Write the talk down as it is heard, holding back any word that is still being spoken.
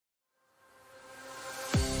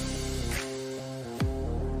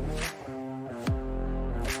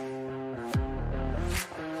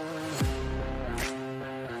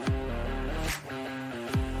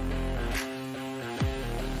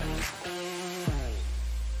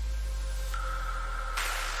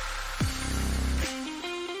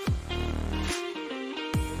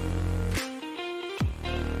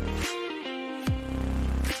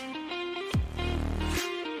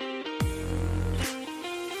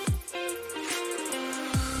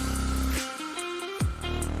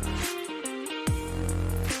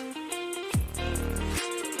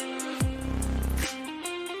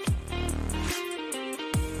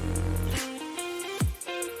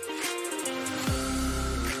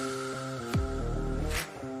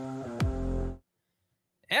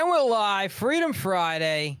And we're live. Freedom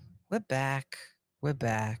Friday. We're back. We're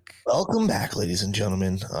back. Welcome back, ladies and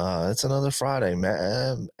gentlemen. It's another Friday.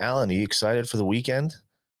 Alan, are you excited for the weekend?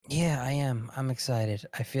 Yeah, I am. I'm excited.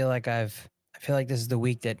 I feel like this is the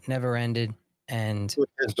week that never ended. And You were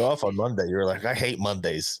pissed off on Monday. You were like, I hate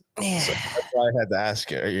Mondays. yeah, So that's why I had to ask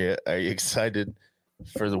you. Are you excited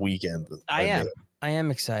for the weekend? I am. I am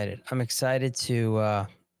excited. I'm excited to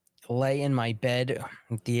lay in my bed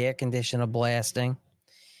with the air conditioner blasting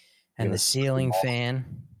and the ceiling fan.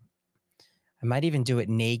 I might even do it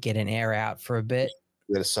naked and air out for a bit.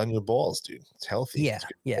 You gotta sun your balls, dude. It's healthy.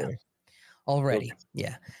 Yeah, already.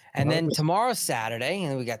 Yeah. And then tomorrow's Saturday,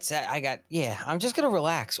 and I'm just gonna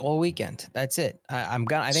relax all weekend. That's it. I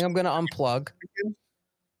think I'm gonna unplug.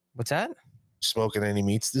 What's that? Smoking any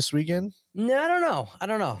meats this weekend? No, I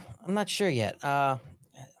don't know. I'm not sure yet.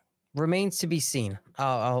 Remains to be seen.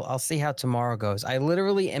 I'll see how tomorrow goes. I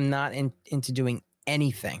literally am not into doing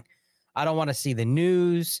anything. I don't want to see the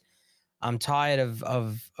news. I'm tired of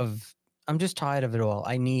I'm just tired of it all.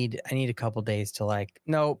 I need a couple days to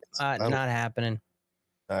nope, not happening.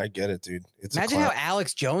 I get it, dude. Imagine how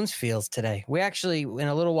Alex Jones feels today. We actually, in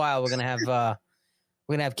a little while, we're gonna have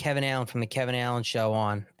Kevin Allen from the Kevin Allen Show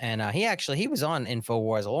on, and he was on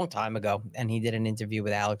InfoWars a long time ago, and he did an interview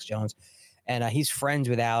with Alex Jones, and he's friends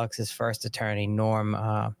with Alex's first attorney, Norm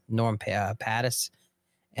Pattis,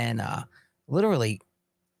 and literally,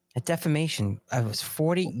 a defamation. I was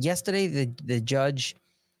 40 yesterday. The judge,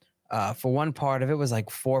 for one part of it, was like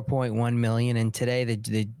 4.1 million, and today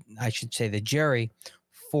the jury,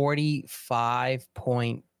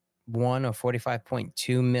 45.1 or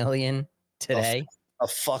 45.2 million today. A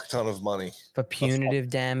fuck ton of money for punitive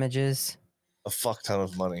damages. A fuck ton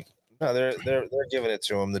of money. No, they're giving it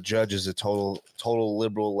to him. The judge is a total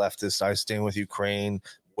liberal leftist. I stand with Ukraine.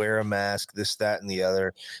 Wear a mask. This, that, and the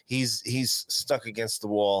other. He's stuck against the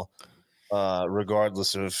wall,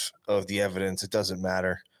 regardless of the evidence. It doesn't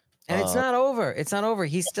matter. And it's not over. It's not over.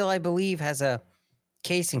 He still, I believe, has a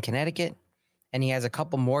case in Connecticut, and he has a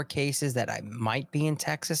couple more cases that might be in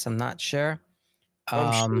Texas. I'm not sure.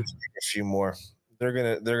 I'm sure a few more. They're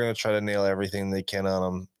gonna try to nail everything they can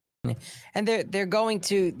on him. And they're going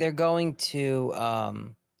to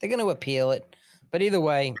appeal it. But either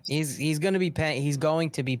way, he's going to be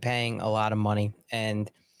paying a lot of money,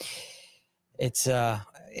 and it's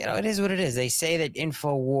it is what it is. They say that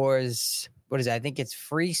InfoWars, what is it? I think it's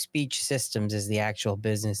Free Speech Systems is the actual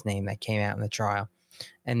business name that came out in the trial.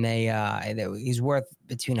 And he's worth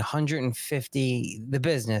between 150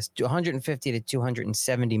 to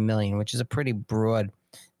 270 million, which is a pretty broad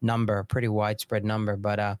number, a pretty widespread number,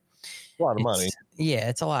 but a lot of money. Yeah,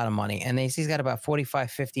 it's a lot of money. And he's got about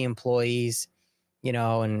 45, 50 employees,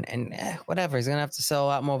 and whatever. He's gonna have to sell a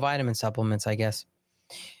lot more vitamin supplements, I guess.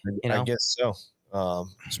 I guess so.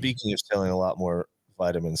 Speaking of selling a lot more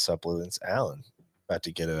vitamin supplements, Alan about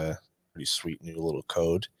to get a pretty sweet new little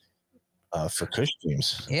code for Kush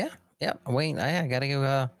Dreams. Yeah. Wait, I gotta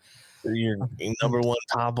go. Your number one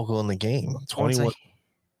topical in the game.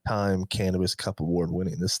 21-time Cannabis Cup Award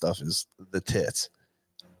winning. This stuff is the tits.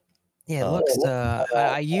 Yeah, it looks.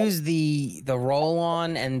 I use the roll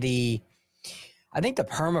on and I think the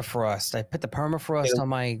permafrost. I put the permafrost on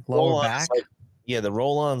my lower back. The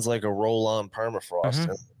roll on's like a roll on permafrost. Mm-hmm.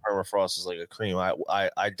 And permafrost is like a cream.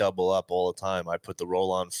 I double up all the time. I put the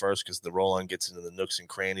roll on first because the roll on gets into the nooks and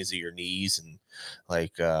crannies of your knees and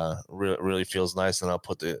really feels nice. And I'll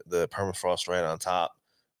put the permafrost right on top.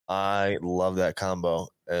 I love that combo.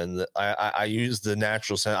 And I use the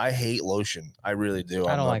natural scent. I hate lotion. I really do.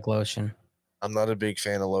 I don't like lotion. I'm not a big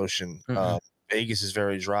fan of lotion. Vegas is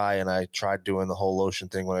very dry, and I tried doing the whole lotion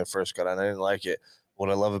thing when I first got on. I didn't like it. What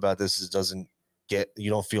I love about this is you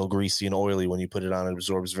don't feel greasy and oily when you put it on. It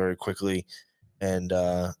absorbs very quickly. And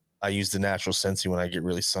I use the natural Scentsy when I get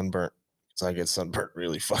really sunburnt. So I get sunburnt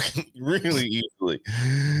really easily.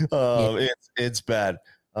 It's bad.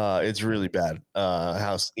 It's really bad.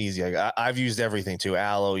 How easy I've used everything too.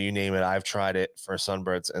 Aloe, you name it. I've tried it for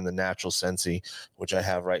sunburns, and the natural Scentsy, which I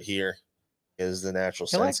have right here, is the natural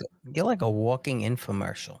Scentsy. You're like a walking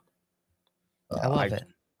infomercial. I love it.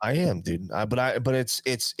 I am, dude. But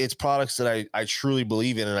it's products that I truly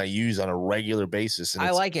believe in and I use on a regular basis. And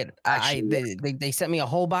I like it. They sent me a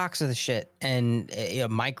whole box of the shit and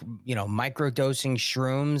micro dosing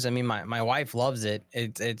shrooms. I mean, my wife loves it.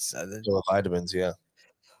 It's vitamins, yeah.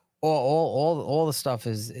 All the stuff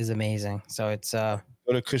is amazing. So it's go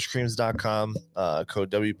to kushcreams.com,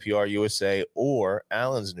 code WPRUSA, or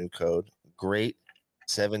Alan's new code, great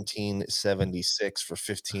 1776 for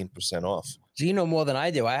 15% off. So you know more than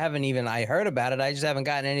I do. I heard about it. I just haven't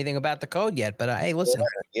gotten anything about the code yet. But hey, listen.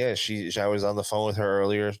 Yeah, I was on the phone with her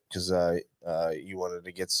earlier because you wanted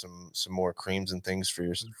to get some more creams and things for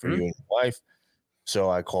you and your wife. So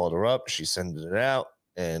I called her up. She sent it out,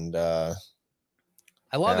 and I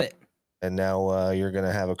love it. And now you're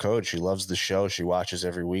gonna have a code. She loves the show. She watches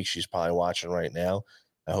every week. She's probably watching right now.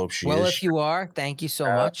 I hope she. Well, if you are, thank you so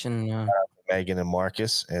much. And Megan and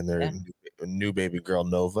Marcus and their new baby girl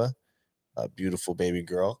Nova, a beautiful baby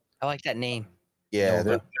girl. I like that name. Yeah,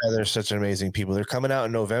 they're such amazing people. They're coming out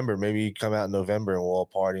in November. Maybe you come out in November and we'll all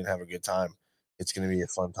party and have a good time. It's going to be a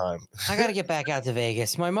fun time. I got to get back out to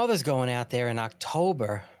Vegas. My mother's going out there in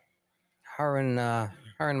October. Her and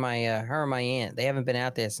my aunt. They haven't been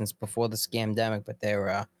out there since before the scamdemic, but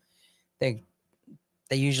they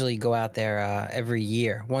usually go out there every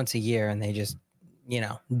year, once a year, and they just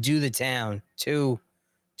do the town. Two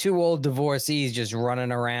old divorcees just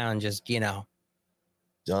running around, just I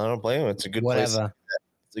don't blame them. It's a good place.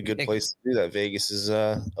 It's a good place to do that. Vegas is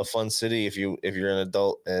a fun city if you're an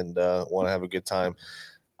adult and want to have a good time.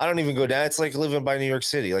 I don't even go down. It's like living by New York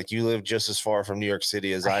City. Like you live just as far from New York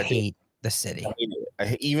City as I hate the city.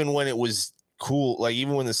 Even when it was cool, like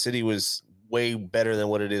even when the city was way better than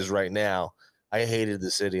what it is right now, I hated the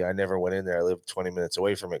city. I never went in there. I lived 20 minutes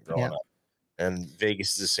away from it growing up. And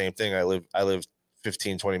Vegas is the same thing. I live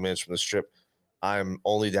 15, 20 minutes from the Strip. I'm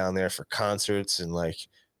only down there for concerts and like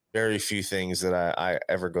very few things that I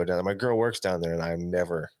ever go down there. My girl works down there and I'm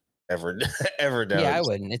never, ever down. Yeah, I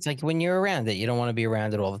wouldn't. It's like when you're around it, you don't want to be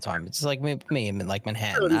around it all the time. It's like me in like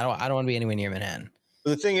Manhattan. I don't want to be anywhere near Manhattan.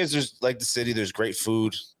 But the thing is, there's like the city, there's great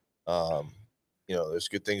food. There's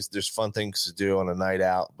good things. There's fun things to do on a night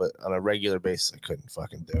out, but on a regular basis, I couldn't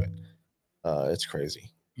fucking do it. It's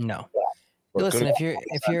crazy. No. Listen, if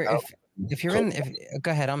you're in,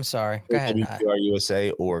 go ahead. I'm sorry. Go ahead. USA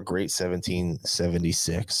or Great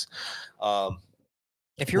 1776.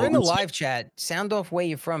 If you're in the live chat, sound off where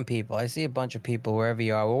you're from, people. I see a bunch of people wherever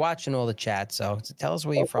you are. We're watching all the chat, so tell us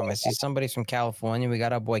where you're from. I see somebody's from California. We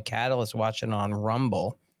got our boy Catalyst watching on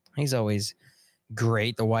Rumble. He's always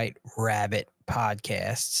great. The White Rabbit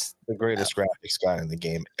podcasts. The greatest graphics guy in the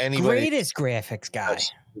game. Greatest graphics guy.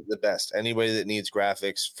 The best. Anybody that needs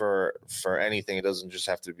graphics for anything, it doesn't just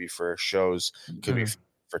have to be for shows. It could be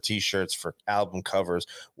for t-shirts, for album covers,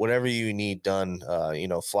 whatever you need done.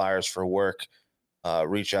 Flyers for work.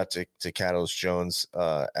 Reach out to Catalyst Jones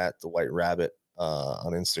at the White Rabbit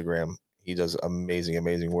on Instagram. He does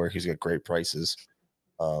amazing work. He's got great prices,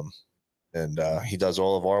 and he does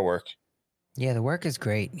all of our work. Yeah, the work is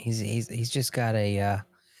great. He's just got a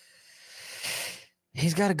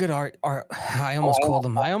he's got a good art. I almost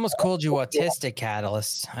called you autistic,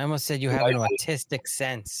 Catalyst. I almost said you have an autistic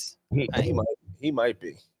sense. He might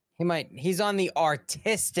be. He's on the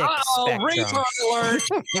artistic spectrum. Retard alert!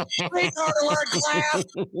 Retard alert, class!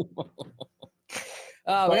 We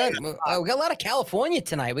got a lot of California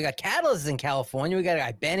tonight. We got Catalyst in California. We got a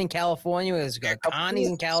guy Ben in California. We got Connie's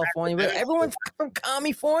in California. Everyone from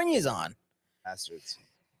California is on. Bastards.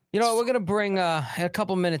 You know what? We're gonna bring in a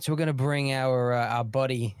couple minutes. We're gonna bring our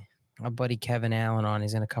buddy Kevin Allen on.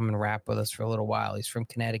 He's gonna come and rap with us for a little while. He's from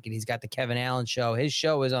Connecticut. He's got the Kevin Allen Show. His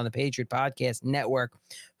show is on the Patriot Podcast Network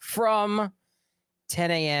from 10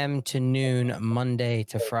 a.m. to noon, Monday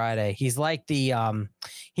to Friday. He's like the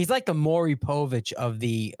Maury Povich of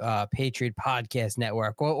the Patriot Podcast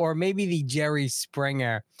Network, or maybe the Jerry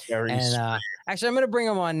Springer. Actually, I'm going to bring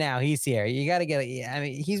him on now. He's here. You got to get it. I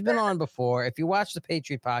mean, he's been on before. If you watch the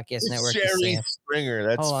Patriot Podcast Network, Jerry Springer.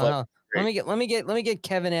 That's fun. Let me get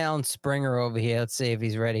Kevin Allen Springer over here. Let's see if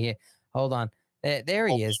he's ready here. Hold on. There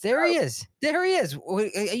he is. There he is.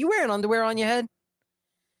 Are you wearing underwear on your head?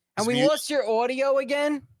 And we lost your audio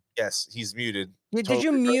again? Yes, he's muted. Did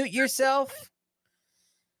you mute yourself?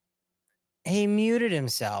 He muted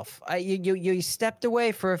himself. You stepped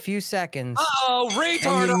away for a few seconds.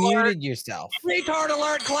 Retard alert! Muted yourself. Retard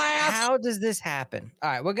alert, class! How does this happen?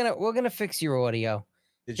 All right, we're gonna fix your audio.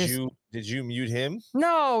 Did you mute him?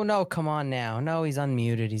 No, come on now. No, he's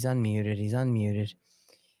unmuted. He's unmuted.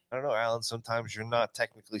 I don't know, Alan. Sometimes you're not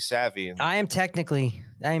technically savvy. I am technically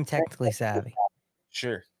savvy.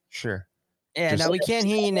 Sure. Yeah, we can't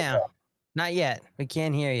hear you now. Not yet. We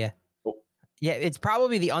can't hear you. Oh. Yeah, it's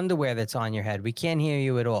probably the underwear that's on your head. We can't hear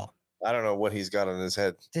you at all. I don't know what he's got on his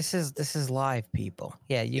head. This is live, people.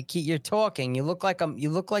 Yeah, you're talking. You look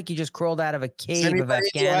like you just crawled out of a cave of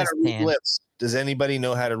Afghanistan. Does anybody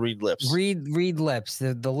know how to read lips? Read lips.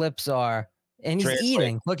 The lips are, and he's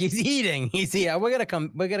eating. Look, he's eating. We're gonna come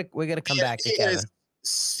back to Kevin.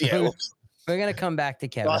 Yeah. We're gonna come back to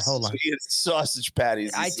Kevin. Hold on. Sausage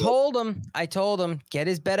patties. I told him, get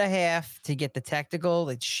his better half to get the technical.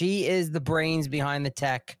 That she is the brains behind the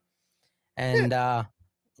tech, and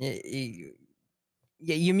you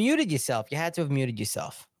muted yourself. You had to have muted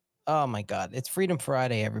yourself. Oh my God, it's Freedom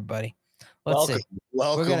Friday, everybody. Let's see.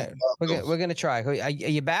 Welcome. We're gonna try. Are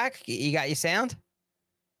you back? You got your sound?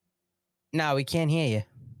 No, we can't hear you.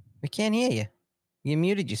 We can't hear you. You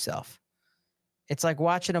muted yourself. It's like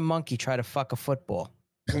watching a monkey try to fuck a football.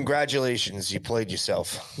 Congratulations, you played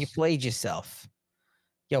yourself. You played yourself.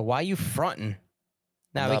 Yo, why you fronting?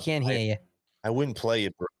 No, we can't hear you. I wouldn't play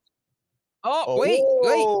it, bro. Oh, wait.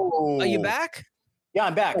 Are you back? Yeah,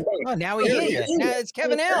 I'm back. Oh, now we hear you. Now it's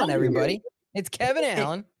Kevin Allen, everybody. It's Kevin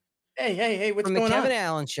Allen. Hey, what's from going on? The Kevin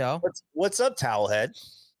Allen Show. What's up, Towelhead?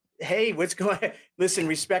 Hey, what's going on? Listen,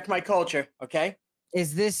 respect my culture, okay?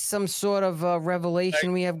 Is this some sort of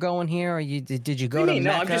revelation we have going here, or did you go to Mecca?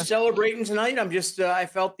 No, I'm just celebrating tonight. I'm just I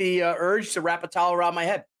felt the urge to wrap a towel around my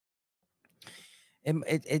head.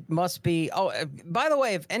 It must be. Oh, by the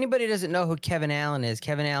way, if anybody doesn't know who Kevin Allen is,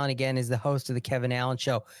 Kevin Allen again is the host of the Kevin Allen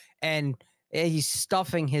Show, and he's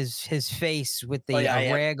stuffing his face with the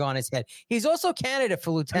rag on his head. He's also candidate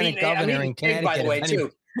for lieutenant governor in Connecticut. By the way, too.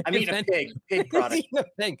 I mean, a pig product.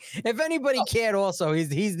 If anybody cared, also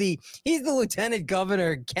he's the lieutenant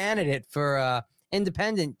governor candidate for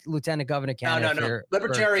independent lieutenant governor candidate. No.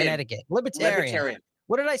 Libertarian. For Connecticut. Libertarian.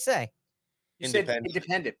 What did I say?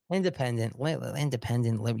 Independent. Independent.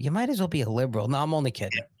 You might as well be a liberal. No, I'm only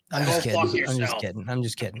kidding. I'm just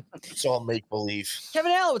kidding. It's all make believe.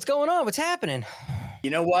 Kevin Allen, what's going on? What's happening?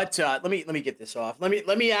 You know what? Let me get this off. Let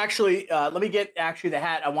me get the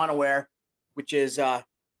hat I want to wear, which is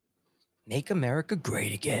Make America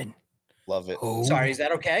Great Again. Love it. Oh, sorry, is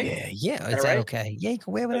that okay? Yeah. Is that okay? Yeah, you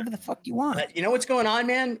can wear whatever the fuck you want. You know what's going on,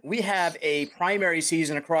 man? We have a primary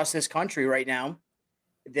season across this country right now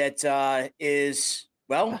that is,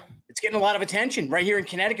 well, it's getting a lot of attention. Right here in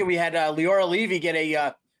Connecticut, we had Leora Levy get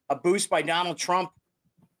a boost by Donald Trump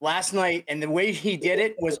last night, and the way he did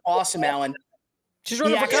it was awesome, Alan. She's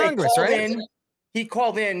running for Congress, right? He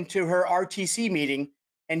called in to her RTC meeting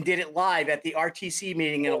and did it live at the RTC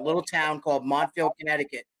meeting in a little town called Montville,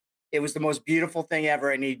 Connecticut. It was the most beautiful thing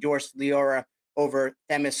ever, and he endorsed Leora over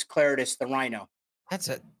Themis Claridis, the rhino.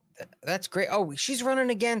 That's great. Oh, she's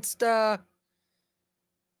running against Peter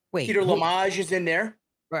Lamage is in there.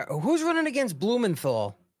 Right. Who's running against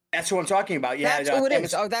Blumenthal? That's who I'm talking about. Yeah, that's who it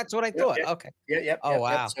is. Oh, that's what I thought. Yep, okay. Yep. Oh,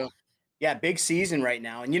 wow. So, yeah, big season right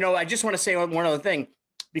now. And, I just want to say one other thing.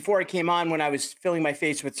 Before I came on, when I was filling my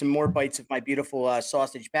face with some more bites of my beautiful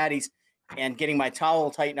sausage patties and getting my towel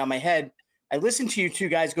tightened on my head, I listened to you two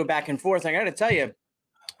guys go back and forth. I got to tell you,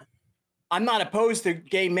 I'm not opposed to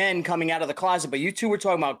gay men coming out of the closet, but you two were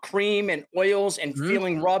talking about cream and oils and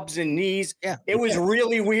feeling rubs and knees. Yeah. It was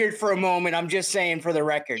really weird for a moment. I'm just saying for the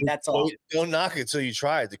record. That's all. Don't knock it till you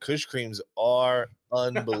try it. The Kush creams are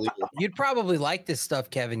unbelievable. You'd probably like this stuff,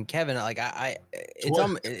 Kevin. Like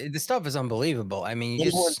the stuff is unbelievable. I mean,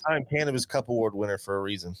 one-time Cannabis Cup Award winner for a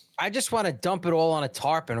reason. I just want to dump it all on a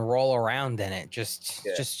tarp and roll around in it. Just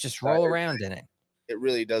roll around in it. It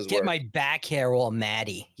really does get work. my back hair all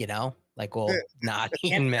matty, like all naughty.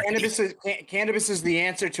 Cannabis is the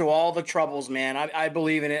answer to all the troubles, man. I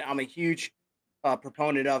believe in it. I'm a huge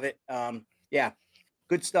proponent of it. Yeah,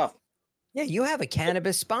 good stuff. Yeah, you have a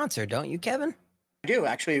cannabis sponsor, don't you, Kevin? I do,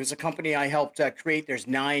 actually. It was a company I helped create. There's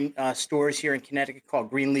 9 stores here in Connecticut called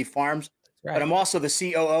Greenleaf Farms. Right. But I'm also the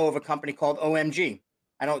COO of a company called OMG.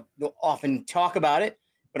 I don't often talk about it,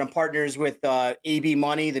 but I'm partners with AB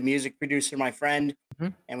Money, the music producer, my friend.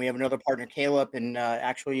 Mm-hmm. And we have another partner, Caleb. And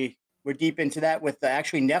actually, we're deep into that with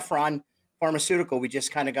actually Nephron Pharmaceutical. We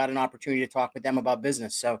just kind of got an opportunity to talk with them about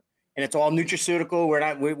business. So, and it's all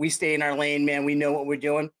nutraceutical. We stay in our lane, man. We know what we're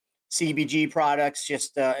doing. CBG products,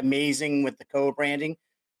 just amazing with the co-branding.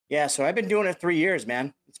 Yeah, so I've been doing it 3 years,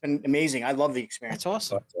 man. It's been amazing. I love the experience. That's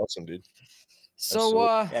awesome. That's awesome, dude. So,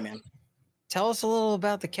 yeah, man. Tell us a little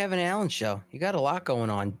about the Kevin Allen Show. You got a lot going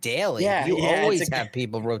on daily. Yeah, you always have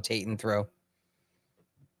people rotating through.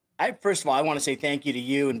 First of all, I want to say thank you to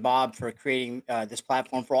you and Bob for creating this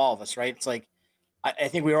platform for all of us, right? It's like, I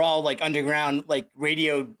think we were all like underground, like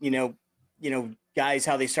radio, guys,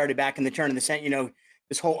 how they started back in the turn of the century,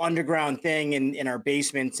 this whole underground thing in our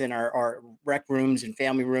basements and our rec rooms and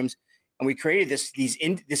family rooms. And we created this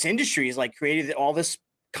industry is like created all this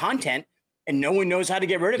content and no one knows how to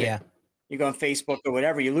get rid of it. You go on Facebook or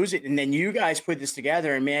whatever, you lose it. And then you guys put this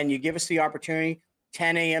together and man, you give us the opportunity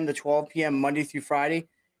 10 a.m. to 12 p.m. Monday through Friday.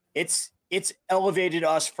 It's elevated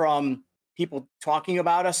us from people talking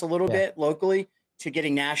about us a little bit locally to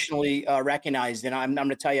getting nationally recognized, and I'm going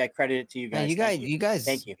to tell you, I credit it to you guys. You guys,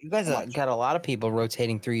 thank you. You guys got a lot of people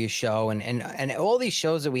rotating through your show, and all these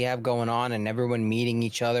shows that we have going on, and everyone meeting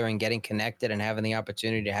each other and getting connected, and having the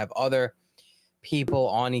opportunity to have other people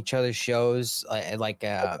on each other's shows. I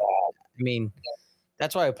mean,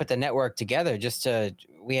 that's why I put the network together.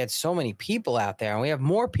 We had so many people out there, and we have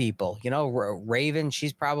more people. You know, Raven,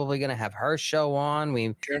 she's probably going to have her show on.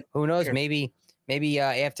 Who knows? Sure. Maybe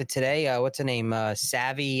after today, what's her name?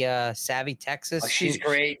 Savvy Texas. Oh, she's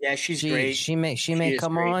great. Yeah, she's great. She may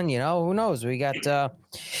come great on. You know, who knows? We got a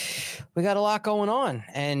lot going on,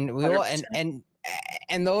 and we all,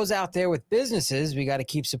 and those out there with businesses, we got to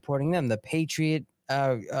keep supporting them. The Patriot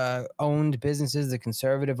owned businesses, the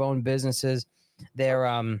conservative owned businesses, they're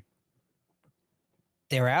out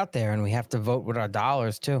there, and we have to vote with our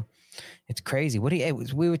dollars too. It's crazy. We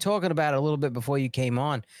were talking about it a little bit before you came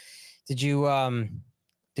on. Did you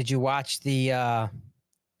watch the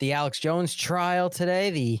Alex Jones trial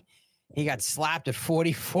today? He got slapped at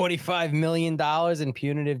 $45 million in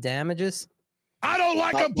punitive damages. I don't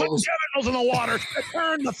like him putting chemicals in the water to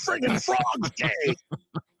turn the friggin' frogs gay.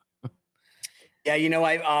 Yeah, you know,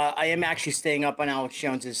 I am actually staying up on Alex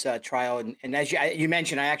Jones's trial, and as you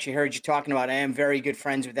mentioned, I actually heard you talking about. I am very good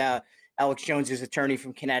friends with Alex Jones's attorney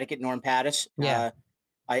from Connecticut, Norm Pattis. Yeah.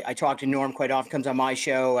 I talk to Norm quite often. Comes on my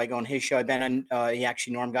show. I go on his show. I've been on.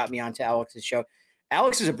 Norm got me onto Alex's show.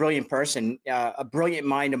 Alex is a brilliant person, a brilliant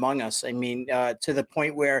mind among us. I mean, to the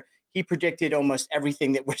point where he predicted almost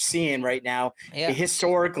everything that we're seeing right now. Yeah.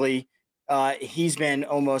 Historically, he's been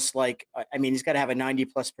almost like. I mean, he's got to have a 90+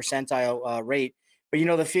 percentile rate. But you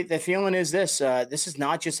know, the feeling is this. This is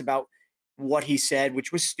not just about what he said,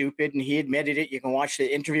 which was stupid, and he admitted it. You can watch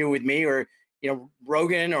the interview with me or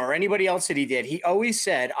Rogan or anybody else that he did. He always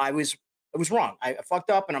said, I was wrong. I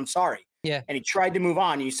fucked up and I'm sorry. Yeah. And he tried to move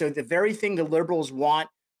on. So the very thing the liberals want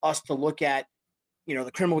us to look at,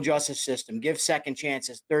 the criminal justice system, give second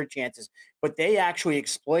chances, third chances, but they actually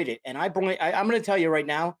exploit it. And I'm going to tell you right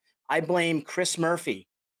now, I blame Chris Murphy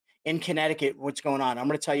in Connecticut. What's going on? I'm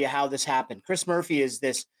going to tell you how this happened. Chris Murphy is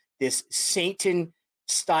this Satan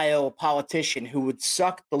style politician who would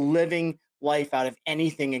suck the living life out of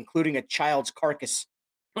anything, including a child's carcass,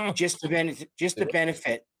 just to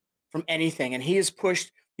benefit from anything. And he has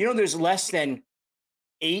pushed, there's less than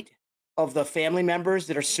 8 of the family members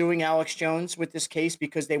that are suing Alex Jones with this case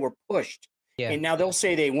because they were pushed. Yeah. And now they'll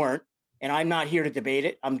say they weren't. And I'm not here to debate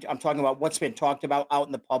it. I'm talking about what's been talked about out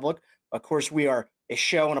in the public. Of course, we are a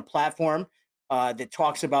show and a platform that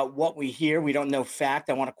talks about what we hear. We don't know fact.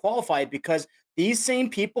 I want to qualify it because these same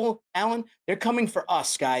people, Alan, they're coming for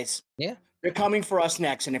us, guys. Yeah. They're coming for us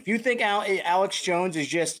next. And if you think Alex Jones is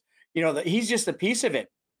just, he's just a piece of it.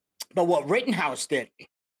 But what Rittenhouse did,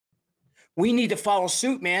 we need to follow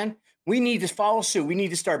suit, man. We need to follow suit. We need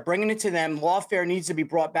to start bringing it to them. Lawfare needs to be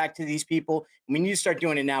brought back to these people. And we need to start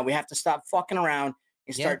doing it now. We have to stop fucking around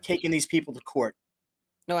and start taking these people to court.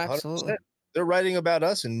 No, absolutely. 100%. They're writing about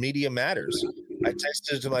us in Media Matters. I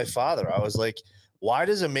texted it to my father. I was like, why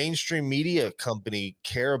does a mainstream media company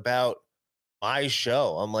care about my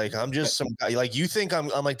show? I'm like, I'm just some guy. Like, you think I'm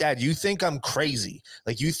like, Dad, you think I'm crazy.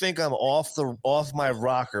 Like, you think I'm off my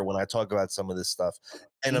rocker when I talk about some of this stuff.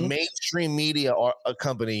 And a mainstream media or a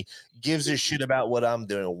company gives a shit about what I'm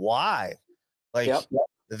doing. Why? Like,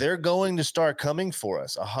 they're going to start coming for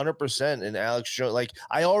us 100%. And Alex Jones, like,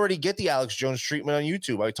 I already get the Alex Jones treatment on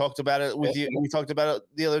YouTube. I talked about it with you. We talked about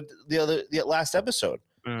it the last episode.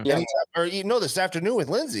 This afternoon with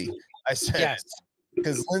Lindsay. I said,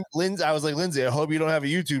 because Lindsay, I was like, Lindsay, I hope you don't have a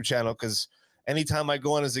YouTube channel, because anytime I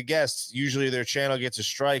go on as a guest, usually their channel gets a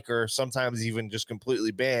strike or sometimes even just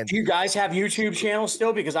completely banned. Do you guys have YouTube channels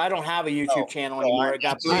still? Because I don't have a YouTube channel anymore. It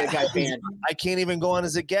got banned. I can't even go on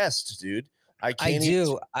as a guest, dude. I have 2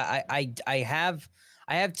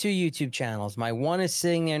 YouTube channels. My one is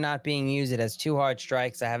sitting there not being used. It has 2 hard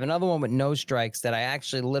strikes. I have another one with no strikes that I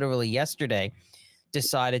actually literally yesterday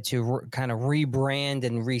decided to kind of rebrand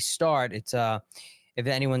and restart. It's if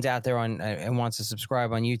anyone's out there on and wants to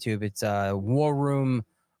subscribe on YouTube, it's War Room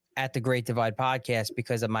at the Great Divide Podcast,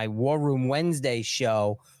 because of my War Room Wednesday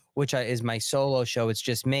show, which is my solo show. It's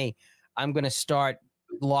just me. I'm going to start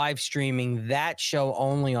live streaming that show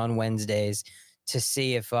only on Wednesdays to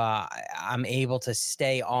see if I'm able to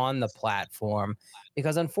stay on the platform,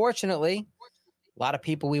 because unfortunately, a lot of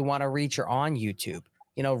people we want to reach are on YouTube.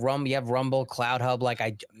 You have Rumble, Cloud Hub. Like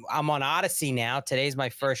I'm on Odyssey now. Today's my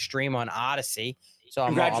first stream on Odyssey. So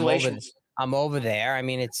I'm over there. I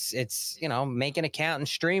mean, it's make an account and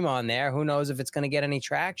stream on there. Who knows if it's going to get any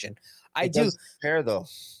traction? It does compare though.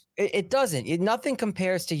 It doesn't. Nothing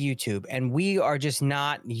compares to YouTube, and we are just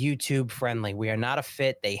not YouTube friendly. We are not a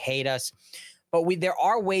fit. They hate us, but there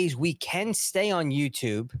are ways we can stay on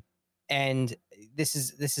YouTube. And this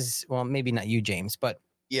is well, maybe not you, James, but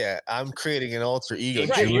yeah, I'm creating an alter ego.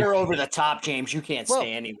 James, you're over the top, James. You can't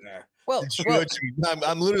stay anywhere. Well,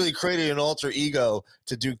 I'm literally creating an alter ego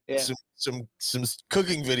to do some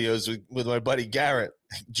cooking videos with my buddy Garrett,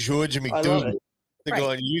 George McDougal, to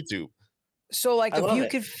go on YouTube. So, like, if you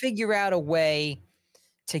could figure out a way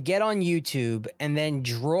to get on YouTube and then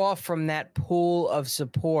draw from that pool of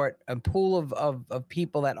support, a pool of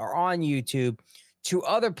people that are on YouTube to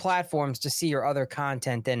other platforms to see your other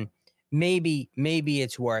content, then maybe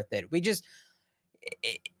it's worth it.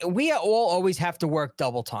 We all always have to work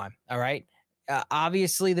double time. All right.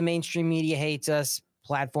 Obviously, the mainstream media hates us.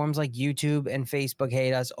 Platforms like YouTube and Facebook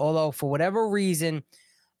hate us. Although, for whatever reason,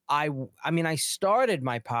 I started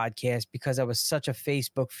my podcast because I was such a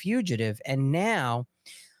Facebook fugitive, and now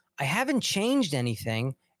I haven't changed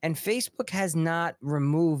anything, and Facebook has not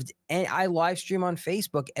removed any. I live stream on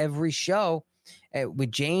Facebook every show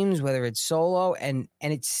with James, whether it's solo, and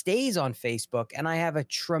it stays on Facebook, and I have a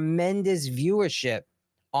tremendous viewership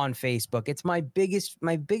on Facebook. It's my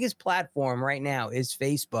biggest platform right now is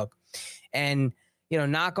Facebook, and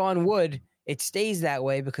knock on wood, it stays that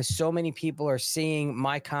way because so many people are seeing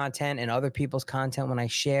my content and other people's content when I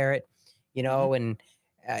share it, and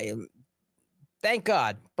thank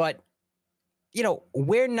God. But,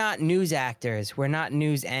 we're not news actors. We're not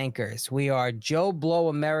news anchors. We are Joe Blow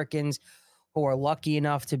Americans who are lucky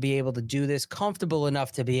enough to be able to do this, comfortable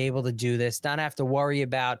enough to be able to do this, not have to worry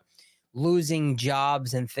about losing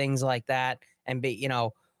jobs and things like that. And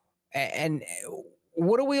and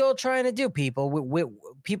what are we all trying to do, people?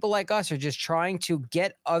 People like us are just trying to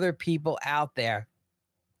get other people out there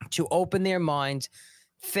to open their minds,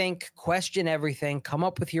 think, question everything, come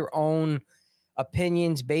up with your own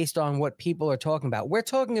opinions based on what people are talking about. We're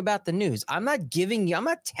talking about the news. I'm not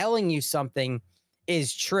telling you something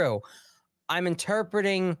is true. I'm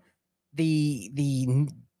interpreting the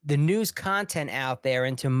news content out there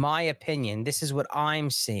into my opinion. This is what I'm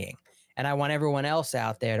seeing. And I want everyone else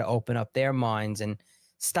out there to open up their minds and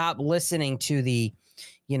stop listening to the,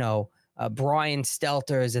 Brian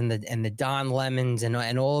Stelters and the Don Lemons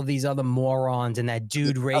and all of these other morons and that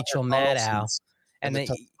dude Rachel Maddow and the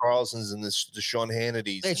Tucker Carlsons and the Sean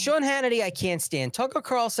Hannitys. Sean Hannity I can't stand. Tucker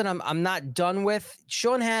Carlson I'm not done with.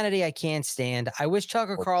 Sean Hannity I can't stand. I wish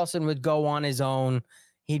Tucker Carlson would go on his own.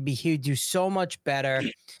 He'd do so much better.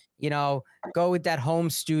 Go with that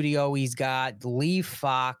home studio he's got. Leave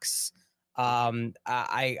Fox.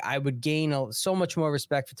 I would gain so much more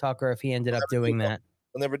respect for Tucker if he ended up doing that.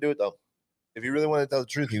 He'll never do it though. If he really wanted to tell the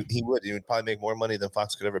truth, he would. He would probably make more money than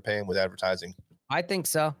Fox could ever pay him with advertising. I think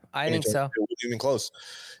so. It wouldn't even close.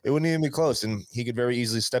 It wouldn't even be close, and he could very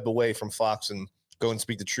easily step away from Fox and go and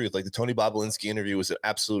speak the truth. Like the Tony Bobolinsky interview was an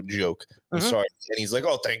absolute joke. I'm sorry, and he's like,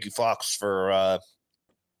 "Oh, thank you, Fox, for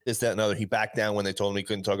this, that, and other." He backed down when they told him he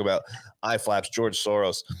couldn't talk about iFlaps, George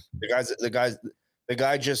Soros. The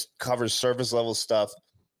guy just covers surface level stuff,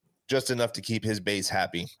 just enough to keep his base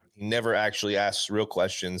happy. He never actually asks real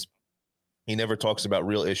questions. He never talks about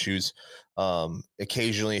real issues.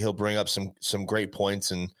 Occasionally he'll bring up some great points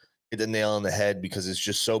and hit the nail on the head because it's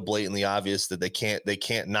just so blatantly obvious that they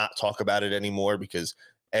can't not talk about it anymore because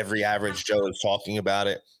every average Joe is talking about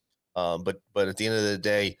it. But at the end of the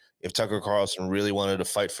day, if Tucker Carlson really wanted to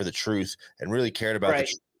fight for the truth and really cared about the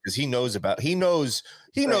truth, because he knows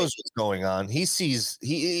what's going on. He sees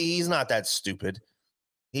he's not that stupid.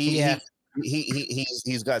 He's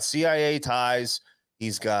got CIA ties.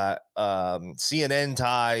 He's got CNN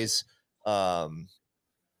ties.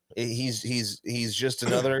 He's just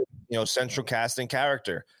another central casting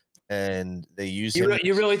character, and they use him.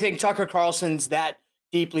 You really think Tucker Carlson's that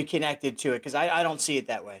deeply connected to it? Because I don't see it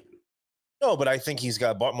that way. No, but I think he's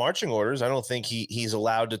got marching orders. I don't think he's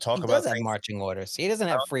allowed to talk about. He does have marching orders. He doesn't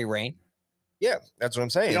have free reign. Yeah, that's what I'm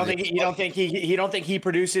saying. You don't think he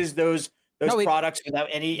produces those products without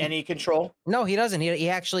any control? No, he doesn't. He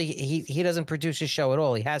actually he doesn't produce his show at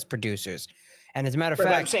all. He has producers, and as a matter of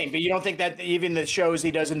fact, I'm saying, but you don't think that even the shows he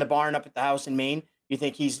does in the barn up at the house in Maine, you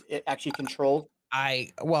think he's actually controlled? I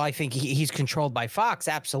think he's controlled by Fox.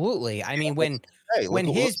 Absolutely. I mean, when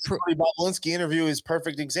his Bobolinsky interview is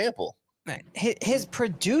perfect example. His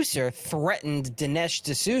producer threatened Dinesh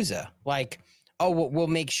D'Souza, like, "Oh, we'll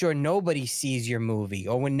make sure nobody sees your movie,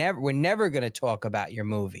 or we're never going to talk about your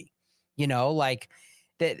movie." Like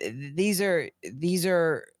that. These are.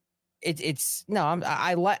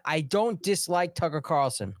 I don't dislike Tucker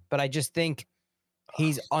Carlson, but I just think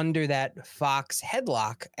he's under that Fox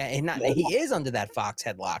headlock, and he is under that Fox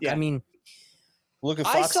headlock. Yeah. I mean, look at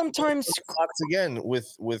Fox. I sometimes Fox again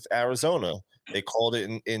with Arizona. They called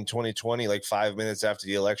it in 2020, like 5 minutes after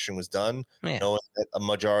the election was done, knowing that a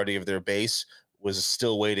majority of their base was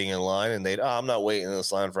still waiting in line, and I'm not waiting in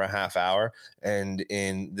this line for a half hour. And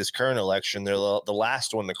in this current election, they're the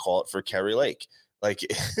last one to call it for Kerry Lake. Like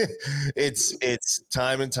it's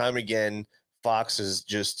time and time again. Fox has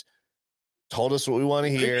just told us what we want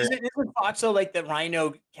to hear. Isn't Fox though like the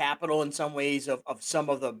rhino capital in some ways of some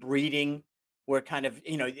of the breeding? Where kind of,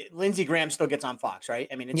 Lindsey Graham still gets on Fox, right?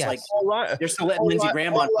 I mean, it's like they're still letting Lindsey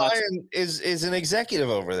Graham on Fox. Ryan is an executive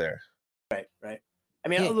over there. Right. I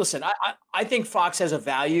mean, listen, I think Fox has a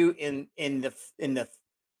value in the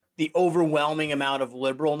overwhelming amount of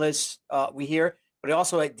liberalness we hear, but it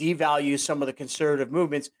also devalues some of the conservative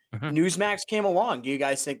movements. Mm-hmm. Newsmax came along. Do you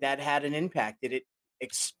guys think that had an impact? Did it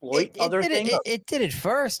exploit other things? It did it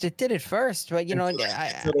first. But they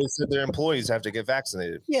said their employees have to get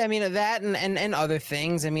vaccinated. Yeah, I mean that and other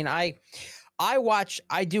things. I mean, I do watch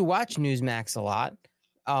Newsmax a lot,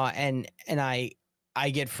 and I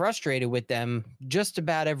get frustrated with them just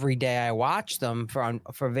about every day. I watch them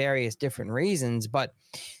for various different reasons, but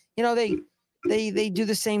they do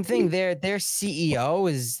the same thing. Their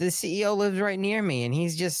CEO lives right near me, and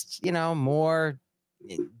he's just more.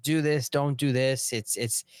 Do this, don't do this.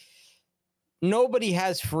 It's nobody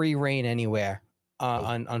has free reign anywhere.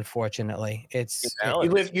 Unfortunately, it's you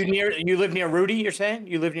live near Rudy. You're saying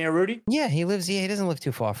you live near Rudy? Yeah, he doesn't live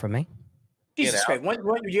too far from me. Jesus Christ!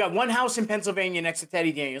 You got one house in Pennsylvania next to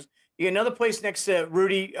Teddy Daniels. You got another place next to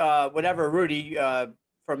Rudy, Rudy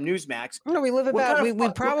from Newsmax. No, we live about.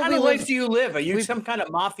 What kind of life do you live? Are you some kind of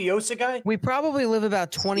mafiosa guy? We probably live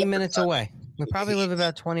about 20 minutes away. We probably live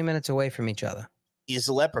about 20 minutes away from each other. He's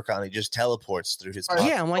a leprechaun. He just teleports through his.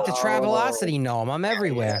 Yeah, I'm like the Travelocity gnome. I'm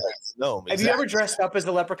everywhere. No, exactly. Have you ever dressed up as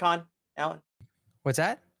a leprechaun, Alan? What's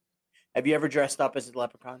that? Have you ever dressed up as a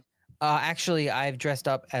leprechaun? Actually, I've dressed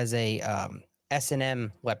up as a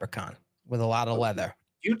S&M leprechaun with a lot of leather.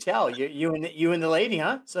 You tell you and the lady,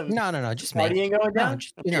 huh? No, just me. Partying going down?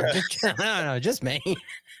 No, just me.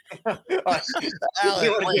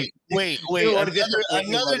 Alan, wait.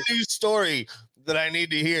 Another news story that I need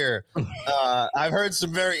to hear. I've heard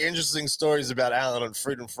some very interesting stories about Alan on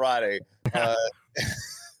Freedom Friday.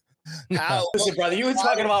 Listen, brother, you were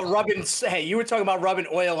talking about rubbing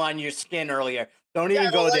oil on your skin earlier. Don't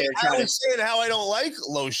even go there. I was saying how I don't like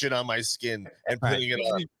lotion on my skin and putting it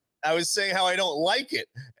on. I was saying how I don't like it,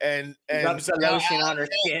 and rub some lotion on her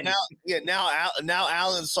skin. Now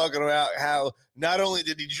Alan's talking about how not only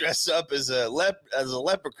did he dress up as a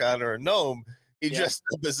leprechaun or a gnome, he dressed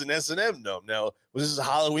up as an S&M gnome. Now, was this a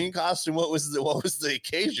Halloween costume? What was the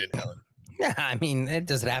occasion, Alan? Yeah, I mean, it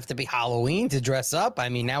doesn't have to be Halloween to dress up. I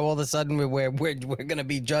mean, now all of a sudden we're going to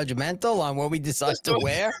be judgmental on what we decide to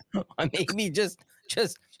wear. Or maybe just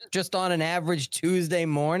on an average Tuesday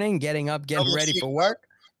morning, getting ready for work.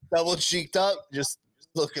 Double cheeked up, just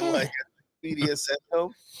looking like a BDSM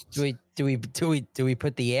gnome. Do we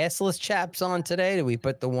put the assless chaps on today? Do we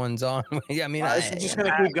put the ones on? I mean, just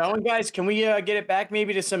gonna keep going, guys. Can we get it back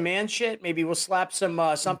maybe to some man shit? Maybe we'll slap some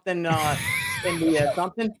something in the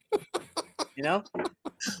something.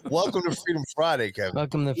 Welcome to Freedom Friday, Kevin.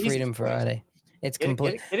 Welcome to Freedom Friday. It's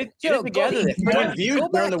complete. Get it together. There's views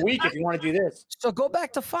during the week if you want to do this. So go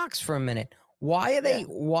back to Fox for a minute. Why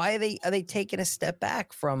are they taking a step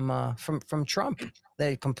back from Trump?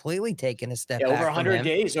 They're completely taking a step back. Over 100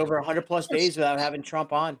 days, over 100 plus days without having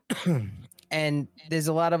Trump on. And there's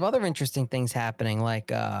a lot of other interesting things happening.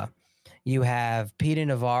 Like you have Peter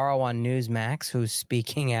Navarro on Newsmax who's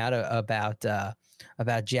speaking out about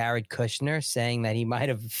Jared Kushner, saying that he might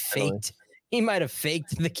have faked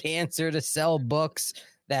the cancer to sell books.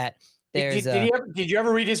 That there's did you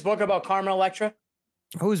ever read his book about Carmen Electra?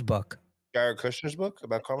 Whose book? Jared Kushner's book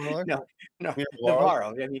about Carmen Electra? No,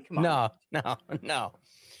 Navarro. I mean, come on. No.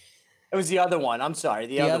 It was the other one. I'm sorry.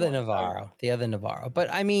 The other Navarro. But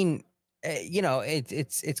I mean,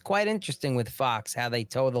 it's quite interesting with Fox how they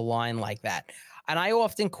toe the line like that. And I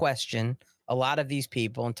often question a lot of these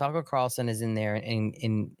people, and Tucker Carlson is in there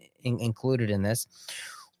included in this.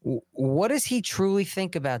 What does he truly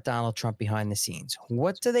think about Donald Trump behind the scenes?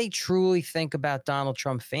 What do they truly think about Donald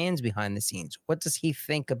Trump fans behind the scenes? What does he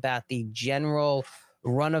think about the general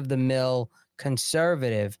run-of-the-mill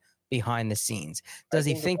conservative behind the scenes? Does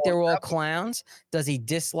he think they're all clowns? Does he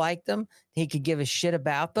dislike them? He could give a shit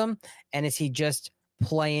about them? And is he just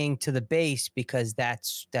playing to the base because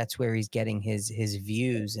that's where he's getting his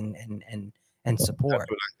views and support? That's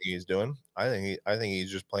what I think he's doing. I think he's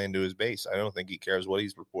just playing to his base. I don't think he cares what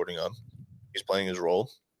he's reporting on. He's playing his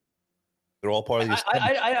role. They're all part of the.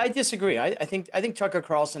 I disagree. I think Tucker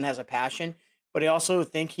Carlson has a passion, but I also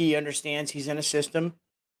think he understands he's in a system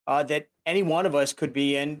that any one of us could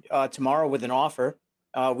be in tomorrow with an offer.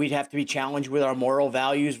 We'd have to be challenged with our moral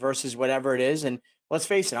values versus whatever it is. And let's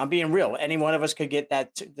face it, I'm being real. Any one of us could get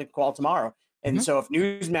the call tomorrow. And so if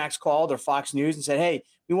Newsmax called or Fox News and said, "Hey,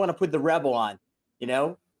 we want to put the Rebel on,"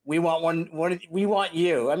 we want one. We want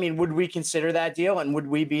you. I mean, would we consider that deal? And would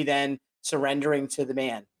we be then surrendering to the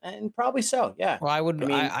man? And probably so. Yeah. Well, I would.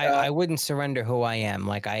 I wouldn't surrender who I am.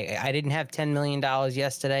 Like I didn't have $10 million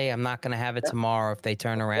yesterday. I'm not going to have it tomorrow if they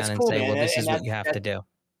turn around and say, man. "Well, this is what you have to do."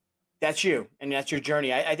 That's you, and that's your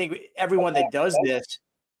journey. I think everyone that does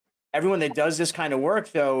this kind of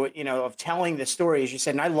work, though, of telling the story, as you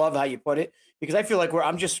said, and I love how you put it, because I feel like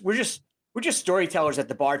we're just storytellers at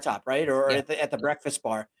the bar top, right, or at the breakfast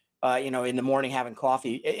bar, in the morning having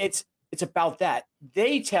coffee. It's about that.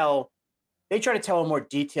 They try to tell a more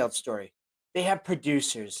detailed story. They have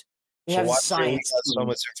producers. They have science. So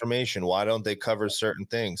much information. Why don't they cover certain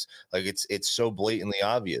things? Like it's so blatantly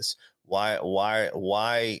obvious. Why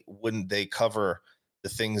wouldn't they cover the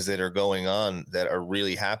things that are going on that are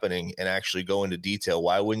really happening and actually go into detail?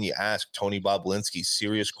 Why wouldn't you ask Tony Bobulinski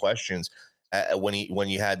serious questions when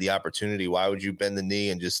you had the opportunity? Why would you bend the knee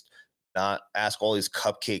and just not ask all these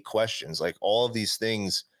cupcake questions? Like, all of these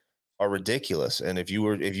things are ridiculous. And if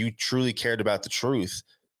you truly cared about the truth,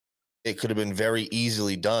 it could have been very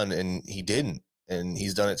easily done, and he didn't. And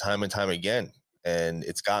he's done it time and time again. And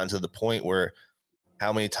it's gotten to the point where,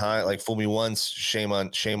 how many times, like, fool me once, shame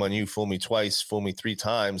on you, fool me twice, fool me 3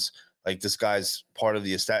 times. Like, this guy's part of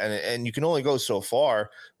the estate, and you can only go so far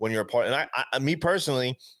when you're a part. And I me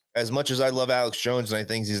personally, as much as I love Alex Jones and I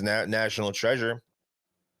think he's a national treasure,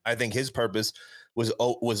 I think his purpose was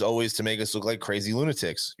always to make us look like crazy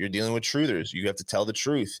lunatics. You're dealing with truthers. You have to tell the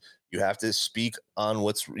truth. You have to speak on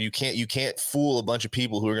you can't fool a bunch of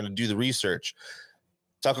people who are going to do the research.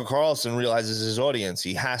 Tucker Carlson realizes his audience.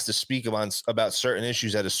 He has to speak about certain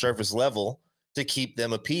issues at a surface level to keep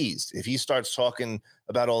them appeased. If he starts talking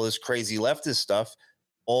about all this crazy leftist stuff,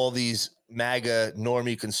 all these MAGA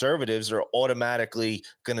normie conservatives are automatically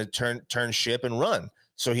going to turn ship and run.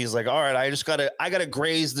 So he's like, all right, I gotta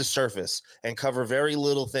graze the surface and cover very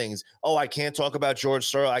little things. Oh, I can't talk about George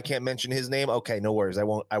Soros. I can't mention his name. Okay, no worries. I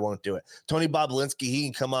won't do it. Tony Bobulinski, he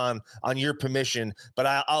can come on your permission, but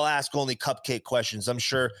I'll ask only cupcake questions. I'm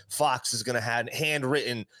sure Fox is gonna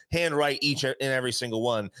handwrite each and every single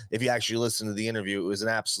one. If you actually listen to the interview, it was an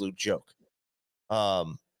absolute joke.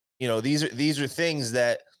 These are things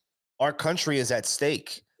that our country is at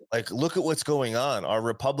stake. Like, look at what's going on. Our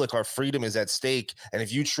republic, our freedom is at stake. And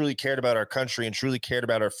if you truly cared about our country and truly cared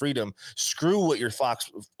about our freedom, screw what your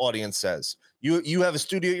Fox audience says. You have a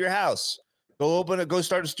studio at your house. Go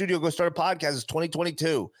start a studio, go start a podcast. It's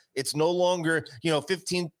 2022. It's no longer,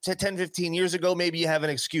 15 years ago, maybe you have an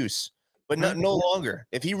excuse, but no longer.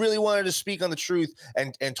 If he really wanted to speak on the truth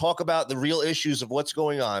and talk about the real issues of what's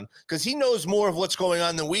going on, because he knows more of what's going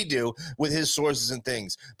on than we do with his sources and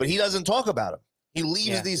things, but he doesn't talk about them. He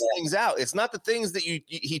leaves these things out. It's not the things that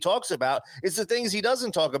he talks about. It's the things he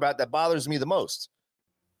doesn't talk about that bothers me the most.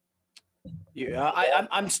 Yeah,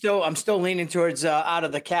 I'm still leaning towards out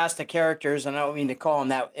of the cast of characters, and I don't mean to call him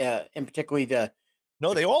that in particularly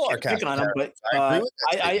No, they all are cast on him, but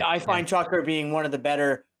I find Tucker being one of the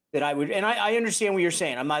better that I would, and I understand what you're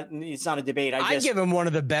saying. It's not a debate. I give him one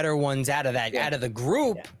of the better ones out of the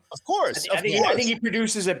group. Yeah. Of course. I think he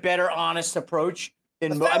produces a better, honest approach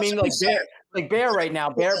than like Bear right now.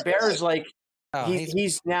 Bear is like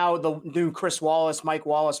he's now the new Chris Wallace, Mike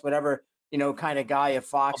Wallace, whatever, kind of guy at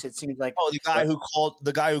Fox. It seems like the guy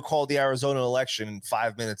who called the Arizona election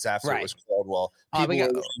 5 minutes after it was called. Well, people were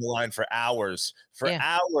in the line for hours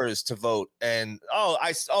to vote, and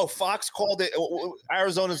Fox called it.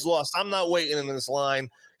 Arizona's lost. I'm not waiting in this line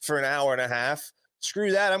for an hour and a half.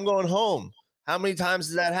 Screw that. I'm going home. How many times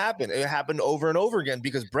did that happen? It happened over and over again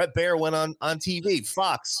because Brett Baer went on TV,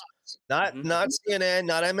 Fox. Not CNN,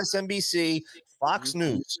 not MSNBC, Fox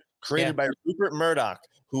News, created by Rupert Murdoch,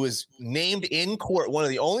 who is named in court, one of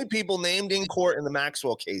the only people named in court in the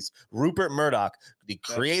Maxwell case, Rupert Murdoch, the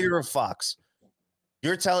creator of Fox.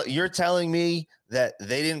 You're telling me that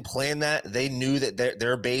they didn't plan that? They knew that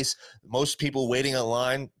their base, most people waiting in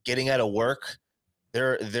line, getting out of work,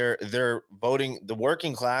 they're voting, the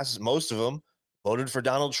working class, most of them, voted for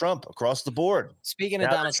Donald Trump across the board. Speaking of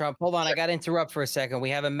Donald Trump, hold on. I got to interrupt for a second. We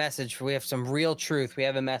have a message. We have some real truth. We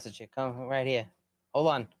have a message. Here. Come right here. Hold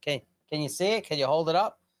on. Can you see it? Can you hold it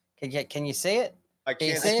up? Can you see it? I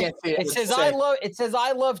can't see it. It says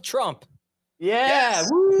I love Trump. Yeah. Yes.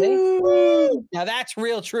 Woo! Now that's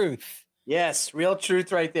real truth. Yes, real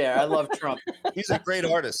truth right there. I love Trump. He's a great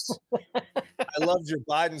artist. I loved your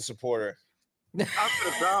Biden supporter.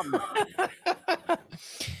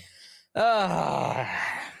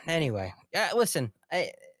 Anyway, listen,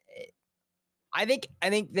 I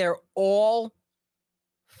think they're all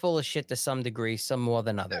full of shit to some degree, some more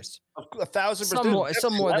than others. 1,000%.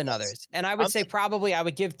 Some more than others. And I would say probably I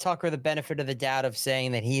would give Tucker the benefit of the doubt of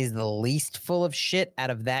saying that he's the least full of shit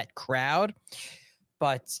out of that crowd.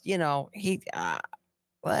 But you know, he's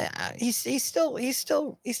still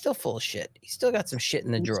full of shit. He's still got some shit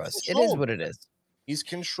in the drawers. It is what it is. He's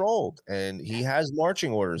controlled and he has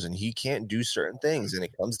marching orders and he can't do certain things. And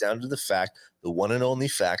it comes down to the fact, the one and only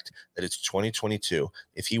fact, that it's 2022.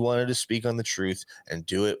 If he wanted to speak on the truth and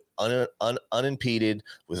do it unimpeded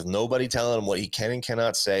with nobody telling him what he can and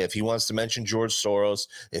cannot say, if he wants to mention George Soros,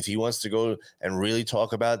 if he wants to go and really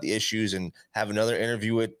talk about the issues and have another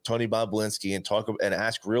interview with Tony Bobulinski and talk and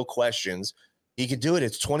ask real questions, he could do it.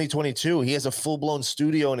 It's 2022. He has a full-blown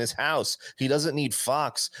studio in his house. He doesn't need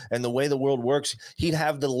Fox. And the way the world works, he'd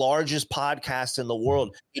have the largest podcast in the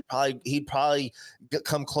world. He'd probably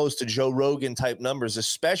come close to Joe Rogan type numbers,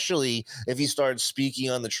 especially if he started speaking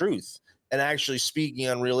on the truth and actually speaking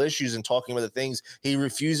on real issues and talking about the things he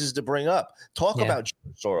refuses to bring up. Talk about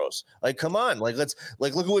George Soros. Like, come on. Like,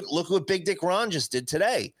 look what Big Dick Ron just did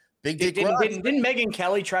today. Didn't Megyn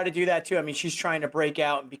Kelly try to do that too? I mean, she's trying to break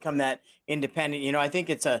out and become that independent. You know, I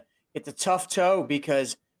think it's a tough toe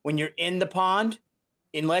because when you're in the pond,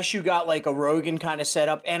 unless you got like a Rogan kind of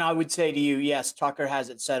setup, and I would say to you, yes, Tucker has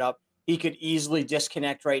it set up. He could easily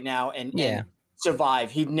disconnect right now and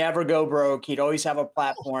survive. He'd never go broke. He'd always have a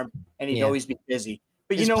platform and he'd always be busy.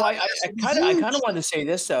 But you know, I kind of wanted to say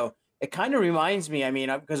this though. It kind of reminds me. I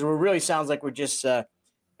mean, because it really sounds like we're just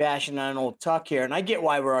bashing on old Tuck here, and I get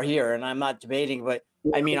why we're here, and I'm not debating, but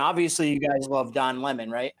I mean, obviously, you guys love Don Lemon,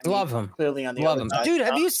 right? I love him. Clearly on the other side. Dude,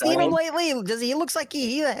 have you seen him lately? He looks like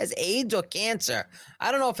he either has AIDS or cancer.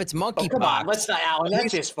 I don't know if it's monkeypox. Come on, let's not, Alan.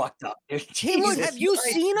 That's just fucked up. Have you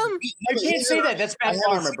seen him? You can't say that. That's bad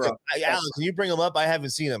karma, bro. Alan, can you bring him up? I haven't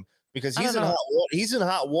seen him because he's in hot water. He's in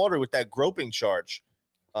hot water with that groping charge.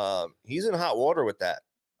 He's in hot water with that.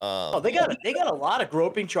 They got a lot of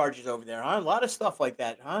groping charges over there, huh? A lot of stuff like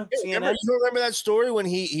that, huh? You remember that story when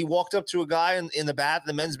he walked up to a guy in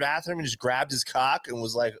the men's bathroom and just grabbed his cock and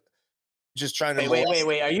was like, just trying to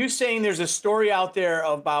wait. Are you saying there's a story out there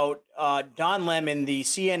about Don Lemon, the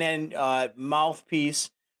CNN mouthpiece,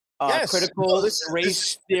 critical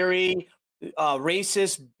race theory,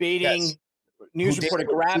 racist baiting news reporter,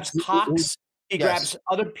 grabs cocks? He grabs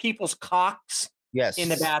other people's cocks. Yes, in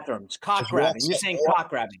the bathrooms, cock grabbing. You're saying cock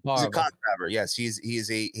grabbing? He's a cock grabber. Yes, he is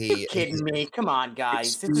You're kidding me? Come on,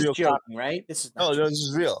 guys. This is joking, right? This is no, this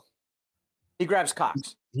is real. He grabs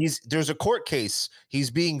cocks. There's a court case.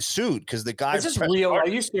 He's being sued because the guy. Is this real? Are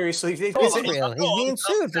you seriously? Is it real? He's being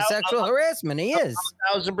sued for sexual harassment. He is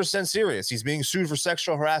 1,000% serious. He's being sued for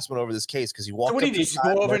sexual harassment over this case because he walked. So what did he do? Just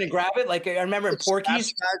go over and grab it? Like I remember in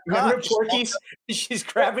Porky's. Remember Porky's? She's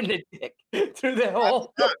grabbing the dick through the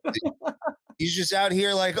hole. He's just out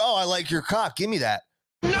here like, oh, I like your cock. Give me that.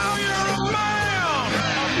 Now you're a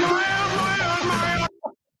man.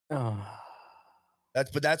 Oh.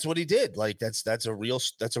 That's what he did. Like that's a real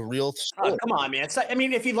story. Oh, come on, man. I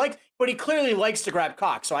mean, if he likes, but he clearly likes to grab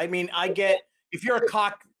cock. So I mean, I get if you're a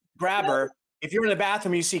cock grabber, if you're in the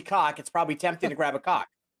bathroom, you see cock, it's probably tempting to grab a cock.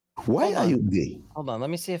 Why are you gay? Hold on,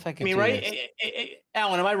 let me see if I can. I mean, right,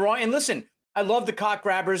 Alan, am I wrong? And listen, I love the cock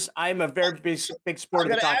grabbers. I'm a very big sport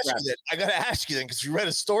of the cock grabbers. I got to ask you then, because we read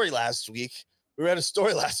a story last week.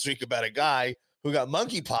 About a guy who got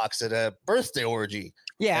monkeypox at a birthday orgy.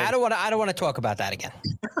 Yeah, I don't want to talk about that again.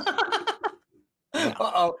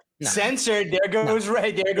 No. Censored. There goes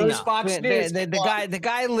Ray. There goes Fox News. The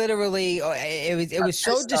guy literally. It was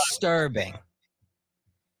so disturbing.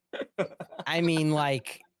 I mean,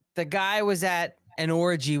 like the guy was at an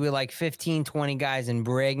orgy with like 15, 20 guys and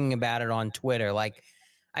bragging about it on Twitter. Like,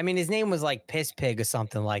 I mean, his name was like Piss Pig or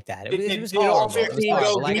something like that. It was horrible. The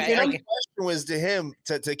question was to him,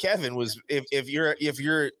 to Kevin, was if your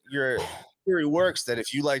theory works that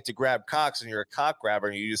if you like to grab cocks and you're a cock grabber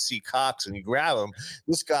and you just see cocks and you grab them,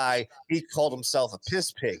 this guy, he called himself a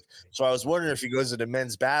piss pig. So I was wondering if he goes into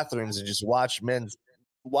men's bathrooms and just watch men's.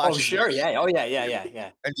 Oh sure, yeah,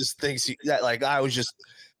 and just thinks like I was just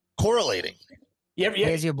correlating. Yeah.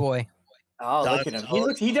 Here's your boy. Oh, look at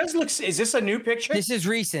him. He does look. Is this a new picture? This is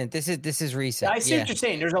recent. This is recent. I see what you're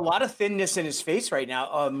saying. There's a lot of thinness in his face right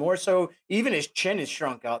now. More so, even his chin is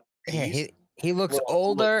shrunk up. Yeah, he looks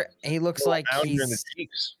older. He looks like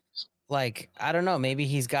he's like, I don't know. Maybe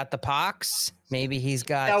he's got the pox. Maybe he's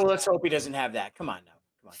got. Oh, well, let's hope he doesn't have that. Come on now.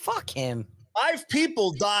 Fuck him. 5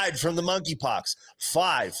 people died from the monkeypox.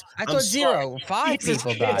 5. I thought 0. 5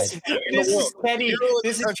 people died. This is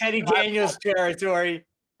Teddy Daniels territory.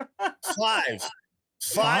 5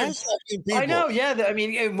 fucking people. I know. Yeah. I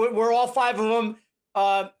mean, we're all 5 of them.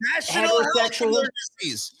 National health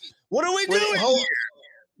emergencies. What are we doing here?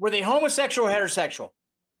 Were they homosexual or heterosexual?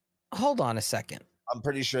 Hold on a second. I'm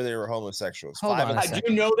pretty sure they were homosexuals. Hold on a second. I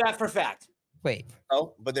do know that for a fact. Wait.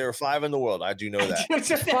 No, but there were 5 in the world. I do know that.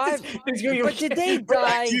 5. But did they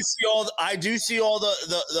die? I do see all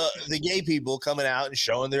the gay people coming out and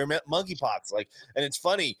showing their monkeypox. Like, and it's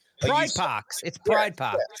funny. Pride pox. It's pride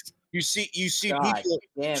pox. You see God, people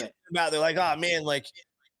about. They're like, oh man, like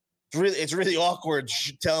it's really awkward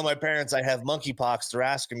telling my parents I have monkeypox. They're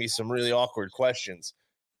asking me some really awkward questions.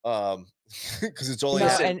 Because it's only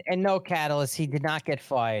and no, Catalyst. He did not get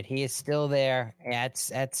fired. He is still there at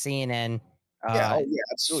CNN.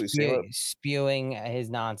 Absolutely. Spewing his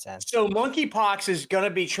nonsense. So monkeypox is going to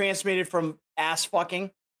be transmitted from ass fucking.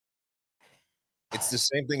 It's the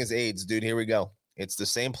same thing as AIDS, dude. Here we go. It's the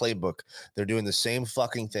same playbook. They're doing the same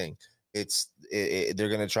fucking thing. They're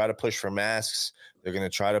going to try to push for masks. They're going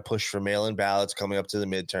to try to push for mail-in ballots coming up to the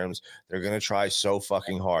midterms. They're going to try so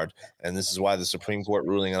fucking hard. And this is why the Supreme Court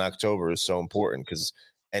ruling in October is so important, because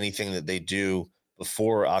anything that they do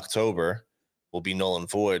before October will be null and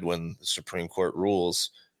void when the Supreme Court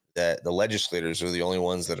rules that the legislators are the only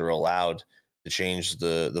ones that are allowed to change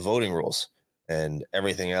the voting rules, and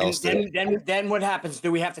everything else. And then what happens?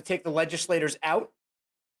 Do we have to take the legislators out?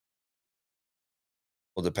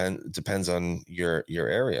 Well, depends on your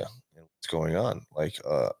area and what's going on.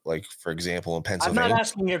 Like for example, in Pennsylvania. I'm not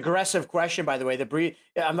asking an aggressive question, by the way.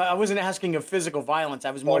 I wasn't asking of physical violence.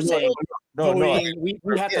 I was more saying voting. We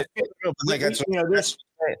have to.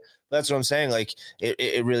 That's what I'm saying. Like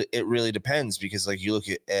it really depends, because like you look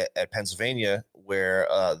at Pennsylvania, where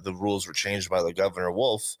the rules were changed by the Governor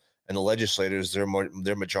Wolf, and the legislators they're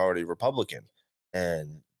majority Republican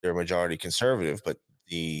and they're majority conservative. But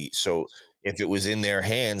if it was in their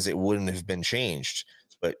hands, it wouldn't have been changed.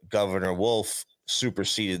 But Governor Wolf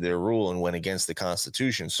superseded their rule and went against the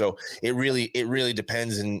Constitution. So it really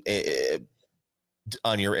depends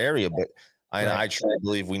on your area. But I truly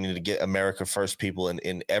believe we need to get America first people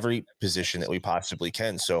in every position that we possibly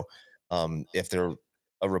can. So if they're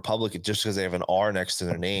a Republican, just because they have an R next to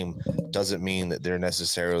their name doesn't mean that they're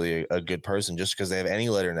necessarily a good person. Just because they have any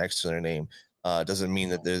letter next to their name doesn't mean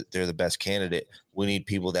that they're the best candidate. We need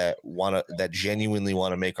people that genuinely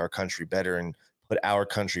want to make our country better and put our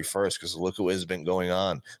country first, because look at what has been going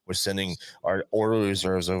on. We're sending our oil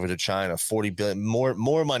reserves over to China. 40 billion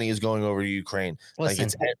more money is going over to Ukraine. Listen, like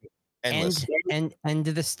it's endless. End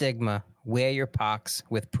of the stigma. Wear your pox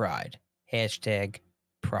with pride.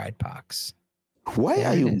 # Pride Pox. Why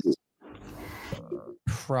are you?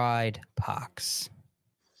 Pride Pox.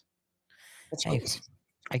 Hey,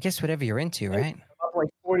 I guess whatever you're into, right? Up like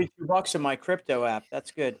 $42 in my crypto app.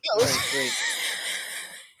 That's good. Great.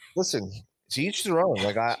 Listen, to each their own.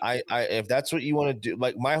 Like I if that's what you want to do,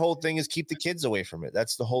 like my whole thing is keep the kids away from it.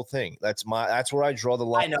 That's the whole thing. That's where I draw the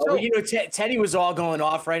line. I know. Well, Teddy was all going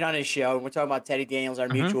off right on his show. We're talking about Teddy Daniels, our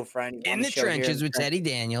mutual friend. In the trenches with Teddy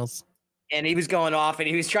Daniels. And he was going off, and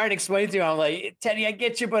he was trying to explain to him. I'm like, Teddy, I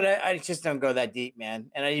get you, but I just don't go that deep, man.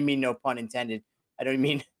 And I didn't mean no pun intended. I don't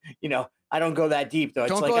mean, I don't go that deep, though.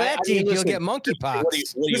 Don't go that deep. You'll get monkeypox.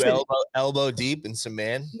 What are you elbow deep in some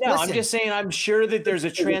man? No, I'm just saying I'm sure that there's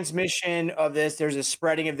a transmission of this. There's a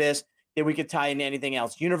spreading of this that we could tie into anything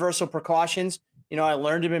else. Universal precautions. I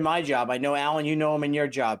learned them in my job. I know, Alan, you know them in your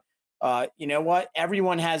job. You know what?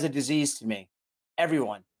 Everyone has a disease to me.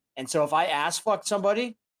 Everyone. And so if I ass fuck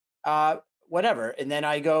somebody, whatever, and then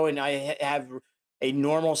I go and I have a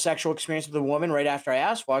normal sexual experience with a woman right after I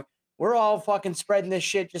ass fuck, we're all fucking spreading this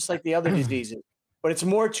shit just like the other diseases. But it's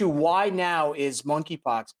more to why now is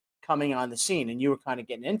monkeypox coming on the scene, and you were kind of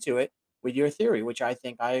getting into it with your theory, which I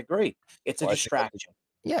think I agree. It's a distraction.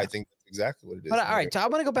 I think that's exactly what it is. But all right, so I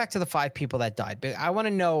want to go back to the 5 people that died. But I want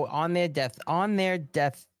to know on their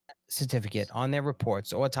death certificate, on their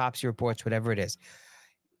reports, autopsy reports, whatever it is.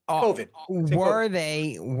 COVID.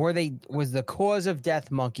 Was the cause of death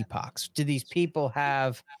monkeypox? Do these people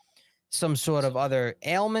have some sort of other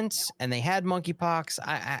ailments and they had monkeypox?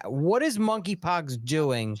 What is monkeypox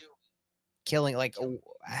doing? Killing, like,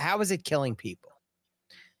 how is it killing people?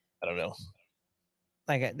 I don't know.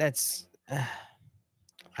 Like, that's,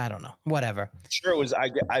 I don't know. Whatever. Sure, it was.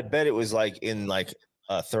 I bet it was like in like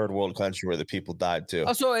third world country where the people died too.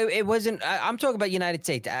 Oh, so it wasn't. I'm talking about United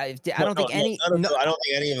States. I don't think any. I don't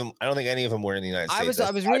think any of them. I don't think any of them were in the United States.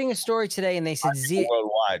 I was reading a story today, and they said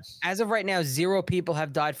worldwide. As of right now, 0 people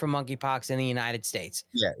have died from monkeypox in the United States.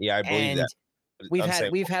 Yeah, I believe that.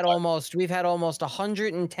 We've had almost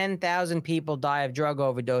 110,000 people die of drug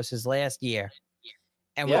overdoses last year,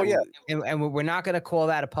 and we're not going to call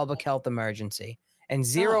that a public health emergency. And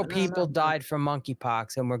 0 people died from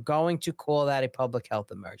monkeypox, and we're going to call that a public health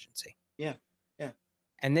emergency. Yeah.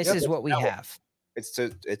 And this is what we have.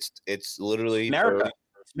 It's literally America.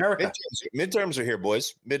 Midterms are here,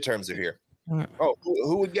 boys. Midterms are here. Oh,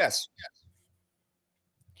 who would guess?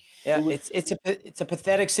 Yeah, it's a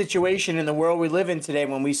pathetic situation in the world we live in today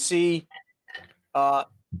when we see the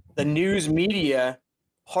news media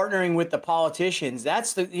partnering with the politicians.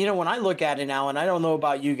 That's when I look at it now, and I don't know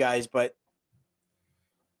about you guys, but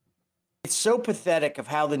it's so pathetic of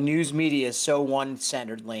how the news media is so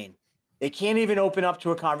one-centered, Lane. They can't even open up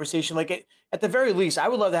to a conversation. Like at the very least, I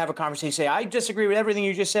would love to have a conversation. Say, I disagree with everything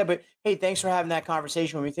you just said, but hey, thanks for having that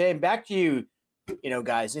conversation with me today. And back to you,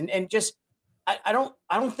 guys. And just I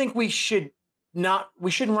don't think we shouldn't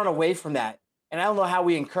run away from that. And I don't know how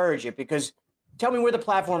we encourage it, because tell me where the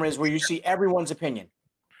platform is where you see everyone's opinion.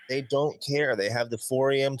 They don't care. They have the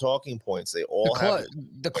 4 a.m. talking points. They all have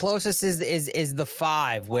the closest is the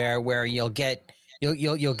 5 where you'll get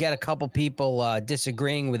a couple people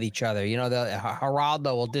disagreeing with each other. The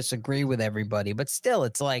Geraldo will disagree with everybody, but still,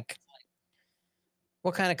 it's like,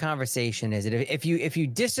 what kind of conversation is it? If you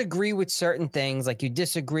disagree with certain things, like you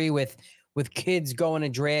disagree with kids going to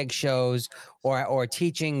drag shows or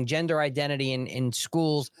teaching gender identity in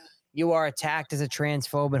schools, you are attacked as a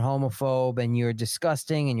transphobe and homophobe, and you're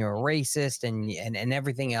disgusting and you're a racist and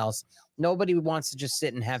everything else. Nobody wants to just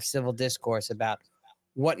sit and have civil discourse about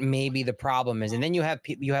what maybe the problem is. And then you have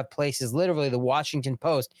places, literally the Washington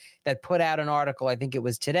Post, that put out an article, I think it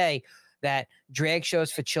was today, that drag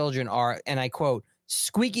shows for children are, and I quote,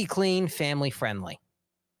 squeaky clean, family friendly.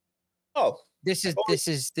 Oh, this is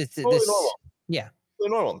normal. Yeah,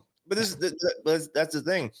 totally normal. But that's the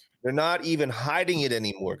thing. They're not even hiding it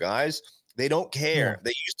anymore, guys. They don't care.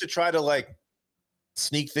 They used to try to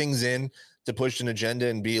sneak things in to push an agenda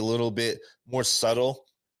and be a little bit more subtle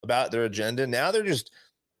about their agenda. Now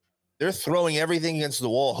they're throwing everything against the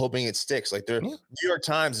wall, hoping it sticks. Like New York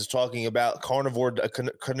Times is talking about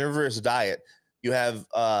carnivorous diet. You have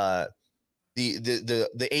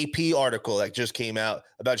the AP article that just came out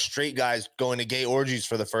about straight guys going to gay orgies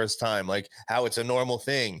for the first time, like how it's a normal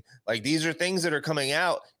thing. Like these are things that are coming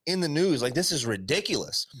out in the news. Like this is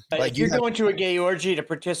ridiculous. Like if you're going to a gay orgy to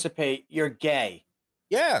participate, you're gay.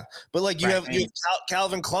 Yeah, but you have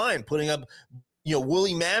Calvin Klein putting up,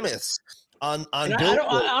 woolly mammoths on.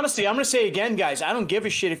 Honestly, I'm going to say again, guys, I don't give a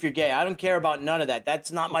shit if you're gay. I don't care about none of that.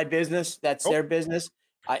 That's not my business. That's their business.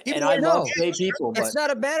 I love gay people. It's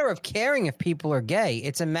not a matter of caring if people are gay.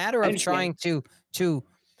 It's a matter of trying to.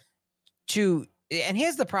 And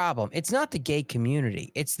here's the problem: it's not the gay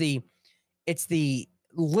community. It's the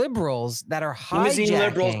liberals that are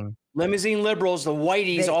hijacking. Limousine liberals, the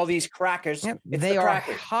whiteys, all these crackers. Yep, they are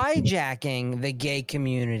hijacking the gay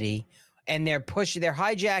community, and they're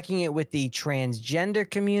hijacking it with the transgender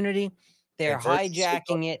community. They're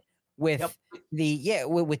hijacking it with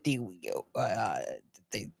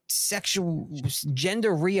the sexual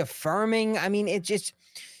gender reaffirming. I mean, it's just.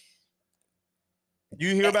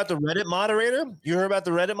 You hear about the Reddit moderator? You heard about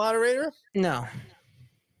the Reddit moderator? No.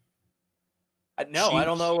 No, I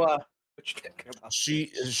don't know. What you're talking about.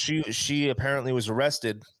 She apparently was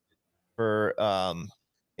arrested for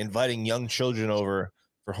inviting young children over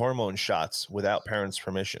for hormone shots without parents'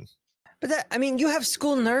 permission. But you have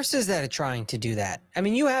school nurses that are trying to do that.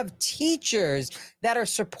 You have teachers that are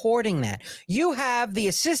supporting that. You have the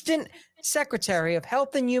assistant secretary of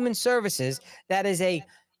Health and Human Services that is a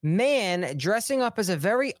man dressing up as a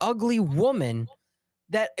very ugly woman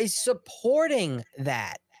that is supporting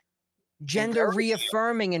that. Gender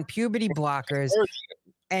reaffirming and puberty blockers,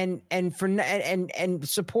 and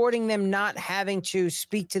supporting them not having to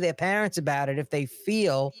speak to their parents about it if they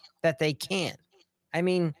feel that they can't.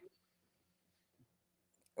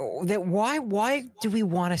 Why do we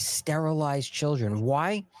want to sterilize children?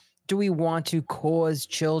 Why do we want to cause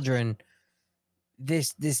children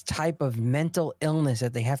this type of mental illness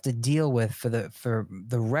that they have to deal with for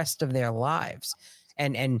the rest of their lives,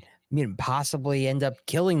 and possibly end up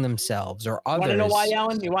killing themselves or others? You want to know why,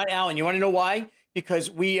 Alan? You want to know why? Because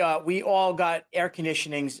we all got air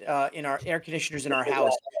conditioners in our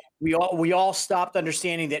house. We all stopped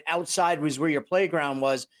understanding that outside was where your playground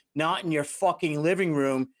was, not in your fucking living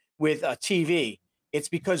room with a TV. It's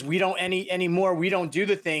because we don't anymore. We don't do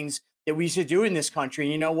the things that we used to do in this country.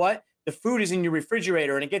 And you know what? The food is in your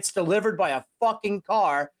refrigerator and it gets delivered by a fucking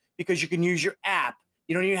car because you can use your app.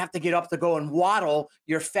 You don't even have to get up to go and waddle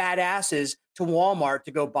your fat asses to Walmart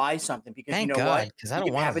to go buy something because Thank you know God, what? because I don't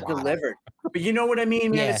You want have to it delivered. But you know what I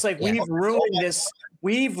mean, man? Yeah, It's like yeah. we've ruined this.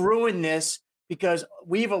 We've ruined this because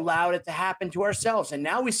we've allowed it to happen to ourselves. And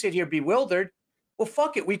now we sit here bewildered. Well,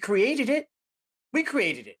 fuck it. We created it. We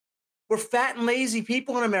created it. We're fat and lazy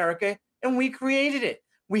people in America, and we created it.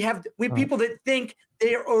 We have people that think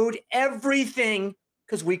they are owed everything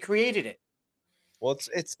because we created it. Well,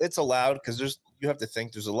 it's allowed because you have to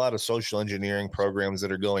think there's a lot of social engineering programs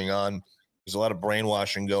that are going on. There's a lot of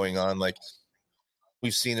brainwashing going on. Like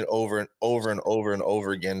we've seen it over and over and over and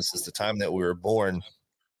over again since the time that we were born.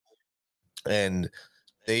 And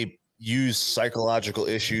they use psychological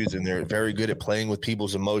issues and they're very good at playing with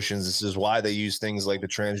people's emotions. This is why they use things like the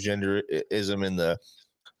transgenderism and the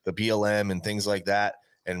BLM and things like that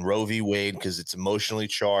and Roe v. Wade because it's emotionally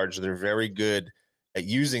charged. They're very good at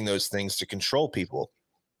using those things to control people.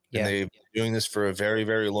 Yeah. And they've been doing this for a very,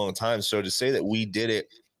 very long time. So to say that we did it,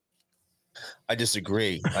 I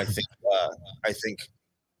disagree. I think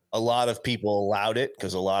a lot of people allowed it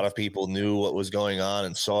because a lot of people knew what was going on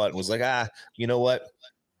and saw it and was like, you know what?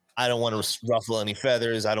 I don't want to ruffle any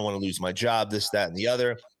feathers. I don't want to lose my job, this, that, and the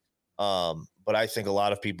other. But I think a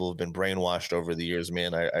lot of people have been brainwashed over the years,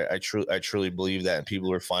 man. I truly believe that. And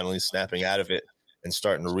people are finally snapping out of it and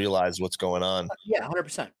starting to realize what's going on. Yeah,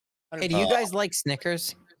 100%. Hey, do you guys like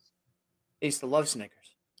Snickers? I used to love Snickers.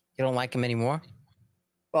 You don't like them anymore?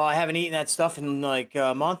 Well, I haven't eaten that stuff in like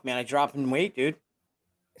a month, man. I dropped in weight, dude.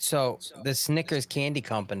 So the Snickers candy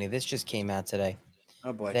company, this just came out today.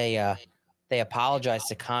 Oh boy. They apologized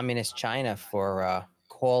to communist China for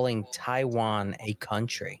calling Taiwan a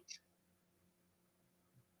country.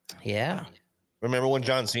 Yeah. Remember when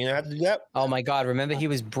John Cena had to do that? Oh my God! Remember he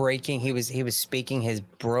was speaking his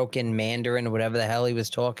broken Mandarin or whatever the hell he was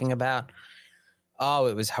talking about. Oh,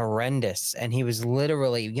 it was horrendous, and he was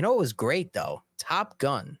literally. You know, it was great though. Top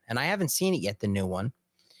Gun, and I haven't seen it yet, the new one.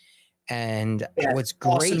 And what's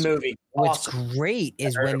great, awesome movie. What's great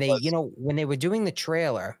is when they were doing the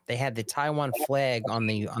trailer, they had the Taiwan flag on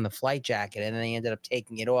the flight jacket, and then they ended up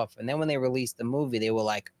taking it off. And then when they released the movie, they were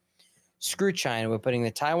like, "Screw China, we're putting the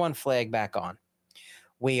Taiwan flag back on.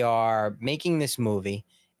 We are making this movie."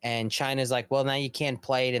 And China's like, "Well, now you can't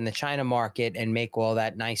play it in the China market and make all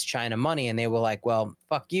that nice China money." And they were like, "Well,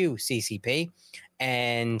 fuck you, CCP."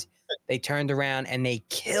 And they turned around and they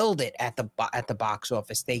killed it at the box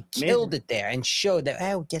office. They killed it there and showed that,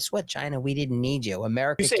 oh, guess what, China, we didn't need you.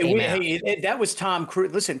 America came out. Hey, that was Tom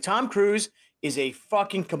Cruise. Listen, Tom Cruise is a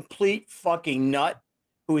fucking complete fucking nut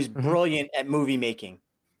who is brilliant at movie making.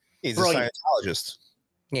 He's a Scientologist.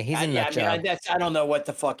 Yeah, he's a nut job. I don't know what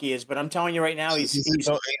the fuck he is, but I'm telling you right now, he's a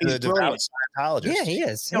devout Scientologist. Yeah, he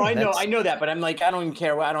is. No, I know that, but I'm like, I don't even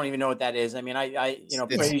care. I don't even know what that is. I mean,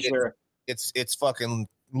 pretty sure it's fucking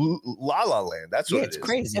La La Land. That's what it's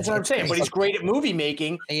crazy. That's what I'm saying. But he's great at movie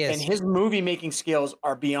making, and his movie making skills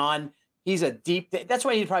are beyond. He's a deep. That's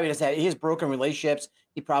why he probably does that. He has broken relationships.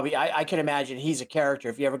 He probably. I can imagine he's a character.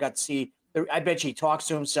 If you ever got to see, I bet you he talks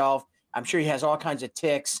to himself. I'm sure he has all kinds of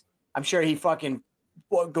tics. I'm sure he fucking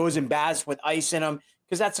goes in baths with ice in him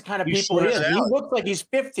because that's the kind of people he is. He looks like he's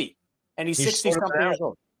 50 and he's 60 something years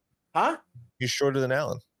old. Huh? He's shorter than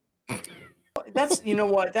Alan. That's, you know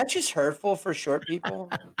what? That's just hurtful for short people.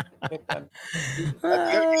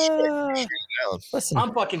 Listen,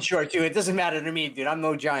 I'm fucking short too. It doesn't matter to me, dude. I'm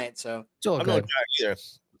no giant, so I'm no giant either.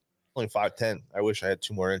 Only 5'10". I wish I had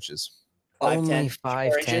 2 more inches. 5'10". Only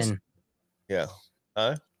 5'10". Yeah.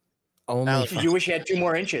 Huh? Only. You wish you had 2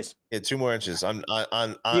 more inches. Yeah, 2 more inches. There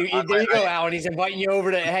you go, Alan. He's inviting you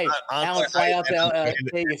over to. Hey, Alan, fly out to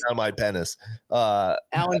Vegas. On my penis.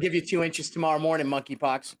 Alan, give you 2 inches tomorrow morning.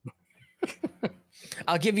 Monkeypox.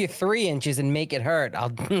 I'll give you 3 inches and make it hurt. I'll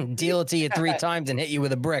deal it to you 3 times and hit you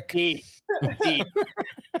with a brick. Deep.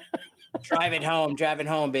 Drive it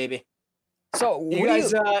home, baby. So you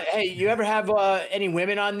guys, hey, you ever have any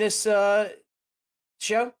women on this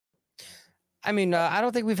show? I mean, I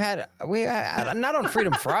don't think we've had not on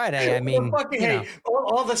Freedom Friday. I mean,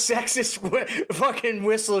 all the sexist fucking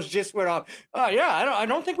whistles just went off. Oh yeah, I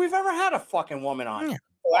don't think we've ever had a fucking woman on. Yeah.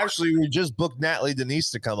 Well, actually, we just booked Natalie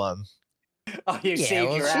Denise to come on. Oh, you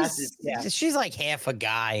saved your asses. Yeah. She's like half a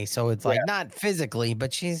guy, so it's like not physically,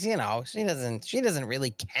 but she's, she doesn't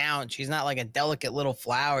really count. She's not like a delicate little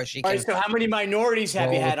flower. All right, so how many minorities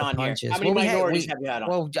have you had on here? How many minorities have you had on?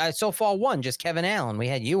 Well, so far one, just Kevin Allen. We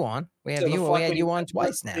had you on. We had you on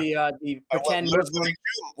twice now. The pretend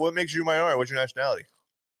what makes you minority? What's your nationality?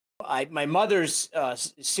 My mother's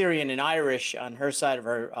Syrian and Irish on her side of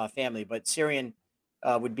her family, but Syrian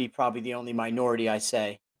would be probably the only minority, I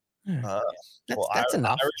say. That's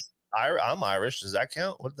enough. I'm Irish. Does that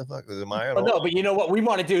count? What the fuck? Am I? No, but you know what we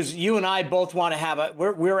want to do is you and I both want to have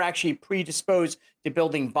we're actually predisposed to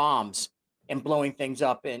building bombs and blowing things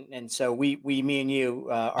up, and so me and you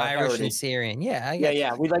are Irish heritage. and Syrian. Yeah,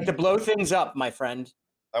 yeah. We like to blow things up, my friend.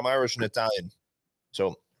 I'm Irish and Italian,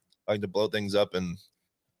 so I like to blow things up and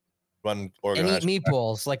run organized. And eat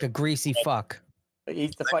meatballs like a greasy fuck.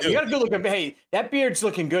 Eat the fuck. You got a good looking. Hey, that beard's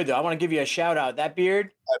looking good though. I want to give you a shout out. That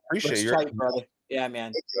beard. I appreciate your tight, brother. Yeah,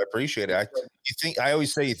 man. I appreciate it. I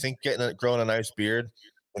always say you think growing a nice beard,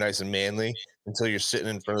 nice and manly, until you're sitting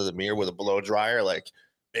in front of the mirror with a blow dryer, like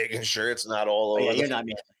making sure it's not all over. Yeah, you're not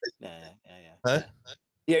manly. Huh?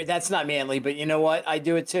 Yeah, that's not manly, but you know what? I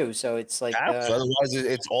do it too. So it's like otherwise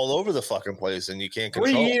it's all over the fucking place and you can't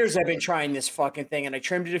control. 3 years I've been trying this fucking thing and I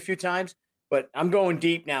trimmed it a few times, but I'm going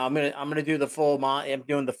deep now. I'm gonna do the full I'm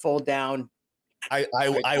doing the full down. I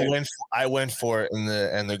went for it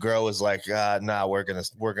and the girl was like, nah, we're gonna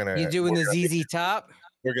you doing the ZZ top?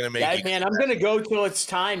 We're gonna make it. Man, I'm gonna go till it's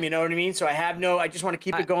time, you know what I mean? So I just want to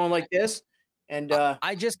keep it going like this. And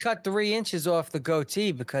I just cut 3 inches off the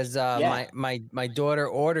goatee because my daughter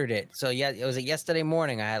ordered it. So yeah, it was yesterday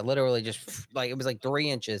morning. I had literally just it was like 3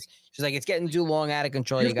 inches. She's like, it's getting too long, out of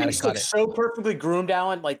control. You got to cut it. So perfectly groomed,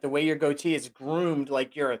 Alan. Like the way your goatee is groomed,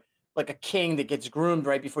 like you're like a king that gets groomed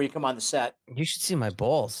right before you come on the set. You should see my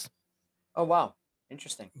balls. Oh wow,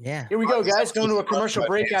 interesting. Yeah. Here we go, guys. Going to a commercial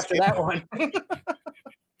break after that one.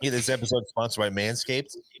 Yeah, this episode sponsored by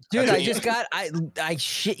Manscaped. Dude, I just got I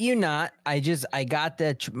shit you not. I got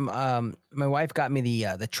my wife got me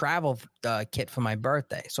the travel kit for my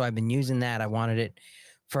birthday. So I've been using that. I wanted it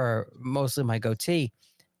for mostly my goatee.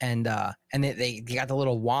 And they got the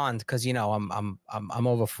little wand because you know I'm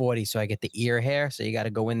over 40, so I get the ear hair. So you got to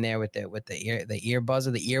go in there with the ear buzzer,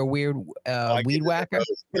 the ear weed whacker.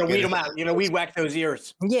 Weed them out. Weed whack those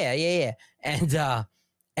ears. Yeah. And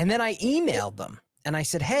then I emailed them. And I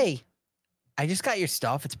said, hey, I just got your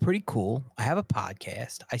stuff. It's pretty cool. I have a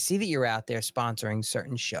podcast. I see that you're out there sponsoring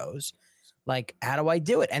certain shows. Like, how do I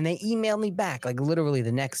do it? And they emailed me back, like literally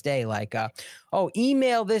the next day, like,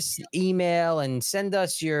 email this email and send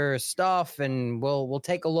us your stuff and we'll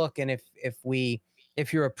take a look. And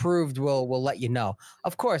if you're approved, we'll let you know.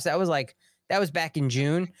 Of course, that was back in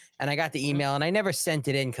June, and I got the email, and I never sent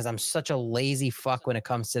it in because I'm such a lazy fuck when it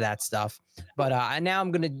comes to that stuff. But now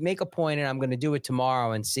I'm going to make a point, and I'm going to do it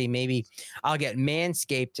tomorrow and see maybe I'll get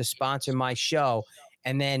Manscaped to sponsor my show,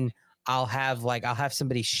 and then I'll have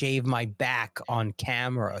somebody shave my back on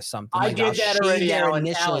camera or something. I did that already, Alan.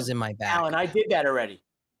 Initials in my back. Alan, I did that already.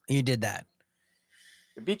 You did that.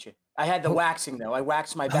 I beat you. I had the waxing, though. I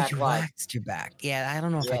waxed my back live. Waxed your back. Yeah, I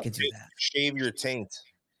don't know if I could do that. Shave your taint.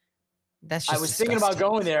 That's just I was thinking about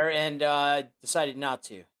going there and decided not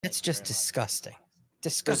to. That's just disgusting.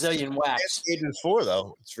 Brazilian wax. What is for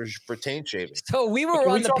though? It's for taint shaving. So we were Can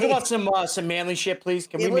on we talk about some manly shit, please?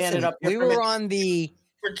 Can we man it up? We were on the.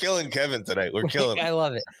 We're killing Kevin tonight. We're killing. I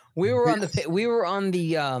love it. We were on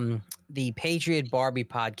the Patriot Barbie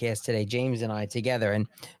podcast today, James and I together, and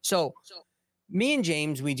so me and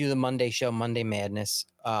James, we do the Monday show, Monday Madness,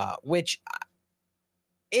 which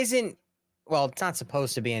isn't. Well, it's not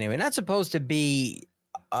supposed to be anyway. Not supposed to be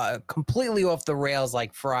completely off the rails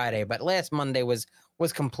like Friday, but last Monday was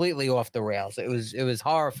completely off the rails. It was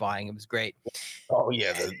horrifying. It was great. Oh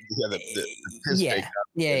yeah,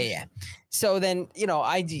 yeah. So then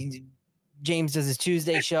James does his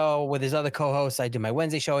Tuesday show with his other co-hosts. I do my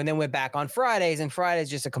Wednesday show, and then we're back on Fridays. And Friday's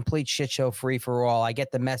just a complete shit show, free for all. I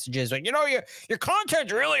get the messages like, your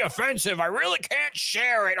content's really offensive. I really can't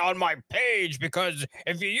share it on my page because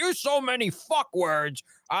if you use so many fuck words,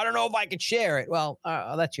 I don't know if I could share it. Well,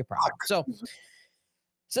 that's your problem.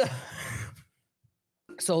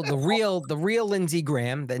 So the real Lindsey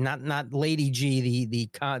Graham, not Lady G,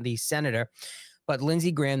 the senator, but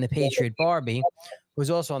Lindsey Graham, the Patriot Barbie, who's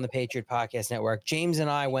also on the Patriot Podcast Network. James and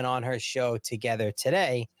I went on her show together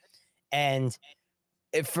today, and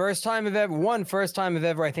first time I've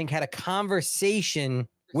ever, I think, had a conversation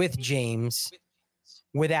with James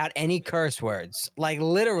without any curse words. Like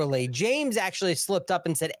literally, James actually slipped up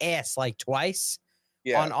and said ass like twice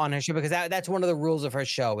on her show because that's one of the rules of her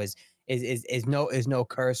show is no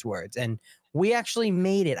curse words. And we actually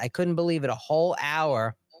made it. I couldn't believe it. A whole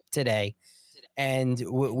hour today. And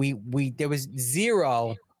we there was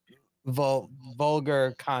zero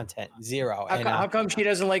vulgar content, zero. How come she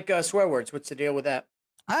doesn't like swear words? What's the deal with that?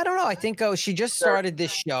 I don't know. I think she just started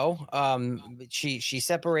this show. She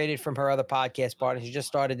separated from her other podcast partner. She just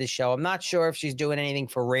started this show. I'm not sure if she's doing anything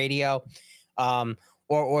for radio,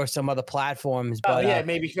 or some other platforms. But yeah,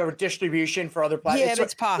 maybe for distribution for other platforms. Yeah,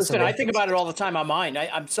 it's possible. Listen, I think about it all the time on mine.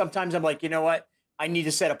 I'm sometimes like, you know what? I need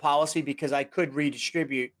to set a policy because I could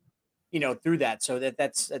redistribute, through that. So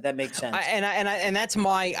that makes sense. And that's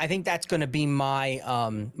I think that's going to be my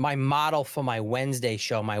my model for my Wednesday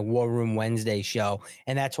show, my War Room Wednesday show,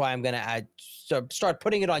 and that's why I'm going to start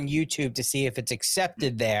putting it on YouTube to see if it's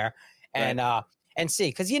accepted there, and see,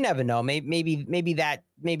 because you never know, maybe that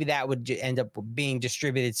would end up being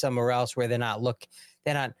distributed somewhere else where they're not looking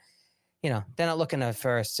at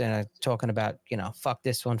first and talking about, fuck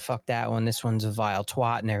this one, fuck that one, this one's a vile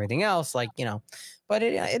twat and everything else, but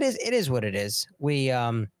it is what it is.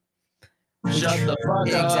 Shut the fuck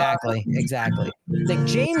Exactly. Like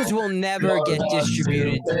James will never get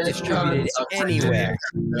distributed anywhere.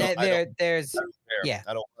 There's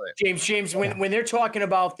I don't play. James, when they're talking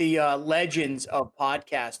about the legends of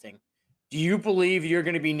podcasting, do you believe you're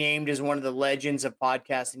going to be named as one of the legends of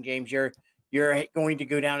podcasting, James? You're going to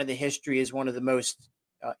go down in the history as one of the most,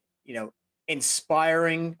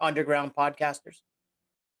 inspiring underground podcasters?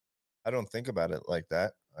 I don't think about it like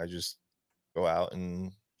that. I just go out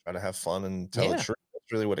and try to have fun and tell the truth.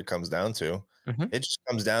 That's really what it comes down to. Mm-hmm. It just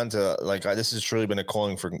comes down to this has truly been a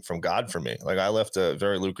calling from God for me. Like I left a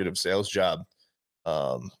very lucrative sales job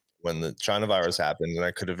when the China virus happened, and I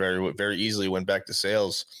could have very, very easily went back to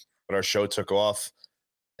sales, but our show took off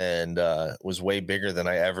and was way bigger than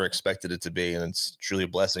I ever expected it to be. And it's truly a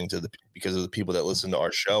blessing because of the people that listen to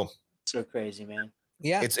our show. So crazy, man.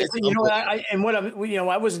 Yeah. It's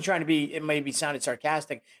I wasn't trying to be, it maybe sounded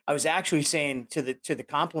sarcastic. I was actually saying to the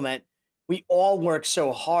compliment, we all work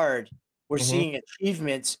so hard. We're seeing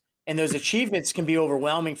achievements, and those achievements can be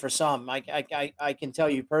overwhelming for some. I can tell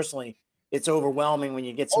you personally, it's overwhelming when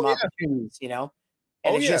you get some opportunities,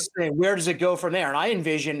 and just saying, where does it go from there? And I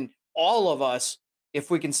envision all of us, if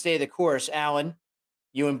we can stay the course, Alan,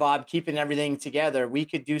 you and Bob keeping everything together, we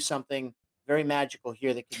could do something very magical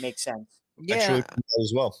here that could make sense. Yeah,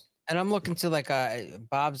 as well. And I'm looking to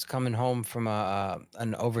Bob's coming home from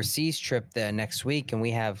an overseas trip there next week, and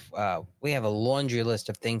we have a laundry list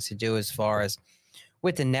of things to do as far as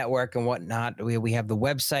with the network and whatnot. We have the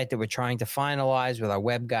website that we're trying to finalize with our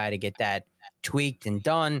web guy to get that tweaked and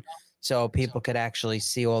done, so people could actually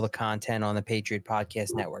see all the content on the Patriot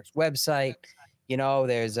Podcast Network's website.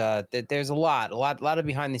 There's a lot of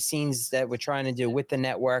behind the scenes that we're trying to do with the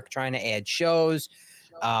network, trying to add shows.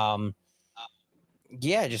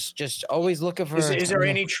 Just always looking for. Is there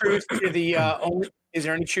any truth to the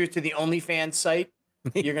OnlyFans site?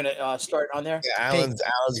 You're gonna start on there. Yeah, Alan's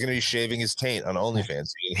gonna be shaving his taint on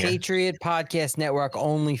OnlyFans. Patriot Podcast Network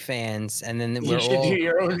OnlyFans, and then you should do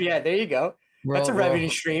your own. Yeah, there you go. That's a revenue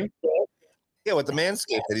stream. Yeah, with the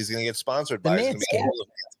Manscaped that he's gonna get sponsored by.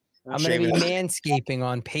 I'm gonna be manscaping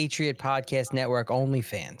on Patriot Podcast Network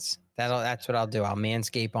OnlyFans. That's what I'll do. I'll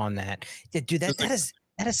manscape on that. Yeah, dude, that is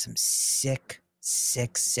some sick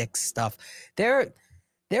stuff. There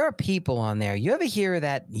are people on there. You ever hear of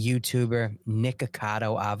that YouTuber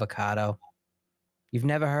Nikocado Avocado? You've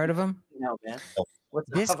never heard of him? No, man. What's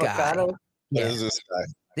this avocado? Guy? Yeah, what is this guy?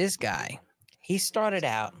 This guy. He started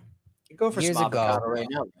out years ago right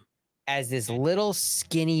now as this little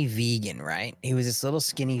skinny vegan, right? He was this little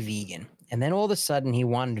skinny vegan. And then all of a sudden he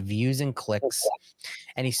wanted views and clicks.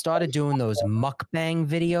 And he started doing those mukbang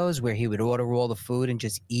videos where he would order all the food and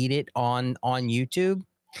just eat it on YouTube.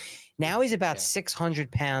 Now he's about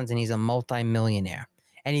 600 pounds and he's a multimillionaire.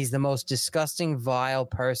 And he's the most disgusting, vile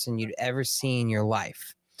person you'd ever see in your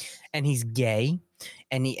life. And he's gay.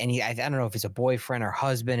 And I don't know if he's a boyfriend or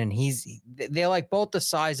husband. And they're like both the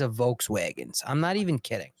size of Volkswagens. I'm not even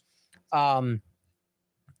kidding. And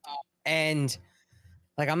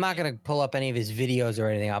like, I'm not going to pull up any of his videos or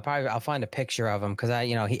anything. I'll find a picture of him. Cause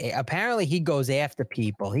he apparently he goes after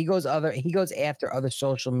people. He goes after other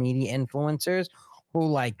social media influencers who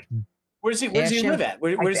like, where does he live at?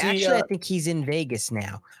 Where does he? I think he's in Vegas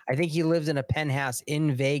now. I think he lives in a penthouse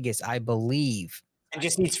in Vegas, I believe. And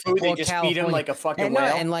just eats food. They just feed him like a fucking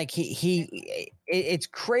whale. And like it's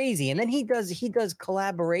crazy. And then he does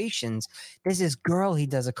collaborations. There's this girl he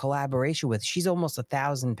does a collaboration with. She's almost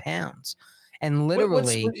 1,000 pounds. And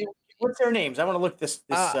literally, what's their names? I want to look this.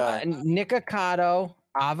 Nikocado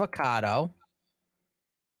Avocado.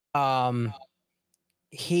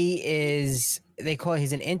 He's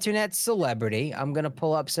an internet celebrity. I'm gonna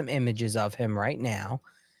pull up some images of him right now.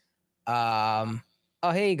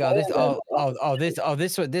 Here you go.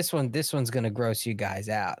 This one's gonna gross you guys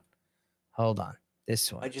out. Hold on.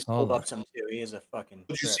 This one. I just Hold pulled on. up some too. He is a fucking.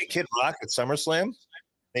 Did you trip. see Kid Rock at SummerSlam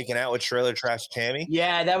making out with Trailer Trash Tammy?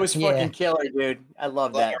 Yeah, that was fucking killer, dude. I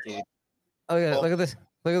love that, dude. Oh, yeah, look at this.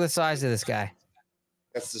 Look at the size of this guy.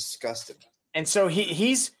 That's disgusting. And so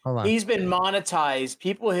he's been monetized.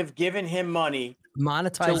 People have given him money.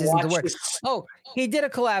 Monetize isn't the word. Oh, he did a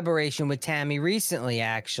collaboration with Tammy recently,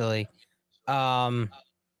 actually.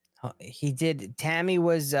 He did. Tammy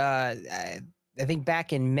was, I think,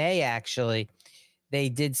 back in May. Actually, they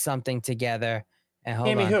did something together. And hold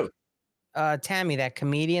Tammy on. who? Tammy, that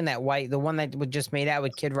comedian, the one that just made out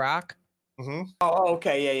with Kid Rock. Mm-hmm. Oh,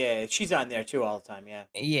 okay, yeah. She's on there too all the time. Yeah.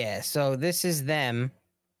 Yeah. So this is them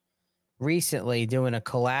recently doing a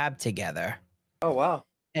collab together. Oh wow.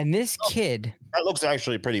 And this kid, that looks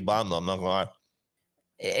actually pretty bomb though. I'm not gonna lie.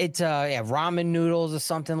 It's ramen noodles or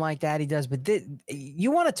something like that he does. But you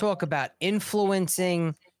want to talk about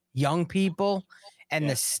influencing young people and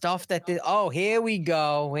the stuff that here we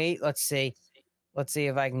go. Wait, let's see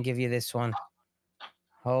if I can give you this one.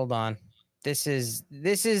 Hold on. This is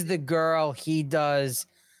the girl he does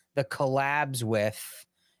the collabs with,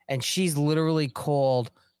 and she's literally called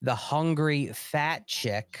the Hungry Fat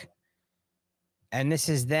Chick. And this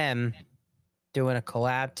is them doing a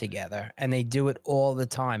collab together, and they do it all the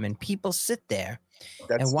time. And people sit there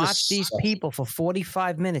and watch these people for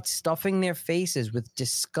 45 minutes stuffing their faces with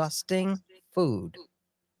disgusting food.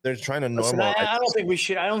 They're trying to normalize. Listen, I don't think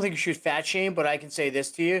we should fat shame, but I can say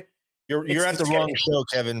this to you. You're at the wrong show,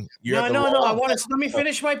 Kevin. No. I want to let me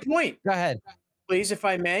finish my point. Go ahead, please, if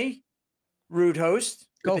I may. Rude host.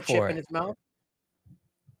 Go with the for chip it. in his mouth.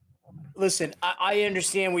 Listen, I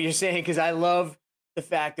understand what you're saying because I love the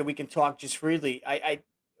fact that we can talk just freely.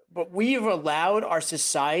 But we have allowed our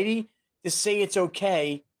society to say it's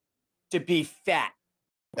okay to be fat.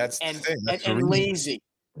 That's and the thing. That's and lazy.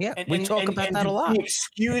 Yeah, we talk about that a lot.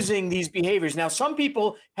 Excusing these behaviors. Now, some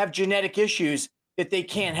people have genetic issues that they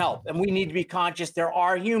can't help, and we need to be conscious. There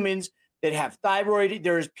are humans that have thyroid.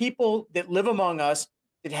 There's people that live among us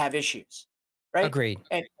that have issues, right? Agreed.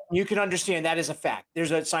 And you can understand that as a fact.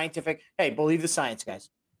 There's a scientific, hey, believe the science, guys.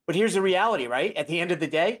 But here's the reality, right? At the end of the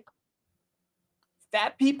day,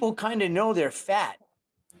 fat people kind of know they're fat.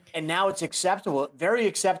 And now it's acceptable, very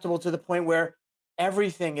acceptable to the point where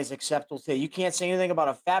everything is acceptable today. You can't say anything about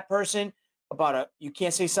a fat person, you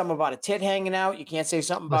can't say something about a tit hanging out. You can't say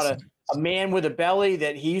something about a man with a belly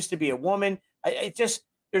that he used to be a woman.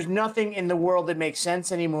 There's nothing in the world that makes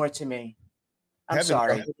sense anymore to me. I'm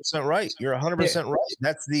sorry. You're 100% right. You're 100% right.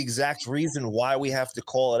 That's the exact reason why we have to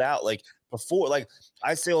call it out. Like before, like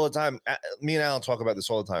I say all the time, me and Alan talk about this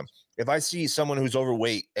all the time. If I see someone who's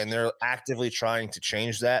overweight and they're actively trying to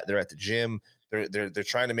change that, they're at the gym, they're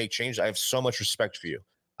trying to make change. I have so much respect for you.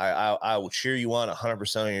 I will cheer you on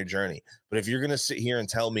 100% on your journey. But if you're going to sit here and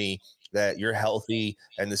tell me that you're healthy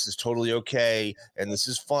and this is totally okay and this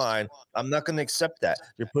is fine, I'm not going to accept that.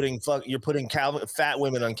 You're putting fat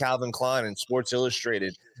women on Calvin Klein and Sports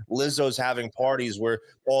Illustrated. Lizzo's having parties where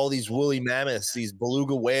all these woolly mammoths, these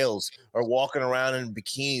beluga whales are walking around in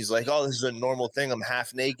bikinis like, oh, this is a normal thing. I'm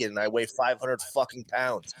half naked and I weigh 500 fucking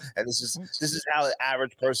pounds. And this is how the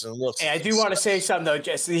average person looks. Hey, I do want to say something though,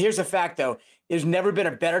 Jesse. Here's a fact though. There's never been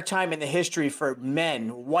a better time in the history for men,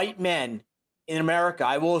 white men in America.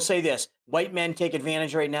 I will say this. White men take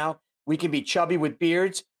advantage right now. We can be chubby with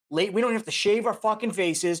beards. We don't have to shave our fucking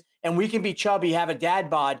faces, and we can be chubby, have a dad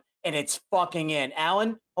bod, and it's fucking in.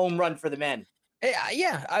 Alan, home run for the men.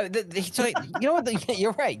 Yeah. So, you know what?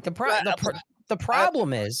 You're right. The problem is the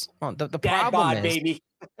problem is, baby.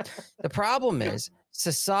 The problem is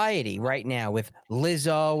society right now with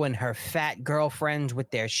Lizzo and her fat girlfriends with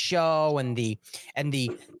their show and the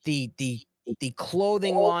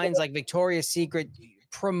clothing lines like Victoria's Secret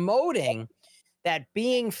promoting that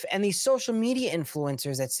and these social media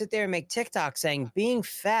influencers that sit there and make TikTok saying being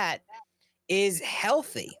fat is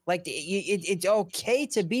healthy. Like it's okay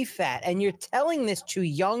to be fat. And you're telling this to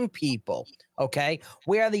young people. Okay.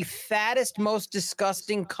 We are the fattest, most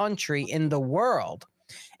disgusting country in the world.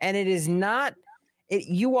 And it is not,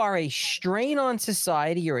 you are a strain on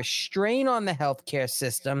society. You're a strain on the healthcare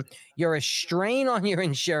system. You're a strain on your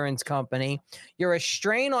insurance company. You're a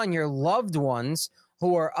strain on your loved ones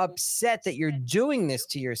who are upset that you're doing this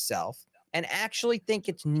to yourself and actually think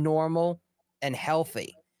it's normal and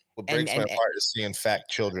healthy. What breaks my heart is seeing fat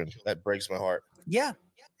children. That breaks my heart. Yeah.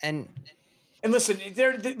 And listen,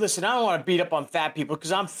 listen, I don't want to beat up on fat people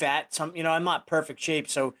because I'm fat. I'm not perfect shape.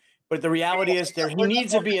 So, but the reality is he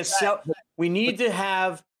needs to be we need to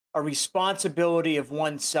have a responsibility of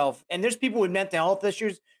oneself. And there's people with mental health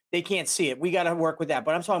issues. They can't see it. We got to work with that.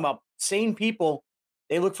 But I'm talking about sane people.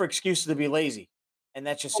 They look for excuses to be lazy. And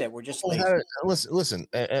that's just it. We're just Well, lazy. listen,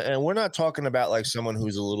 and we're not talking about like someone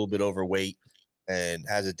who's a little bit overweight and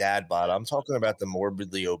has a dad bod. I'm talking about the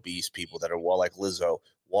morbidly obese people that are like Lizzo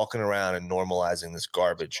walking around and normalizing this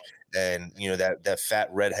garbage. And that fat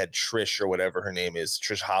redhead Trish or whatever her name is,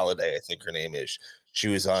 Trish Holiday, I think her name is. She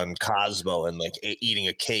was on Cosmo and like eating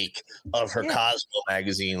a cake of her Cosmo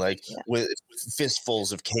magazine, like with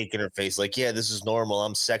fistfuls of cake in her face. Like, yeah, this is normal.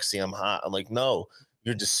 I'm sexy. I'm hot. I'm like, no,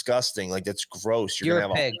 you're disgusting. Like, that's gross. You're a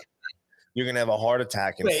pig. You're gonna have a heart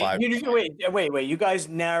attack in 5 minutes. Wait. You guys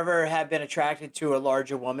never have been attracted to a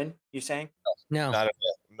larger woman? You saying? No. Not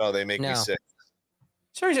no, they make me sick.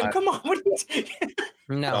 Seriously, come on. What are you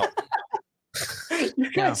No.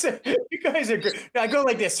 You guys are good. I go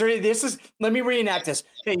like this. Let me reenact this.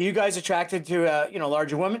 Hey, you guys attracted to a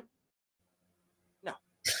larger woman?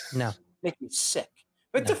 No. Make me sick.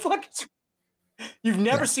 What the fuck? You've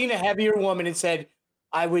never seen a heavier woman and said,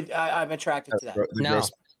 I'm attracted to that. No.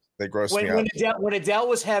 They gross me out. When Adele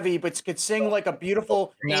was heavy but could sing like a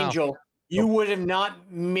beautiful angel, you would have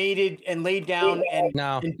not mated and laid down and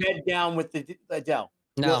bed down with the Adele.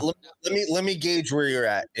 No. Let me gauge where you're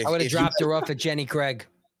at. I would have dropped her off at Jenny Craig.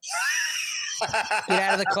 Get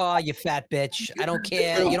out of the car, you fat bitch. I don't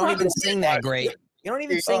care. You don't even sing that great. You don't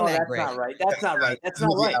even sing that great. That's not right. That's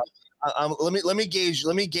not right. Let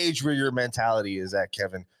me gauge where your mentality is at,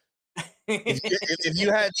 Kevin. If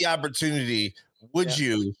you had the opportunity, would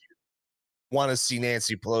you want to see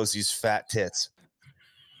Nancy Pelosi's fat tits?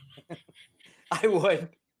 I would.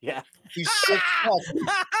 Yeah.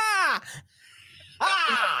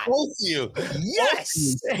 Both of you.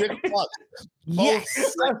 Yes.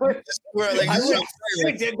 Yes. Those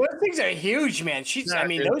things are huge, man. Those things are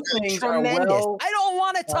tremendous. I don't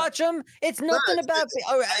want to touch them. It's nothing about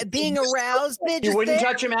being aroused. You wouldn't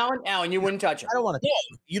touch him, Alan? Alan, you wouldn't touch him. I don't want to.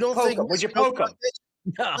 You don't poke him. Would you poke him?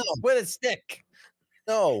 No, with a stick.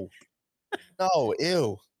 No,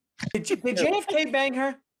 ew. Did JFK bang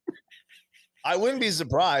her? I wouldn't be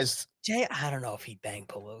surprised. I don't know if he'd bang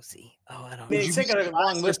Pelosi. Oh, I don't know. He's got a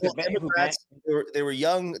long list of Democrats. They were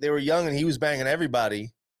young, and he was banging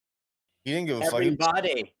everybody. He didn't give a fuck.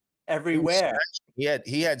 Everybody, everywhere. He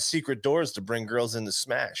had secret doors to bring girls in to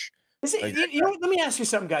smash. Let me ask you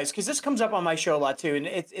something, guys, because this comes up on my show a lot too, and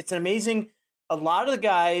it's an amazing. A lot of the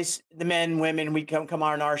guys, the men, women, we come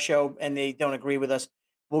on our show and they don't agree with us.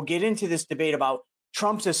 We'll get into this debate about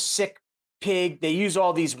Trump's a sick pig. They use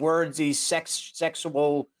all these words, these sexual,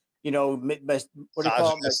 what do you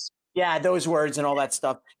call them? Yeah, those words and all that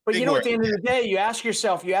stuff. But at the end of the day, you ask the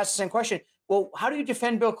same question. Well, how do you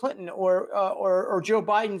defend Bill Clinton or Joe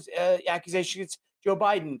Biden's accusation against Joe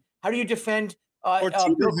Biden? How do you defend Bill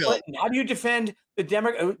Clinton? How do you defend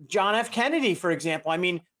the John F. Kennedy, for example? I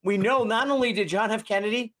mean, we know not only did John F.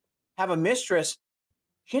 Kennedy have a mistress,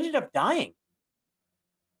 she ended up dying.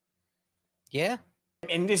 Yeah.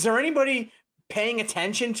 And is there anybody paying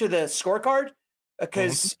attention to the scorecard?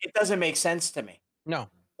 Because it doesn't make sense to me. No.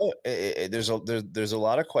 There's a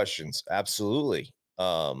lot of questions. Absolutely.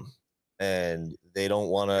 And they don't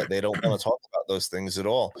want to talk about those things at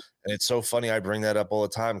all. And it's so funny. I bring that up all the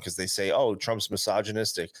time because they say, "Oh, Trump's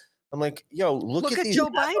misogynistic." I'm like, "Yo, look at Joe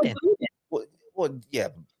Biden." Well, yeah,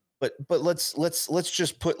 but let's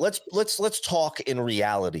talk in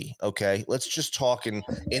reality, okay? Let's just talk in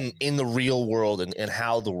the real world and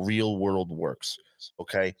how the real world works,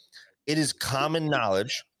 okay? It is common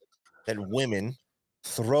knowledge that women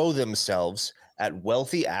throw themselves at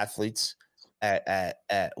wealthy athletes, at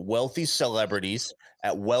wealthy celebrities,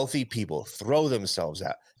 at wealthy people. Throw themselves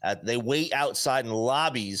at. They wait outside in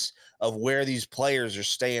lobbies of where these players are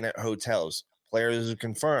staying at hotels. Players are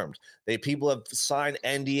confirmed. People have signed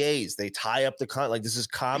NDAs. They tie up the like this is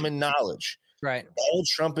common knowledge. Right. Donald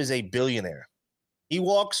Trump is a billionaire. He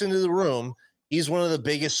walks into the room. He's one of the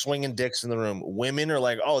biggest swinging dicks in the room. Women are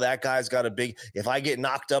like, "Oh, that guy's got a big. If I get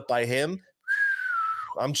knocked up by him,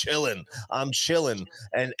 I'm chilling.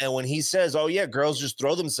 And when he says, "Oh yeah, girls just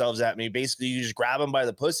throw themselves at me," basically you just grab them by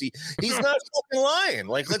the pussy. He's not fucking lying.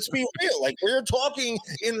 Like, let's be real. Like, we're talking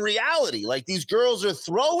in reality. Like, these girls are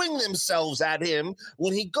throwing themselves at him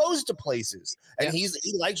when he goes to places, and he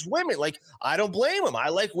likes women. Like, I don't blame him. I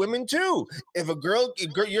like women too. If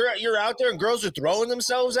you're out there and girls are throwing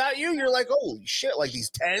themselves at you, you're like, holy shit! Like, these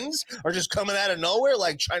tens are just coming out of nowhere,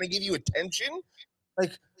 like trying to give you attention.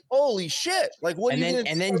 Like, holy shit! Like, what? And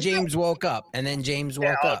then James woke up.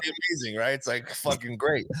 Amazing, right? It's like fucking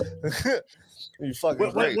great.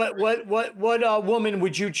 Great. What woman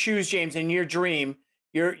would you choose, James, in your dream?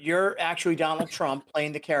 You're actually Donald Trump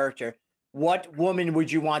playing the character. What woman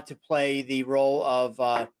would you want to play the role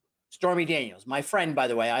of Stormy Daniels? My friend, by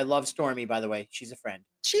the way. I love Stormy, by the way. She's a friend.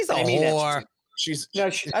 She's a whore.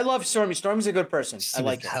 I love Stormy. Stormy's a good person. I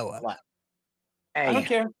like her a lot. Hey, I don't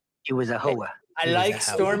care. He was a hoe. I like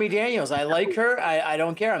Stormy Daniels. I like her. I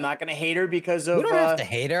don't care. I'm not going to hate her because of. You don't have to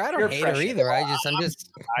hate her. I don't hate her either. I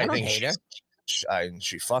don't hate her.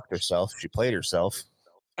 She fucked herself. She played herself.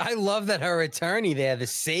 I love that her attorney there, the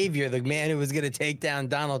savior, the man who was going to take down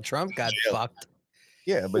Donald Trump, got fucked.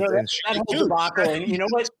 Yeah, but that whole debacle. And you know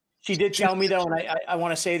what? She did tell me though, and I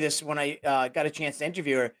want to say this when I got a chance to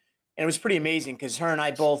interview her, and it was pretty amazing because her and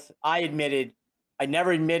I both. I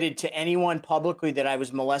never admitted to anyone publicly that I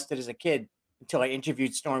was molested as a kid until I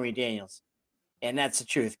interviewed Stormy Daniels, and that's the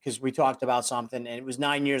truth because we talked about something, and it was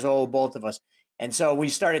 9 years old, both of us, and so we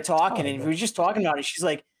started talking, and we were just talking about it. She's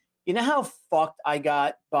like, you know how fucked I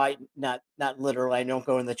got by not literally. I don't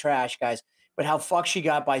go in the trash, guys, but how fucked she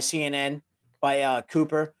got by CNN, by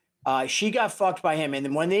Cooper. She got fucked by him. And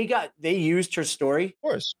then when they used her story, of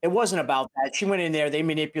course, it wasn't about that. She went in there, they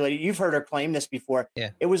manipulated. You've heard her claim this before.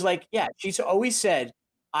 Yeah. It was like, she's always said,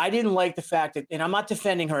 I didn't like the fact that, and I'm not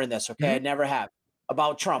defending her in this, okay? Mm-hmm. I never have,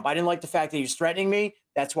 about Trump. I didn't like the fact that he was threatening me.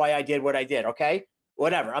 That's why I did what I did, okay?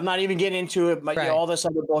 Whatever. I'm not even getting into it, but all this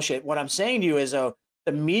other bullshit. What I'm saying to you is,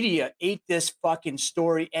 the media ate this fucking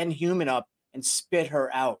story and human up and spit her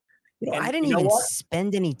out. I didn't even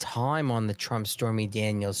spend any time on the Trump Stormy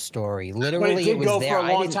Daniels story. Literally, but it did was go there. For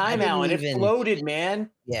a long time, Alan. It floated, man.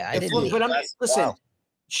 Yeah, I didn't. But listen,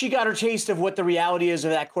 she got her taste of what the reality is of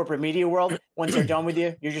that corporate media world. Once they're done with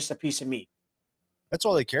you, you're just a piece of meat. That's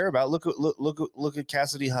all they care about. Look at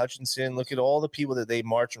Cassidy Hutchinson. Look at all the people that they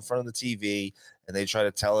march in front of the TV and they try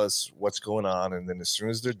to tell us what's going on. And then as soon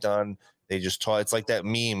as they're done, they just talk. It's like that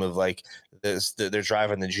meme of like this. They're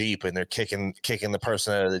driving the Jeep and they're kicking the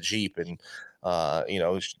person out of the Jeep. And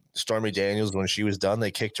Stormy Daniels, when she was done,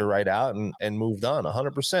 they kicked her right out and moved on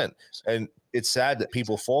 100%. And it's sad that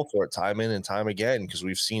people fall for it time in and time again because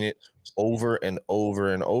we've seen it over and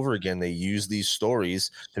over and over again. They use these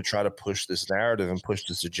stories to try to push this narrative and push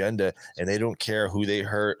this agenda, and they don't care who they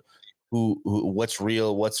hurt, who what's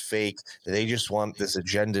real, what's fake. They just want this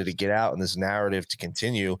agenda to get out and this narrative to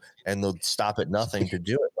continue, and they'll stop at nothing to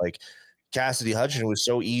do it. Like Cassidy Hutchinson was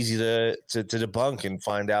so easy to debunk and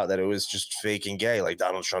find out that it was just fake and gay. Like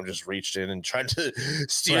Donald Trump just reached in and tried to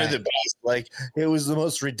steer the beast. Like it was the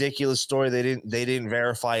most ridiculous story. They didn't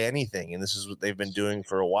verify anything, and this is what they've been doing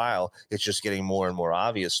for a while. It's just getting more and more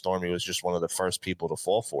obvious. Stormy was just one of the first people to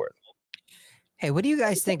fall for it. Hey, what do you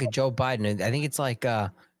guys think of Joe Biden? I think it's like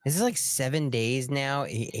is it like 7 days now?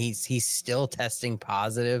 He's still testing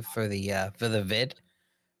positive for the vid.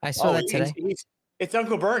 I saw that today. It's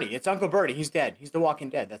Uncle Bernie. It's Uncle Bernie. He's dead. He's the Walking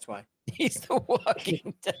Dead. That's why. He's the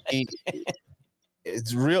Walking Dead.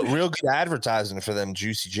 It's real good advertising for them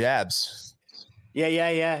juicy jabs.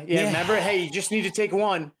 Yeah. Remember, hey, you just need to take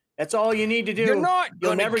one. That's all you need to do.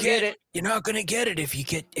 You'll never get it. You're not gonna get it if you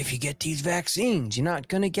get these vaccines. You're not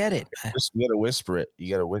gonna get it. You gotta whisper it.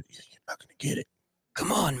 You gotta whisper. You're not gonna get it.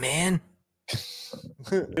 Come on, man.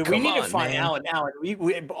 We need to find Alan. We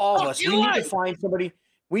all of us. We need to find somebody.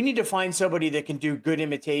 We need to find somebody that can do good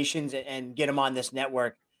imitations and get them on this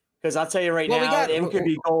network. Because I'll tell you right now, it could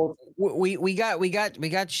be gold. We got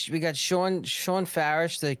Sean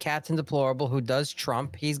Farish, the Captain Deplorable, who does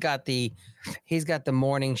Trump. He's got the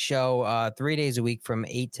morning show 3 days a week from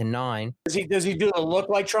 8 to 9. Does he do a look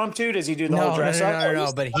like Trump too? Does he do the whole dress up?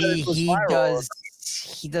 No. But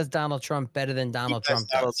he does Donald Trump better than Donald Trump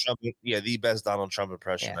does. The best Donald Trump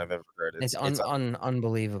impression I've ever heard. It's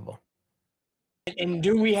unbelievable. And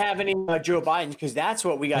do we have any Joe Biden? Because that's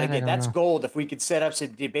what we got to get. That's gold. If we could set up some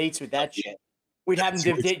debates with that shit, we'd have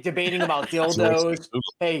them debating about dildos.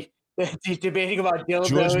 Hey, debating about dildos.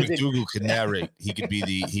 George McDougal could narrate. He could be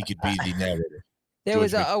the narrator. There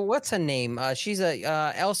was what's her name? She's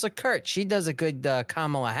Elsa Kurt. She does a good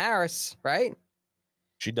Kamala Harris, right?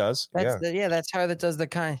 She does. That's her that does the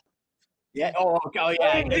kind. Yeah. Oh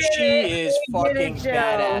yeah. She is fucking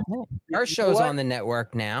badass. Her show's on the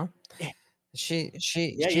network now. She's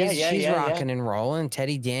rocking and rolling.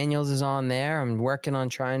 Teddy Daniels is on there. I'm working on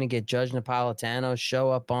trying to get Judge Napolitano's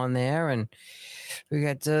show up on there, and we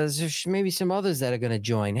got maybe some others that are going to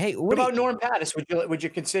join. Hey, what about Norm Pattis? Would you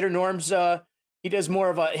consider Norm's? He does more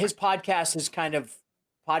of his podcast is kind of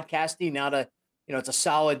podcasty, not a it's a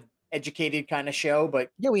solid, educated kind of show.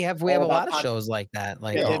 But yeah, we have a lot of shows like that.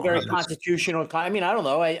 Like very constitutional. I mean, I don't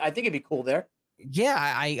know. I think it'd be cool there. Yeah,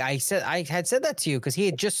 I had said that to you because he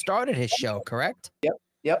had just started his show, correct?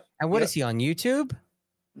 Yep. And what is he on YouTube?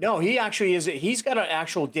 No, he actually is. He's got an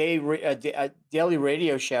actual daily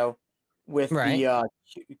radio show with the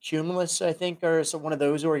Cumulus, I think, or one of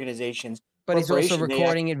those organizations. But he's also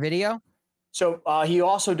recording it video. So he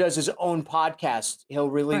also does his own podcast. He'll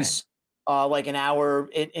release like an hour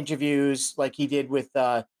interviews, like he did with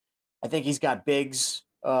I think he's got Biggs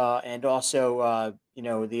and also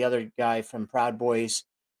the other guy from Proud Boys,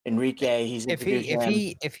 Enrique. He's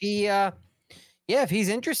interviewed if he's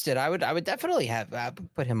interested, I would definitely have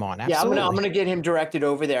put him on. Absolutely. Yeah, I'm gonna get him directed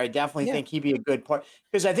over there. I definitely think he'd be a good part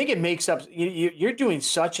because I think it makes up. You're doing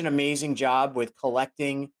such an amazing job with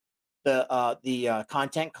collecting the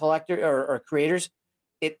content collector or creators.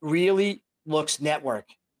 It really looks network.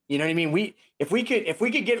 You know what I mean? If we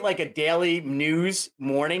could get like a daily news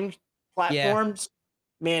morning platforms,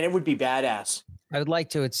 man, it would be badass. I would like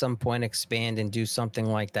to at some point expand and do something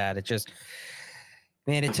like that. It just,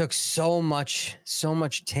 man, it took so much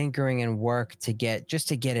tinkering and work to get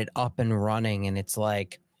it up and running. And it's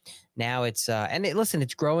like, now it's listen,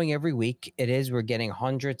 it's growing every week. It is. We're getting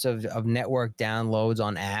hundreds of network downloads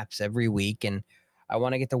on apps every week. And I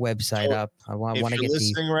want to get the website up. I want to get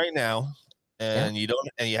listening right now and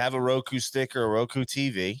you have a Roku stick or a Roku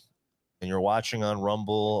TV and you're watching on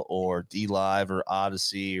Rumble or DLive or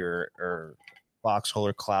Odyssey or Foxhole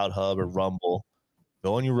or Cloud Hub or Rumble,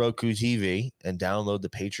 go on your Roku TV and download the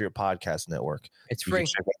Patriot Podcast Network. It's free.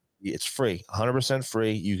 It's free, 100%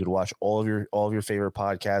 free. You could watch all of your favorite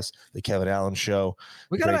podcasts. The Kevin Allen Show.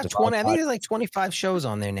 We got about 20. I think there's like 25 shows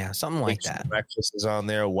on there now, something like that. Breakfast is on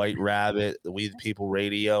there. White Rabbit, the We the People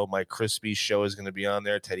Radio. Mike Crispy show is going to be on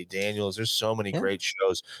there. Teddy Daniels. There's so many great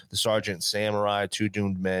shows. The Sergeant Samurai, Two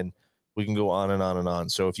Doomed Men. We can go on and on and on.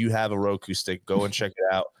 So if you have a Roku stick, go and check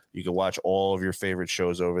it out. You can watch all of your favorite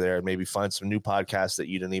shows over there and maybe find some new podcasts that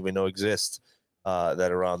you didn't even know exist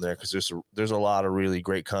that are on there because there's a lot of really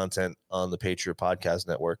great content on the Patriot Podcast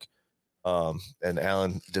Network. And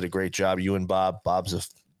Alan did a great job. You and Bob's a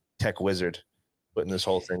tech wizard putting this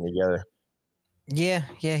whole thing together. Yeah,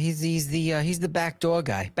 he's the backdoor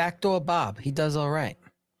guy. Backdoor Bob. He does all right.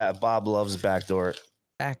 Bob loves backdoor.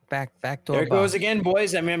 Backdoor. There it goes again,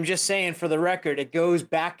 boys. I mean, I'm just saying for the record, it goes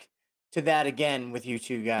back to that again with you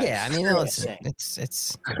two guys. Yeah, I mean, listen,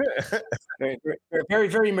 it's very, very,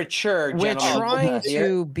 very mature. We're trying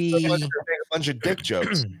to be a bunch of dick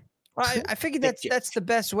jokes. I figured that's the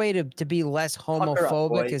best way to be less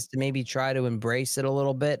homophobic is to maybe try to embrace it a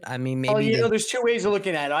little bit. I mean, maybe there's two ways of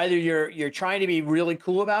looking at it. Either you're trying to be really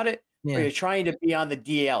cool about it, or you're trying to be on the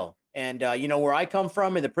DL. And where I come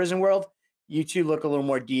from in the prison world, you two look a little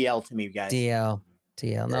more DL to me, guys. DL.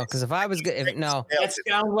 No, because if I was good, that's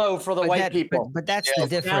down low for the white people. But that's the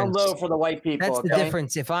difference. Down low for the white people. That's the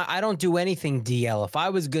difference. If I don't do anything DL, if I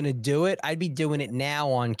was gonna do it, I'd be doing it now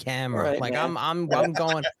on camera. Right, like man. I'm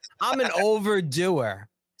going. I'm an overdoer.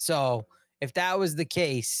 So if that was the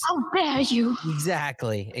case, how dare you?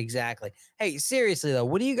 Exactly. Hey, seriously though,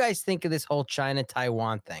 what do you guys think of this whole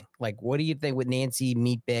China-Taiwan thing? Like, what do you think with Nancy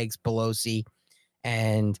Meatbags Pelosi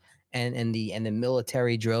and the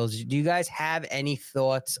military drills? Do you guys have any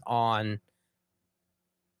thoughts on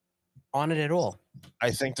it at all?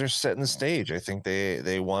 I think they're setting the stage. I think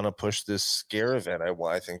they want to push this scare event.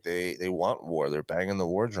 I think they want war. They're banging the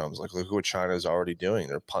war drums. Like, look what China is already doing.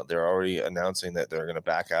 They're already announcing that they're going to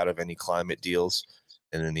back out of any climate deals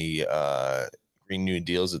and any Green New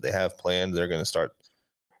deals that they have planned. They're going to start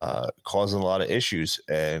causing a lot of issues,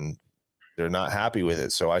 and they're not happy with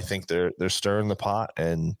it. So I think they're stirring the pot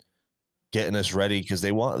and getting us ready because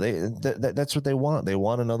that's what they want. They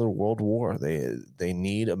want another world war. They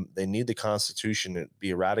need the Constitution to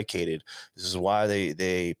be eradicated. This is why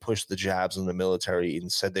they pushed the jabs in the military and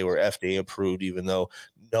said they were FDA approved, even though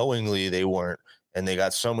knowingly they weren't. And they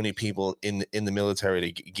got so many people in the military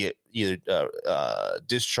to get either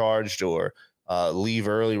discharged or leave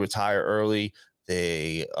early, retire early.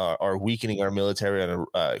 They are weakening our military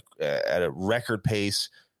at a record pace.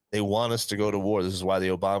 They want us to go to war. This is why the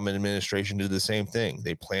Obama administration did the same thing.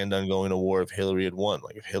 They planned on going to war if Hillary had won.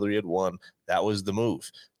 Like, if Hillary had won, that was the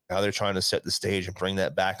move. Now they're trying to set the stage and bring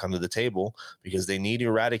that back onto the table because they need to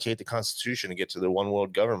eradicate the Constitution and get to their one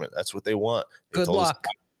world government. That's what they want. Good luck.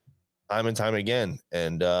 Time and time again.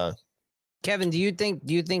 And Kevin, do you think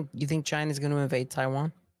China's going to invade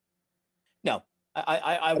Taiwan? No.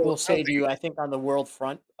 I will say to you, I think on the world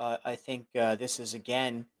front, I think this is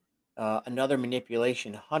again another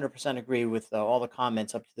manipulation. 100% agree with all the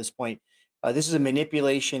comments up to this point. This is a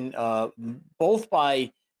manipulation both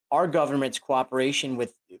by our government's cooperation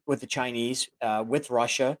with the Chinese, with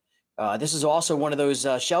Russia. This is also one of those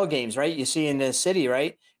shell games, right? You see in the city,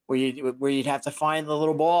 right, where you'd have to find the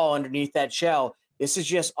little ball underneath that shell. This is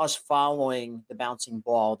just us following the bouncing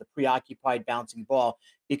ball, the preoccupied bouncing ball,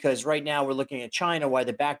 because right now we're looking at China, why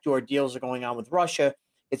the backdoor deals are going on with Russia.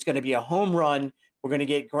 It's going to be a home run. We're going to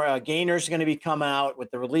get gainers going to be come out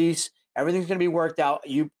with the release. Everything's going to be worked out.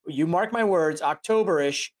 You mark my words,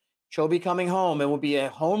 October-ish, She'll be coming home. It will be a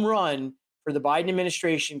home run for the Biden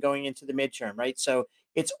administration going into the midterm, right? So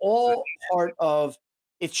it's all part of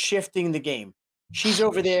it's shifting the game. She's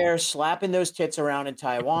over there slapping those tits around in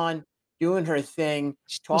Taiwan, doing her thing,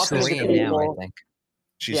 talking to the people. Now, I think.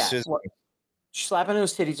 She's she's slapping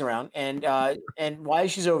those titties around, and while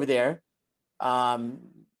she's over there,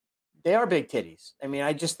 they are big titties. I mean,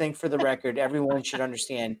 I just think for the record, everyone should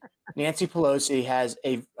understand Nancy Pelosi has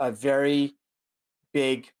a very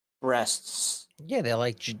big breasts. Yeah, they're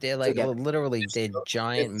like literally they're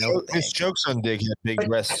giant milk. This joke's on Dig had big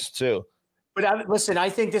breasts too. But listen, I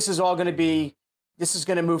think this is all going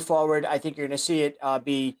to move forward. I think you're going to see it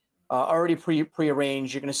be already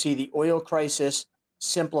prearranged. You're going to see the oil crisis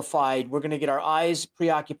simplified. We're going to get our eyes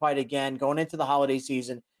preoccupied again going into the holiday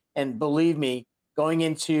season. And believe me, going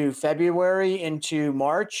into February, into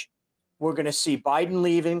March, we're going to see Biden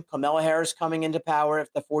leaving, Kamala Harris coming into power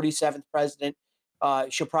if the 47th president.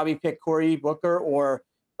 She'll probably pick Cory Booker or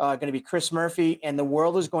going to be Chris Murphy. And the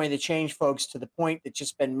world is going to change, folks, to the point that's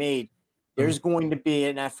just been made. There's going to be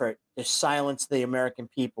an effort to silence the American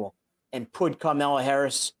people and put Kamala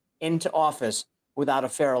Harris into office without a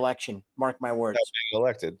fair election. Mark my words. Being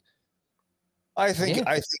elected. I think.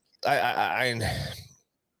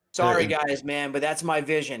 Sorry, guys, man, but that's my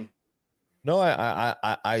vision. No,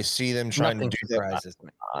 I see them trying to do that.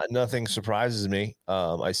 Nothing surprises me.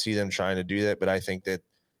 I see them trying to do that, but I think that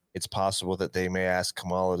it's possible that they may ask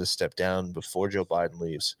Kamala to step down before Joe Biden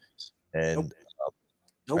leaves. And nope.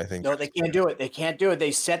 No, they can't do it. They can't do it.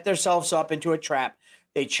 They set themselves up into a trap.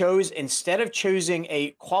 They chose, instead of choosing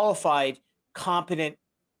a qualified, competent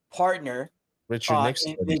partner, Richard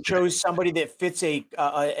Nixon, they chose somebody that fits a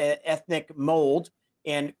ethnic mold.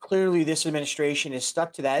 And clearly, this administration is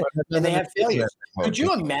stuck to that, and they have failures. Could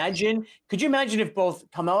you imagine if both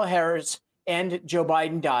Kamala Harris and Joe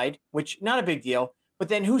Biden died? Which not a big deal, but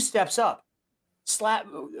then who steps up?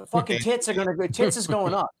 Fucking tits are gonna go. Tits is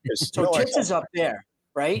going up, so tits is up there,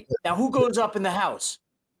 right? Now, who goes up in the House?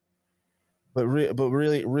 But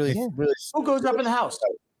really, who goes up in the House?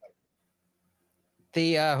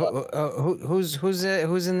 The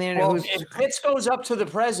who's in there? Well, if Pitts goes up to the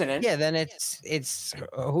president, yeah, then it's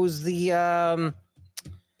who's the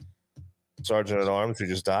Sergeant at Arms who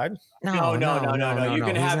just died? No. You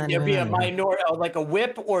can have there be a minority, like a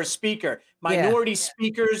whip or a speaker. Minority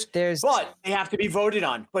speakers, but they have to be voted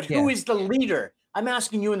on. But who is the leader? I'm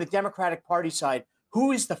asking you in the Democratic Party side.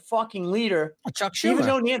 Who is the fucking leader? Chuck Schumer. Even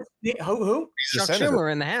though who? Chuck Schumer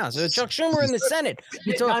in the House. Chuck Schumer in the Senate.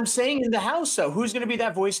 I'm saying in the House, though. Who's going to be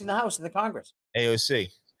that voice in the House, in the Congress? AOC.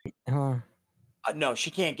 No, she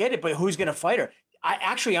can't get it, but who's going to fight her?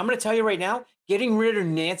 I'm going to tell you right now, getting rid of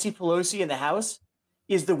Nancy Pelosi in the House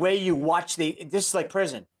is the way you watch this is like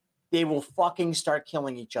prison. They will fucking start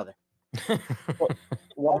killing each other.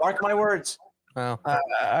 Well, mark my words. Well,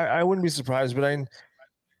 I wouldn't be surprised, but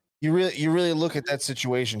you really look at that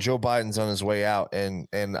situation. Joe Biden's on his way out, and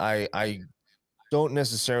I don't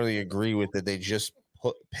necessarily agree with that. They just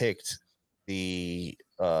picked the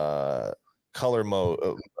color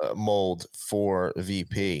mold for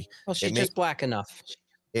VP. Well, she's just black enough.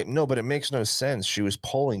 No, but it makes no sense. She was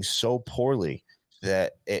polling so poorly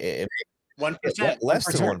that it 1%, less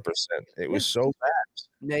than 1%. It was so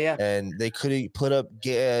bad. Yeah. And they could have put up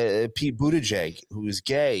Pete Buttigieg, who is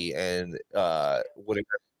gay, and would have.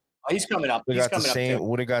 He's coming up. Would have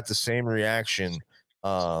got the same reaction.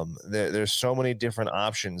 There's so many different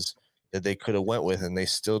options that they could have went with, and they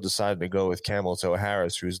still decided to go with Kamala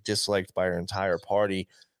Harris, who's disliked by her entire party.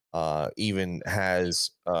 Even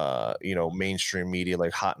has mainstream media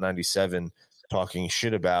like Hot 97 talking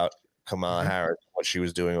shit about Kamala Harris, what she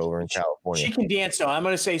was doing over in California. She can dance, though. I'm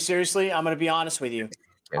going to say seriously. I'm going to be honest with you.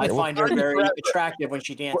 I find her very attractive when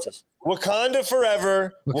she dances. Wakanda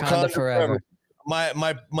forever. Wakanda forever.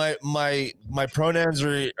 My pronouns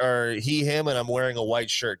are he, him, and I'm wearing a white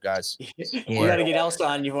shirt, guys. You got to get Elsa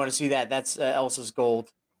on. You want to see that? That's Elsa's gold.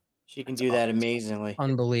 She can do that amazingly.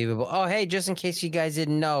 Unbelievable. Oh, hey, just in case you guys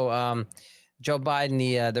didn't know, Joe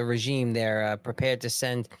Biden, the regime there, prepared to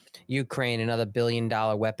send Ukraine another $1 billion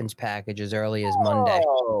weapons package as early as Monday.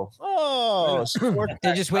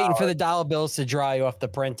 They're just waiting for the dollar bills to dry off the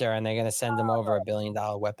printer, and they're going to send them over $1 billion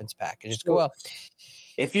weapons package. Just go up.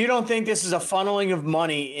 If you don't think this is a funneling of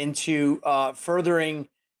money into furthering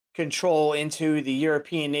control into the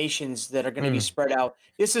European nations that are going to be spread out,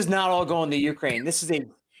 this is not all going to Ukraine. This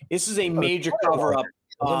is a major cover up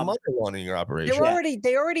money laundering operation.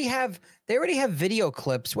 They already have video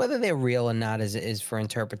clips, whether they're real or not is for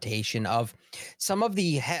interpretation, of some of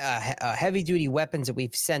the heavy duty weapons that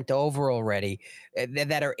we've sent over already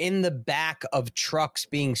that are in the back of trucks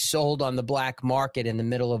being sold on the black market in the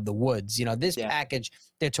middle of the woods. This package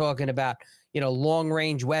they're talking about, long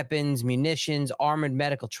range weapons, munitions, armored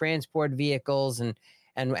medical transport vehicles,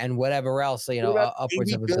 and whatever else,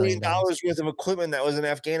 upwards of $1 billion worth of equipment that was in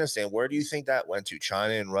Afghanistan. Where do you think that went to?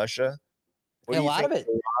 China and Russia? A lot of it.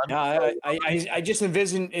 I just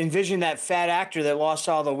envision that fat actor that lost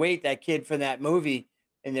all the weight, that kid from that movie,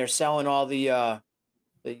 and they're selling all the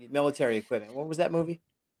military equipment. What was that movie?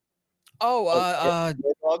 War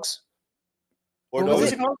Dogs. What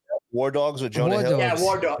was it called? War Dogs with Jonah Hill. Yeah,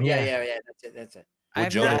 War Dogs. Yeah. That's it.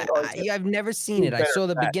 I've never seen it. I saw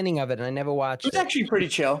the beginning of it and I never watched it. It was actually pretty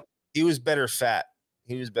chill. He was better fat.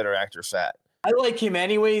 He was better actor fat. I like him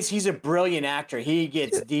anyways. He's a brilliant actor. He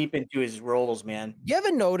gets deep into his roles, man. You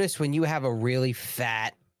ever notice when you have a really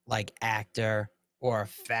fat actor or a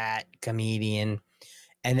fat comedian,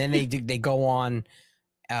 and then they go on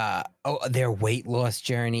their weight loss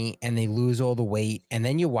journey and they lose all the weight, and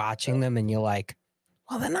then you're watching them and you're like,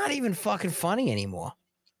 well, they're not even fucking funny anymore.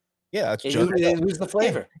 Yeah, they lose the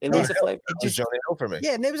flavor. They lose the flavor. It was Jonah Hill for me.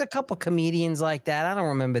 Yeah, and there was a couple comedians like that. I don't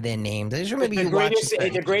remember their names. I just remember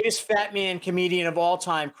the greatest fat man comedian of all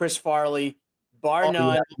time, Chris Farley, bar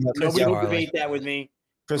none. Nobody will debate that with me.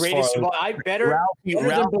 Chris greatest, better than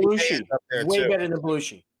Belushi. Way better than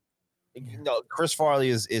Belushi. No, Chris Farley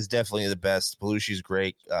is definitely the best. Belushi's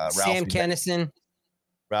great. Sam Kinison.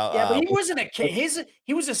 But he wasn't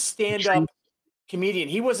he was a stand-up comedian.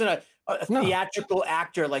 He wasn't a theatrical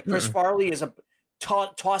actor like Chris Farley is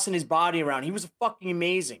tossing his body around. He was fucking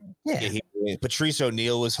amazing. Yeah, Patrice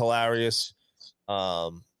O'Neal was hilarious.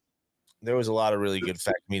 There was a lot of really good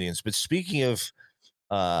fat comedians. But speaking of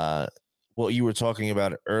what you were talking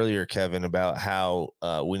about earlier, Kevin, about how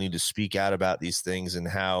we need to speak out about these things, and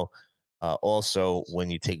how also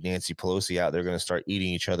when you take Nancy Pelosi out, they're going to start eating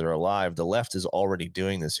each other alive. The left is already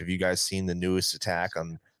doing this. Have you guys seen the newest attack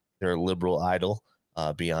on their liberal idol?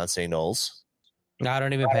 Beyonce Knowles. No, I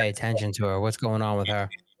don't even pay attention to her. What's going on with her?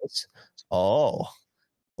 Oh,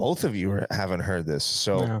 both of you haven't heard this.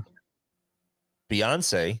 So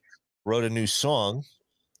Beyonce wrote a new song.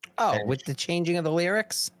 Oh, with the changing of the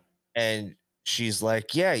lyrics? And she's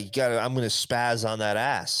like, yeah, I'm going to spaz on that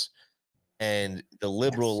ass. And the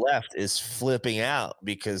liberal left is flipping out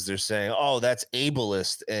because they're saying, oh, that's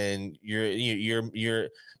ableist. And you're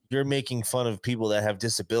making fun of people that have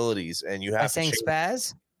disabilities, and you have by saying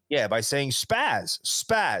spaz. Yeah, by saying spaz.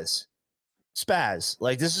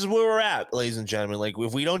 Like, this is where we're at, ladies and gentlemen. Like,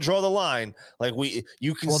 if we don't draw the line,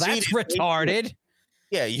 you conceded. Well, that's retarded.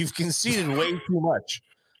 Yeah, you've conceded way too much.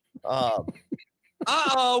 Retard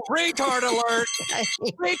alert!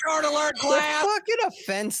 Retard alert! Clap. The fucking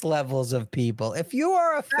offense levels of people. If you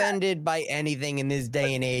are offended by anything in this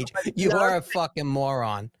day and age, you are a fucking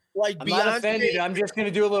moron. I'm not offended. I'm just going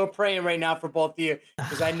to do a little praying right now for both of you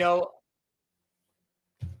because I know.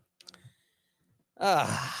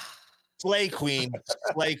 Slay queen.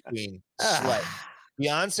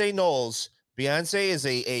 Beyonce Knowles. Beyonce is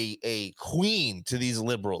a queen to these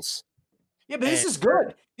liberals. Yeah, but this is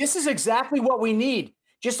good. This is exactly what we need.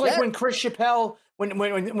 Just like when Chris Chappelle,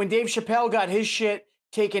 when Dave Chappelle got his shit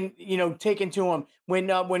taken to him,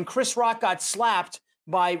 when Chris Rock got slapped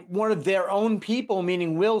by one of their own people,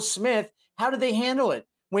 meaning Will Smith, how did they handle it?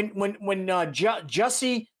 When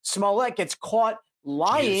Jussie Smollett gets caught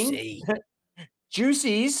lying,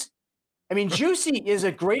 Juicy's. I mean, Juicy is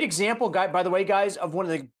a great example, by the way, guys, of one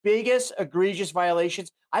of the biggest egregious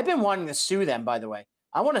violations. I've been wanting to sue them, by the way.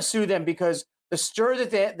 I want to sue them because the stir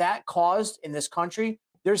that caused in this country,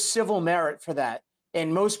 there's civil merit for that.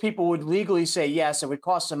 And most people would legally say, yes, it would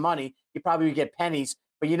cost some money. You probably would get pennies.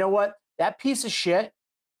 But you know what? That piece of shit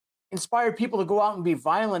inspired people to go out and be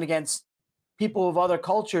violent against people of other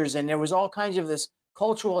cultures. And there was all kinds of this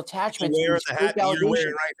cultural attachment. You're wearing the hat that you're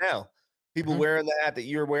wearing right now. People wearing the hat that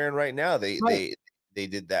you're wearing right now. They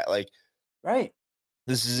did that. Right.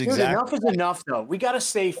 This is exactly. Dude, enough is enough, though. We got to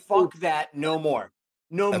say, fuck that. No more.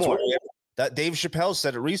 No more. That Dave Chappelle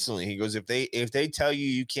said it recently. He goes, if they tell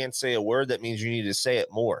you can't say a word, that means you need to say it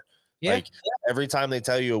more. Yeah. Like every time they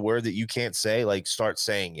tell you a word that you can't say, start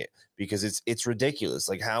saying it, because it's ridiculous.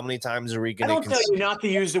 Like, how many times are we going to? I don't tell you not to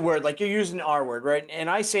use the word, like you're using R word, right? And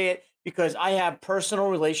I say it because I have personal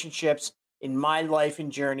relationships in my life and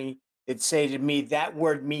journey that say to me that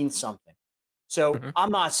word means something. So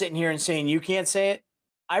I'm not sitting here and saying you can't say it.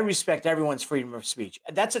 I respect everyone's freedom of speech.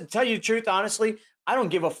 To tell you the truth, honestly, I don't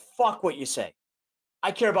give a fuck what you say.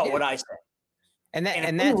 I care about what I say. And that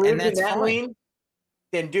And and if we that lived and that's in that fine. lane,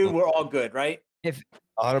 then dude, we're all good, right? If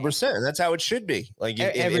 100%, that's how it should be. Like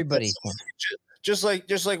everybody, just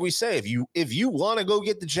like we say, if you want to go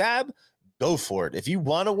get the jab, go for it. If you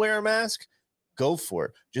want to wear a mask, go for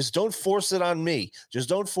it. Just don't force it on me. Just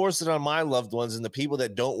don't force it on my loved ones and the people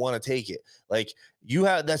that don't want to take it. Like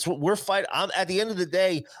that's what we're fighting. At the end of the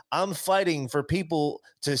day, I'm fighting for people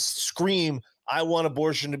to scream, I want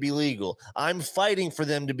abortion to be legal. I'm fighting for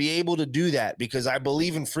them to be able to do that because I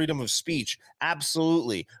believe in freedom of speech.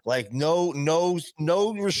 Absolutely. Like no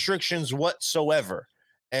restrictions whatsoever.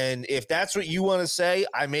 And if that's what you want to say,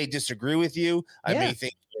 I may disagree with you. I may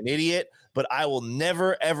think you're an idiot, but I will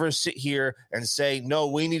never, ever sit here and say, no,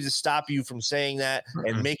 we need to stop you from saying that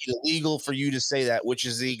and make it illegal for you to say that, which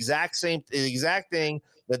is the exact thing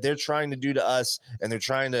that they're trying to do to us. And they're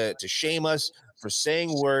trying to shame us for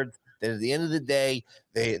saying words that at the end of the day,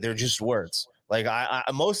 they're just words. Like I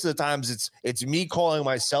most of the times it's me calling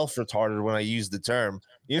myself retarded when I use the term.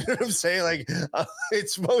 You know what I'm saying? Like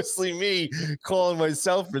it's mostly me calling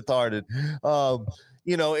myself retarded.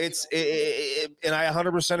 You know, and I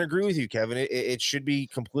 100% agree with you, Kevin. It should be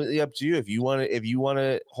completely up to you. If you want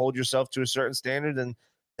to hold yourself to a certain standard, then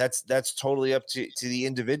that's totally up to the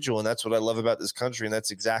individual. And that's what I love about this country. And that's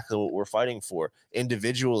exactly what we're fighting for: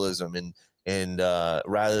 individualism and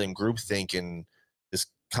rather than groupthink and this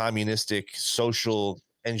communistic social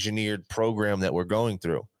engineered program that we're going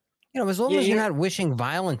through. You know, as long as you're not wishing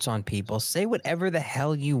violence on people, say whatever the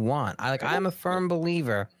hell you want. I'm a firm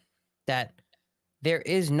believer that there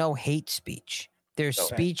is no hate speech. There's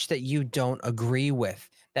speech that you don't agree with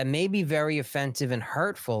that may be very offensive and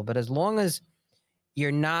hurtful, but as long as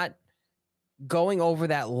you're not going over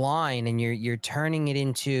that line and you're turning it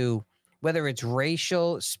into whether it's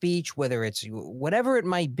racial speech, whether it's whatever it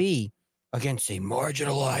might be against a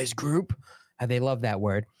marginalized group, they love that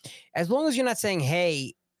word. As long as you're not saying,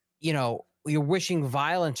 hey, you know, you're wishing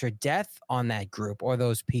violence or death on that group or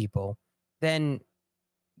those people, then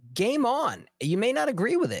game on. You may not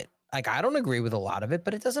agree with it. Like, I don't agree with a lot of it,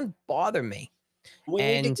 but it doesn't bother me. We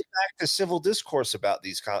need to get back to civil discourse about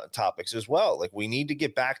these topics as well. Like, we need to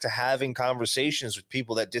get back to having conversations with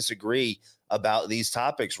people that disagree about these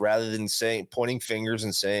topics rather than pointing fingers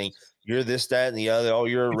and saying, you're this, that, and the other. Oh,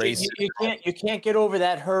 you're a racist. You can't get over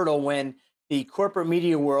that hurdle when the corporate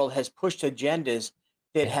media world has pushed agendas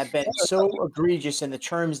that have been so egregious in the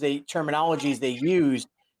terminologies they use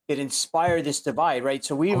that inspire this divide, right?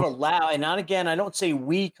 So we've allowed, and not again, I don't say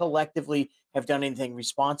we collectively have done anything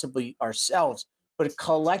responsibly ourselves, but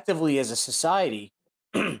collectively as a society,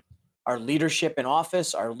 our leadership in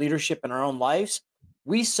office, our leadership in our own lives,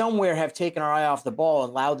 we somewhere have taken our eye off the ball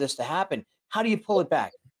and allowed this to happen. How do you pull it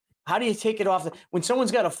back? How do you take it off? When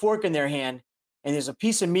someone's got a fork in their hand and there's a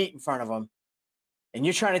piece of meat in front of them, and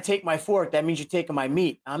you're trying to take my fork, that means you're taking my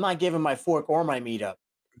meat. I'm not giving my fork or my meat up.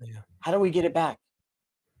 Yeah. How do we get it back?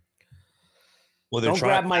 Well, don't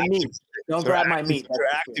grab my meat. Don't grab my meat. They're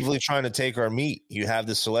actively trying to take our meat. You have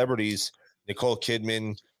the celebrities, Nicole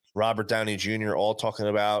Kidman, Robert Downey Jr., all talking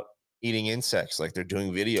about eating insects. Like, they're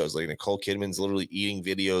doing videos. Like, Nicole Kidman's literally eating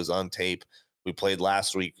videos on tape. We played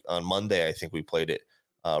last week on Monday. I think we played it.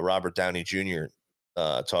 Robert Downey Jr.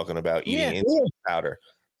 Talking about eating insect powder.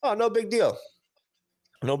 Oh, no big deal.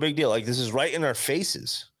 No big deal. Like, this is right in our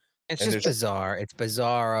faces. It's just bizarre. It's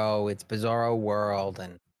bizarro. It's bizarro world.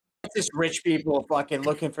 And it's just rich people fucking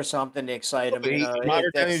looking for something to excite them.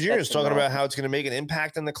 Robert Downey Jr. is talking about how it's going to make an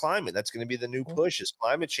impact on the climate. That's going to be the new push is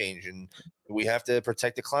climate change. And we have to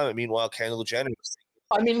protect the climate. Meanwhile, Kendall Jenner.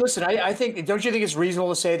 I mean, listen, I think, don't you think it's reasonable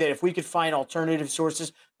to say that if we could find alternative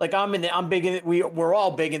sources, like we're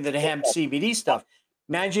all big into the hemp CBD stuff.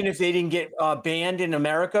 Imagine if they didn't get banned in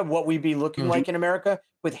America, what we'd be looking like in America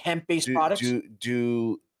with hemp-based products.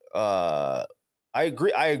 I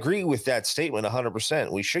agree with that statement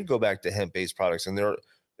 100%. We should go back to hemp-based products, and there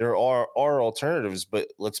are alternatives. But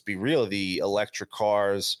let's be real: the electric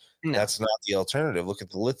cars, that's not the alternative. Look at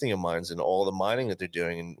the lithium mines and all the mining that they're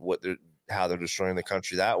doing, and how they're destroying the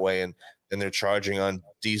country that way. And then they're charging on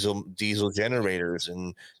diesel generators,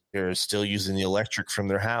 and they're still using the electric from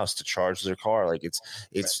their house to charge their car. Like,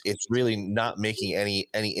 it's really not making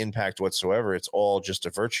any impact whatsoever. It's all just a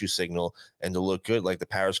virtue signal and to look good, like the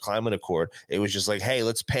Paris Climate Accord. It was just like, hey,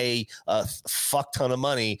 let's pay a fuck ton of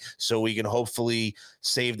money so we can hopefully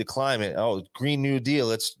save the climate. Oh, Green New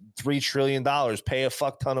Deal, it's $3 trillion. Pay a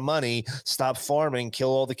fuck ton of money, stop farming, kill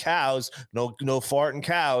all the cows, no farting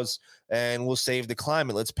cows, and we'll save the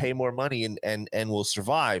climate. Let's pay more money and we'll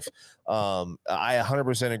survive. I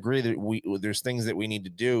 100% agree that there's things that we need to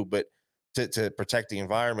do, but to protect the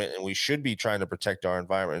environment, and we should be trying to protect our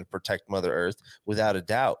environment and protect Mother Earth without a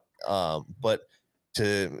doubt. But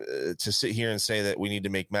to sit here and say that we need to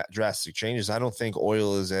make drastic changes. I don't think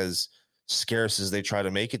oil is as scarce as they try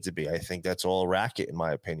to make it to be. I think that's all racket, in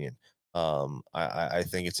my opinion. I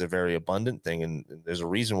think it's a very abundant thing, and there's a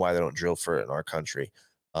reason why they don't drill for it in our country.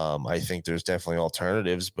 I think there's definitely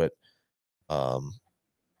alternatives, but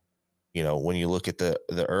when you look at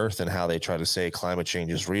the earth and how they try to say climate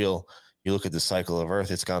change is real, you look at the cycle of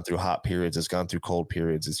earth, it's gone through hot periods, it's gone through cold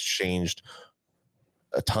periods, it's changed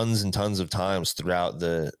tons and tons of times throughout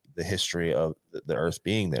the history of the earth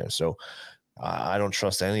being there. So I don't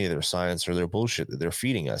trust any of their science or their bullshit that they're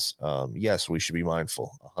feeding us. Yes, we should be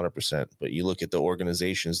mindful 100%, but you look at the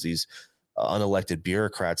organizations, these unelected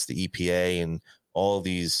bureaucrats, the EPA and all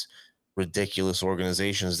these ridiculous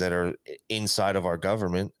organizations that are inside of our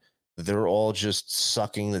government, they're all just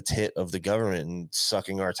sucking the tit of the government and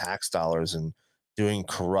sucking our tax dollars and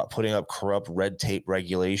putting up corrupt red tape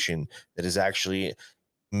regulation that is actually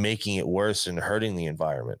making it worse and hurting the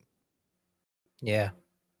environment. Yeah.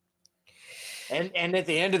 And at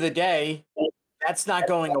the end of the day, that's not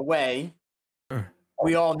going away.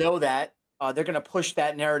 We all know that. They're going to push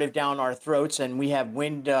that narrative down our throats, and we have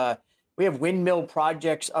windmill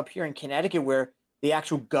projects up here in Connecticut where the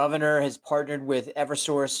actual governor has partnered with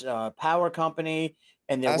Eversource Power Company,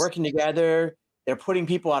 and they're working together. They're putting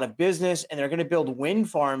people out of business, and they're going to build wind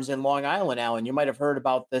farms in Long Island now. And you might have heard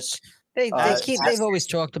about this. They've always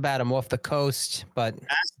talked about them off the coast, but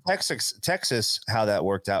Texas, how that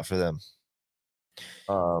worked out for them.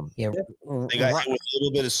 They got hit with a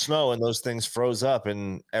little bit of snow, and those things froze up,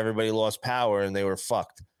 and everybody lost power, and they were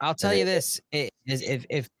fucked. I'll tell you this: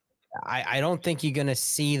 if I don't think you're going to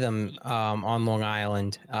see them on Long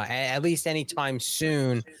Island, at least anytime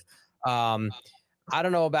soon. I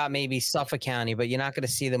don't know about maybe Suffolk County, but you're not going to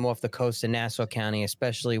see them off the coast in Nassau County,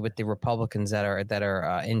 especially with the Republicans that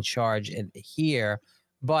are in charge here.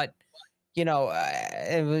 But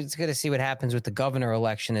it's going to see what happens with the governor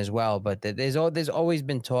election as well. But there's always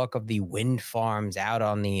been talk of the wind farms out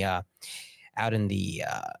on the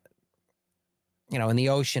in the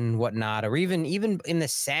ocean and whatnot, or even in the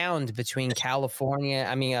sound between California,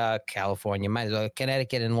 might as well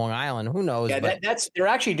Connecticut and Long Island. Who knows? Yeah, they're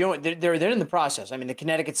actually doing. They're in the process. I mean, the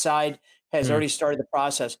Connecticut side has already started the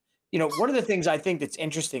process. One of the things I think that's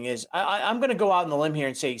interesting is I'm going to go out on the limb here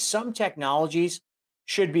and say some technologies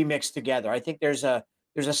should be mixed together. I think there's a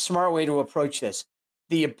smart way to approach this.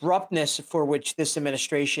 The abruptness for which this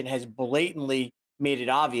administration has blatantly made it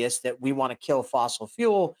obvious that we want to kill fossil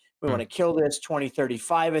fuel. We want to kill this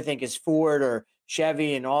 2035, I think, is Ford or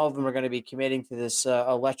Chevy, and all of them are going to be committing to this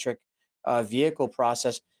electric vehicle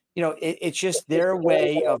process. It's just their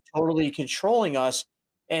way of totally controlling us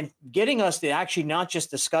and getting us to actually not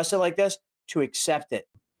just discuss it like this, to accept it.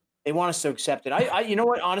 They want us to accept it. You know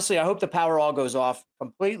what? Honestly, I hope the power all goes off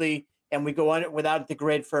completely and we go on it without the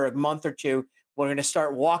grid for a month or two. We're going to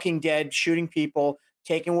start Walking Dead, shooting people,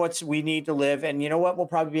 taking what we need to live. And you know what? We'll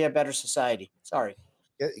probably be a better society. Sorry.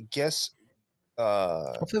 Guess.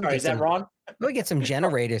 Sorry, is that wrong? We'll get some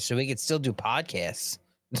generators so we could still do podcasts.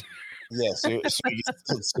 Yeah, so we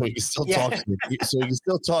can still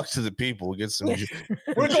talk to the people. We'll get some.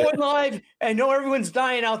 We're going live. I know everyone's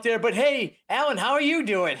dying out there, but hey, Alan, how are you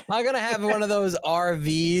doing? I'm gonna have one of those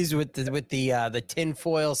RVs with the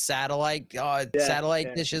tinfoil satellite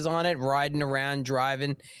dishes on it, riding around,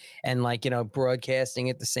 driving, and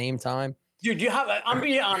broadcasting at the same time. Dude, I'm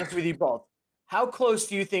being honest with you both. How close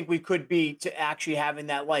do you think we could be to actually having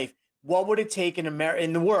that life? What would it take in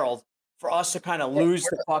the world for us to kind of lose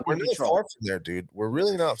the fucking control? We're far from there, dude. We're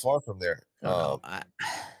really not far from there.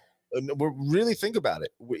 We're really think about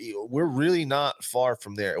it. We're really not far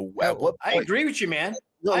from there. I agree with you, man.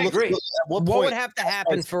 I agree. agree. What would have to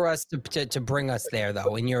happen for us to bring us there,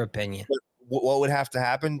 though, in your opinion? What would have to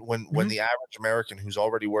happen when the average American who's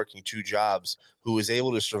already working 2 jobs, who is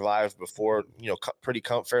able to survive before,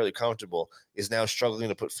 fairly comfortable, is now struggling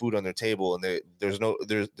to put food on their table, and there's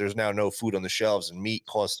now no food on the shelves, and meat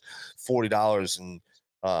costs $40,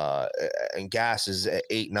 and gas is at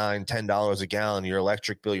 $8, $9, $10 a gallon. Your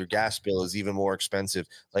electric bill, your gas bill is even more expensive.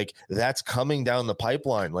 Like, that's coming down the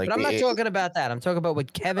pipeline. Like, but I'm not talking about that. I'm talking about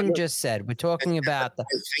what Kevin just said. We're talking about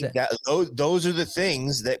those are the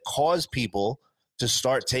things that cause people to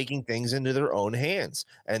start taking things into their own hands,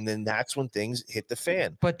 and then that's when things hit the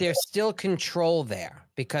fan. But there's still control there,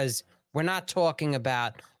 because we're not talking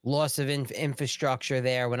about loss of infrastructure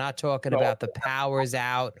there. We're not talking about the power's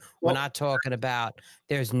out. We're not talking about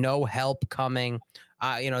there's no help coming.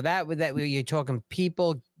 You're talking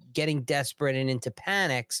people getting desperate and into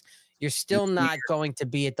panics. You're still not going to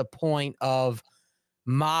be at the point of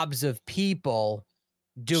mobs of people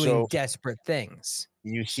doing desperate things.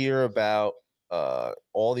 You hear about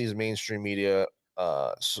all these mainstream media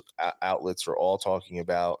outlets are all talking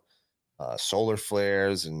about solar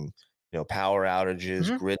flares and power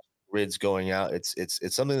outages, grids going out.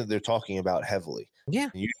 It's something that they're talking about heavily. Yeah.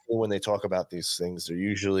 And usually when they talk about these things,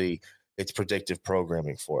 it's predictive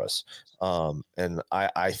programming for us. And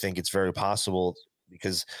I think it's very possible,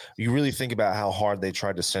 because you really think about how hard they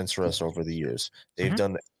tried to censor us over the years. They've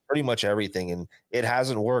done pretty much everything, and it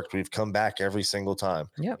hasn't worked. We've come back every single time.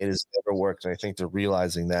 Yep. It has never worked. And I think they're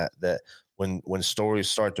realizing that when stories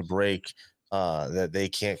start to break, that they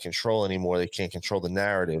can't control anymore, they can't control the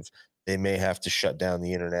narrative, they may have to shut down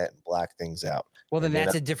the internet and black things out. Well, then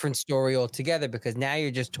that's a different story altogether, because now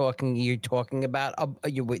you're talking about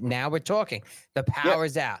now we're talking the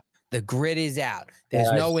power's out, the grid is out,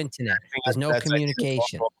 there's no internet, there's no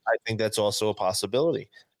communication. I think that's also a possibility.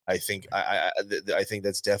 I think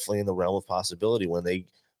that's definitely in the realm of possibility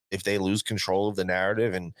if they lose control of the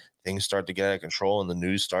narrative and things start to get out of control and the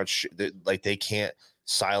news starts they can't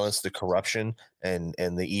silence the corruption and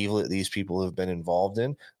the evil that these people have been involved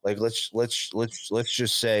in. Like let's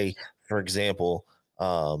just say, for example,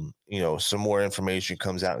 some more information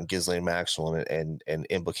comes out in Ghislaine Maxwell and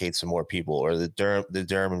implicates some more people, or the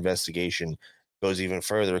Durham investigation goes even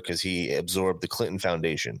further because he absorbed the Clinton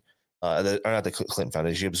Foundation, not the Clinton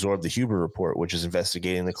Foundation. He absorbed the Huber Report, which is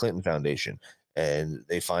investigating the Clinton Foundation, and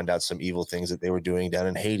they find out some evil things that they were doing down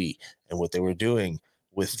in Haiti and what they were doing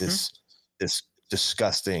with this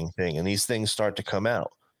disgusting thing. And these things start to come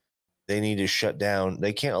out. They need to shut down.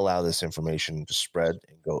 They can't allow this information to spread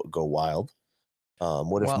and go wild.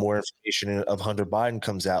 What if more information of Hunter Biden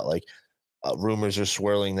comes out? Like rumors are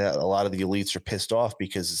swirling that a lot of the elites are pissed off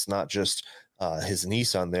because it's not just his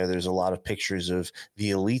niece on there. There's a lot of pictures of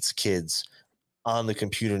the elites' kids on the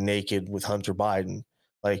computer naked with Hunter Biden.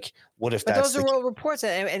 Like, what if those are all reports?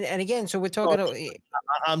 And again, so we're talking.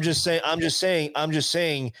 I'm just saying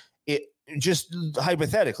it. Just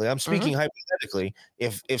hypothetically, I'm speaking hypothetically.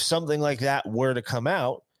 If something like that were to come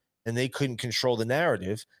out and they couldn't control the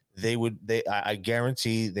narrative, I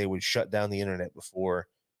guarantee they would shut down the internet before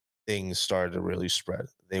things started to really spread.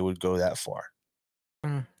 They would go that far.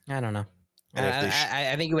 I don't know.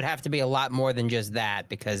 I think it would have to be a lot more than just that,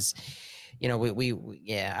 because I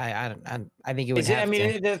think it would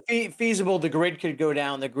feasible. The grid could go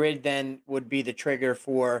down. The grid then would be the trigger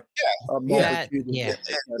for the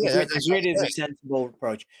grid is a sensible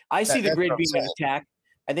approach. I see the grid being attacked.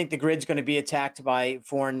 I think the grid's going to be attacked by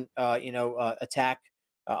foreign attack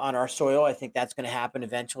on our soil. I think that's going to happen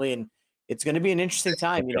eventually, and it's going to be an interesting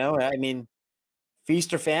time. I mean,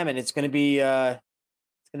 feast or famine. It's going to be a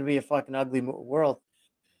fucking ugly world.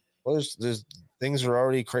 Well, there's things are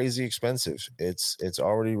already crazy expensive. It's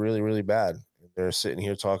already really, really bad. They're sitting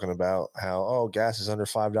here talking about how gas is under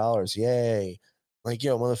 $5. Yay! Like,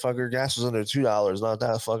 yo, motherfucker, gas was under $2. Not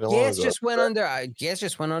that fucking long ago. Gas just went under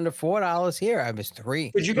 $4 here. I was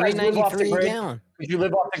 $3. Could you guys live off the grid? Could you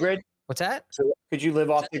live off the grid? What's that? Could you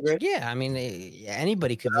live off the grid? Yeah, I mean,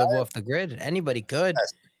 anybody could live off the grid. Anybody could.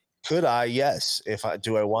 Yes. Could I? Yes.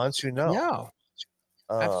 Do I want to? No. No.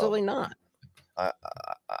 Absolutely not.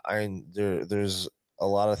 There's a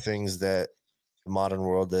lot of things that the modern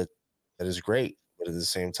world that is great, but at the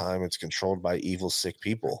same time, it's controlled by evil, sick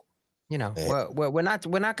people. We're not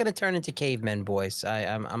going to turn into cavemen, boys.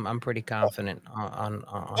 I'm pretty confident on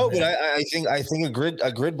but I think a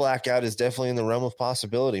grid blackout is definitely in the realm of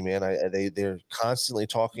possibility, man. They're constantly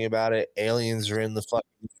talking about it. Aliens are in the fucking.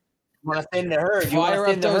 Want to thin the herd? You want to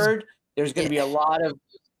thin the herd? There's going to be a lot of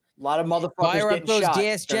motherfuckers fire up getting those shot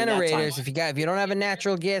gas generators if you don't have a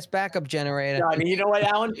natural gas backup generator. No, I mean, you know what,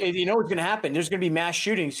 Alan? You know what's going to happen? There's going to be mass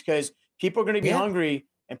shootings because people are going to be hungry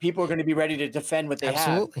and people are going to be ready to defend what they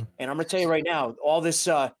have. And I'm going to tell you right now, all this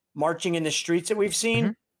marching in the streets that we've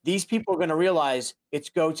seen, these people are going to realize it's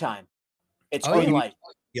go time. It's green light.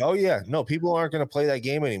 Oh yeah, no, people aren't going to play that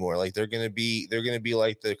game anymore. Like they're going to be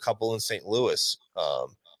like the couple in St. Louis,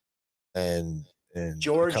 and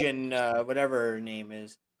George and whatever her name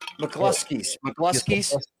is. McCluskey's.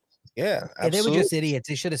 Yeah, they were just idiots.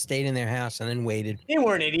 They should have stayed in their house and then waited. They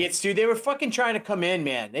weren't idiots, dude. They were fucking trying to come in,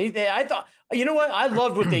 man. I thought, you know what? I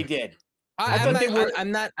loved what they did.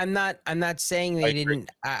 I'm not saying they didn't.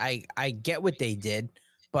 I get what they did,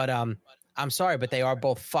 but I'm sorry, but they are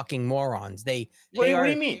both fucking morons. What do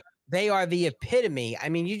you mean? They are the epitome. I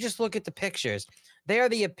mean, you just look at the pictures. They are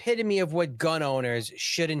the epitome of what gun owners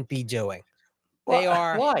shouldn't be doing. They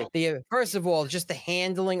are first of all, just the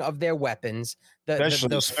handling of their weapons, the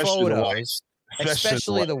photos,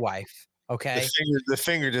 especially the wife. Okay, the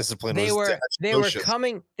finger discipline. They were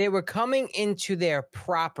coming into their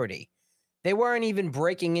property. They weren't even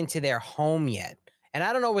breaking into their home yet, And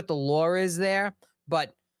I don't know what the law is there,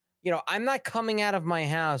 but I'm not coming out of my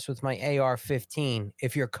house with my AR-15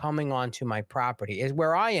 if you're coming onto my property. Is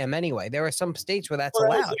where I am anyway. There are some states where that's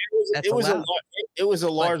allowed. It was a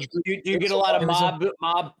large group. Do you get a lot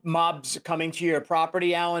of mobs coming to your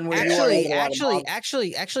property, Alan?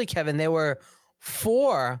 Actually, Kevin, there were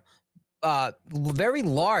 4 very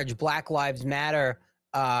large Black Lives Matter.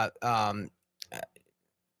 What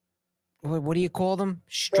do you call them?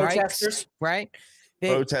 Strikes, protesters, right?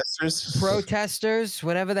 Protesters,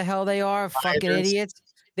 whatever the hell they are, fucking idiots.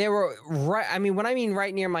 They were right. I mean, when I mean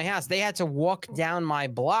right near my house, they had to walk down my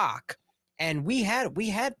block, and we had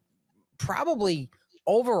probably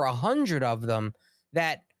over 100 of them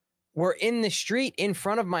that were in the street in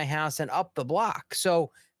front of my house and up the block. So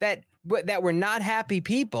that were not happy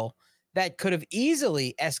people that could have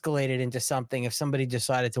easily escalated into something if somebody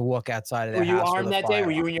decided to walk outside of their house. Were you armed that day?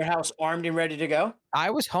 Were you in your house armed and ready to go? I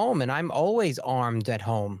was home, and I'm always armed at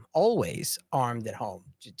home. Always armed at home,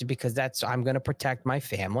 because I'm going to protect my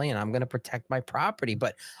family and I'm going to protect my property.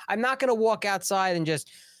 But I'm not going to walk outside and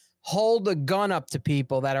just hold a gun up to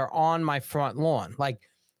people that are on my front lawn. Like,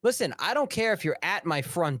 listen, I don't care if you're at my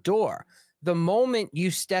front door. The moment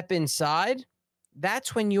you step inside,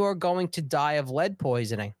 that's when you're going to die of lead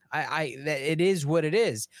poisoning. It is what it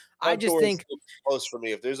is. I just think close for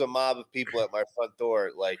me. If there's a mob of people at my front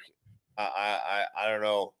door, like I don't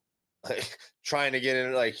know, like trying to get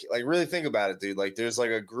in, like really think about it, dude. Like there's like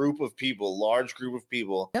a group of people, large group of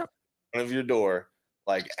people, in front of your door,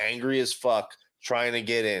 like angry as fuck, trying to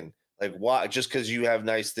get in. Like why? Just because you have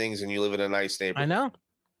nice things and you live in a nice neighborhood. I know.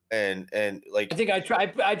 And like I think I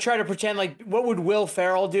try to pretend like what would Will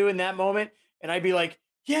Ferrell do in that moment, and I'd be like,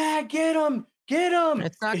 yeah, get him.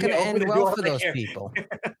 It's not going to end well for those people. It's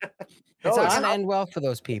not going to end well for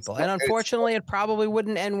those people. And unfortunately, it probably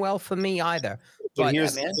wouldn't end well for me either. But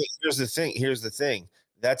here's the thing.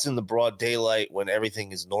 That's in the broad daylight when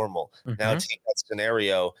everything is normal. Mm-hmm. Now take that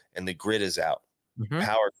scenario and the grid is out. Mm-hmm.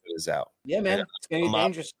 Power grid is out. Yeah, man. It's going to be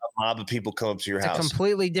dangerous. A mob of people come up to your house. It's a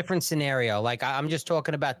completely different scenario. Like I'm just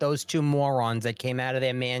talking about those 2 morons that came out of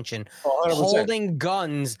their mansion holding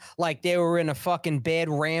guns like they were in a fucking bad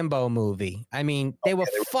Rambo movie. I mean, they were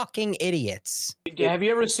fucking idiots. Have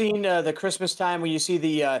you ever seen the Christmas time when you see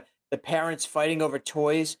the parents fighting over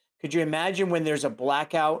toys? Could you imagine when there's a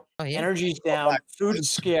blackout, energy's down, food is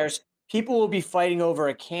scarce, people will be fighting over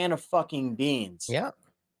a can of fucking beans. Yep.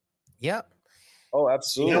 Oh,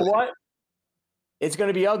 absolutely. You know what? It's going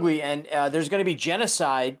to be ugly, and there's going to be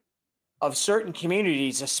genocide of certain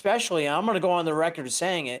communities, especially, and I'm going to go on the record of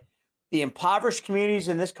saying it, the impoverished communities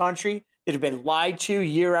in this country that have been lied to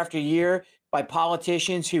year after year by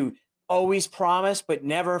politicians who always promise but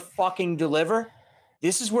never fucking deliver.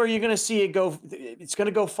 This is where you're going to see it go. It's going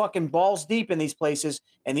to go fucking balls deep in these places,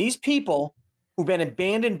 and these people who've been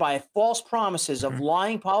abandoned by false promises of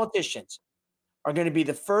lying politicians are going to be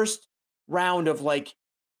the first round of like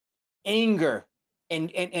anger and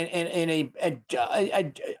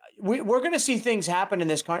we're going to see things happen in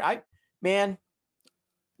this country.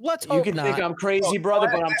 Let's hope you can not. think I'm crazy, brother,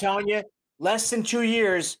 but I'm telling you, less than 2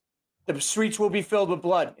 years, the streets will be filled with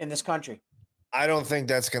blood in this country. I don't think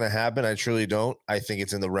that's going to happen. I truly don't. I think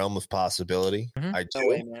it's in the realm of possibility. Mm-hmm. I do. No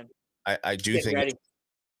way, man. I do think.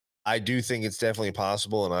 I do think it's definitely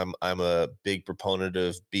possible, and I'm a big proponent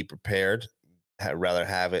of be prepared. I'd rather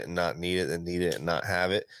have it and not need it than need it and not have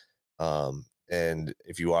it. And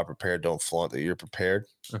if you are prepared, don't flaunt that you're prepared,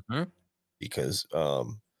 because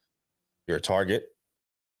you're a target.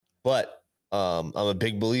 But I'm a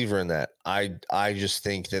big believer in that. I just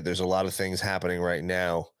think that there's a lot of things happening right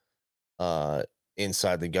now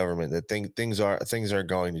inside the government that things are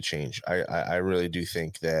going to change. I really do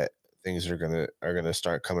think that things are gonna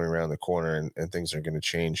start coming around the corner and things are gonna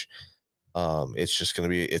change. It's just going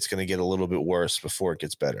to get a little bit worse before it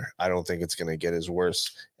gets better. I don't think it's going to get as worse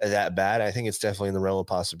as that bad. I think it's definitely in the realm of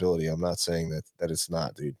possibility. I'm not saying that it's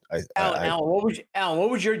not, dude. Alan, what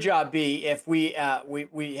would your job be if we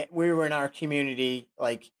were in our community,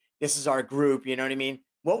 like this is our group, you know what I mean?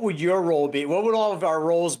 What would your role be? What would all of our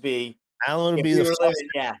roles be? Alan would be He'd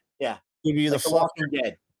be like the Walking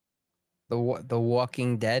Dead. The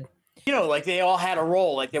Walking Dead. You know, like they all had a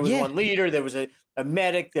role. Like there was one leader, there was a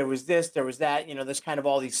medic, there was this, there was that, you know, there's kind of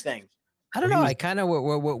all these things. I don't know. I kind of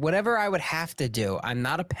whatever I would have to do. I'm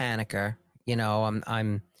not a panicker. You know,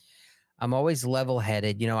 I'm always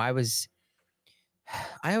level-headed. You know, I always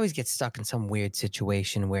get stuck in some weird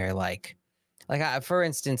situation where for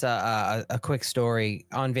instance, a quick story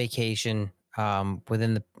on vacation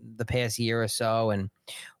within the past year or so, and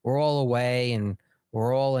we're all away and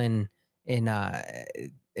we're all in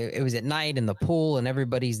it was at night in the pool and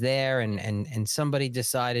everybody's there, and somebody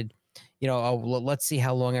decided, oh, let's see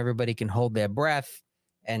how long everybody can hold their breath.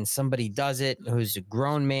 And somebody does it who's a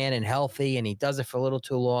grown man and healthy, and he does it for a little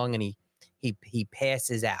too long, and he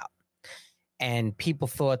passes out. And people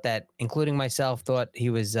thought that, including myself, thought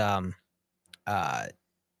he was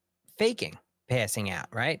faking passing out,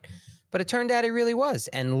 right? But it turned out he really was,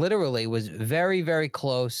 and literally was very, very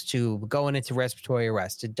close to going into respiratory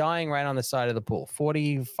arrest, to dying right on the side of the pool,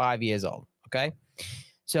 45 years old, okay?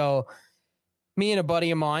 So me and a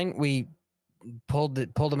buddy of mine, we pulled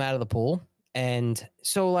him out of the pool. And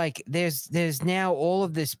so, like, there's now all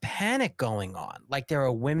of this panic going on. Like, there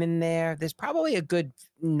are women there. There's probably a good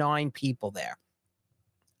 9 people there.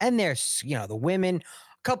 And there's, the women,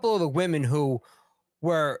 a couple of the women who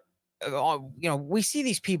were, we see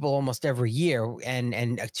these people almost every year.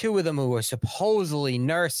 And 2 of them who were supposedly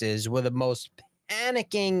nurses were the most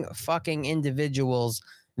panicking fucking individuals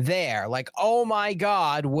there. Like, oh my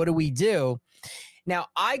God, what do we do? Now,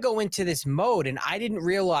 I go into this mode, and I didn't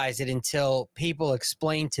realize it until people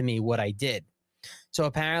explained to me what I did. So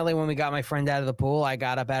apparently when we got my friend out of the pool, I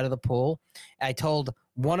got up out of the pool. I told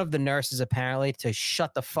one of the nurses apparently to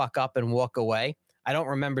shut the fuck up and walk away. I don't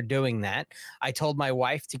remember doing that. I told my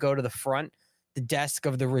wife to go to the desk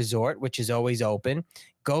of the resort, which is always open.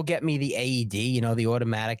 Go get me the AED, the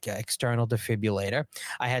automatic external defibrillator.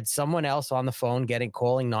 I had someone else on the phone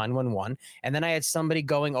calling 911. And then I had somebody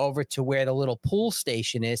going over to where the little pool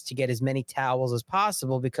station is to get as many towels as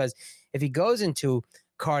possible, because if he goes into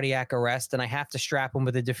cardiac arrest and I have to strap him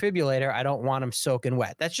with a defibrillator, I don't want him soaking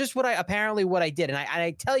wet. That's just what I did. And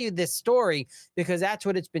I tell you this story because that's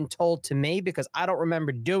what it's been told to me, because I don't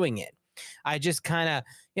remember doing it. I just kind of,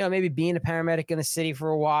 maybe being a paramedic in the city for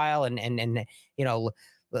a while and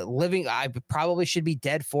living, I probably should be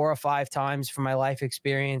dead 4 or 5 times for my life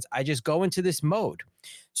experience. I just go into this mode.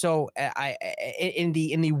 So in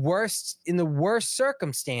the worst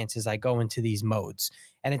circumstances, I go into these modes,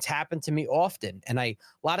 and it's happened to me often. And a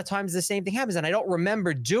lot of times the same thing happens, and I don't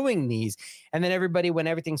remember doing these. And then when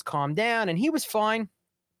everything's calmed down, and he was fine.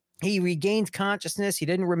 He regained consciousness. He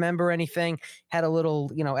didn't remember anything, had a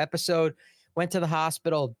little, episode, went to the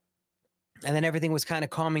hospital, and then everything was kind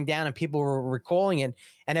of calming down and people were recalling it.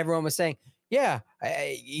 And everyone was saying, yeah,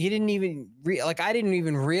 you didn't even I didn't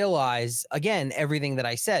even realize, again, everything that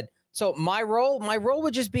I said. So my role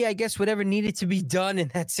would just be, I guess, whatever needed to be done in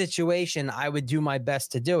that situation, I would do my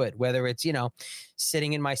best to do it, whether it's,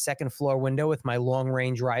 sitting in my second floor window with my long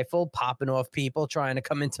range rifle, popping off people trying to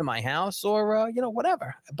come into my house, or,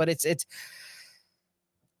 whatever. But it's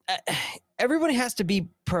everybody has to be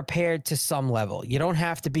prepared to some level. You don't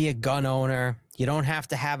have to be a gun owner. You don't have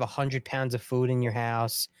to have 100 pounds of food in your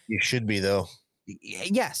house. You should be, though.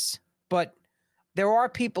 Yes, but there are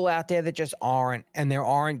people out there that just aren't, and they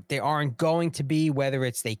aren't going to be, whether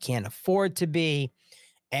it's they can't afford to be.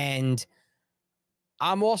 And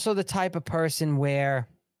I'm also the type of person where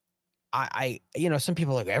I some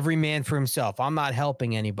people are like, every man for himself. I'm not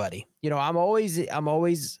helping anybody. I'm always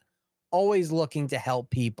looking to help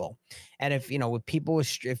people. And if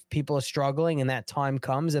people are struggling and that time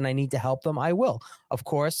comes and I need to help them, I will. Of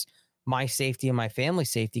course, my safety and my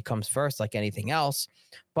family's safety comes first, like anything else.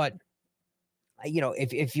 But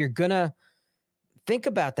if you're gonna think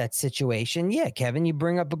about that situation, yeah, Kevin, you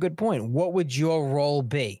bring up a good point. What would your role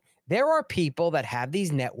be? There are people that have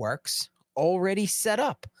these networks already set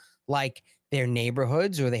up, like their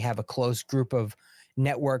neighborhoods, or they have a close group of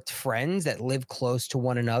networked friends that live close to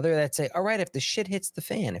one another that say, all right, if the shit hits the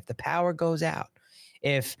fan, if the power goes out,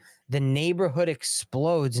 if the neighborhood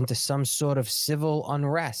explodes into some sort of civil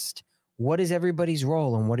unrest, what is everybody's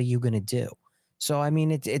role and what are you going to do? So, I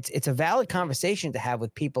mean, it's a valid conversation to have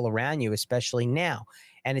with people around you, especially now.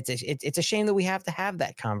 And it's a shame that we have to have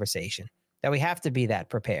that conversation, that we have to be that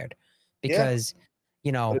prepared, because,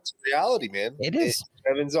 But it's reality, man. It is.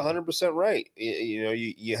 Kevin's 100% right.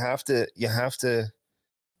 You have to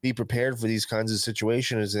be prepared for these kinds of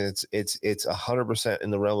situations. And it's 100% in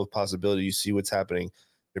the realm of possibility. You see what's happening.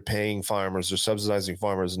 They're paying farmers, they're subsidizing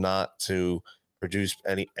farmers not to produce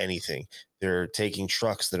anything. They're taking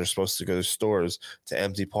trucks that are supposed to go to stores to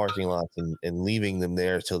empty parking lots and leaving them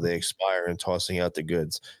there till they expire and tossing out the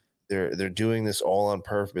goods. They're doing this all on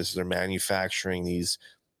purpose. They're manufacturing these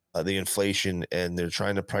the inflation, and they're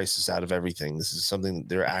trying to price this out of everything. This is something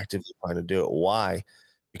they're actively trying to do. Why?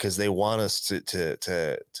 Because they want us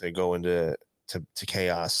to go into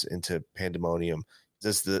chaos, into pandemonium.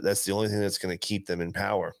 That's the only thing that's going to keep them in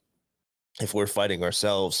power. If we're fighting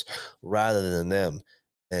ourselves rather than them,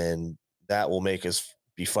 and that will make us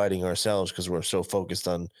be fighting ourselves because we're so focused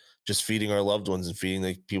on just feeding our loved ones and feeding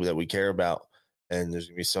the people that we care about. and there's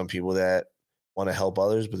gonna be some people that want to help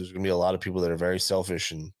others, but there's gonna be a lot of people that are very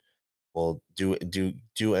selfish and will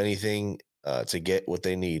do anything to get what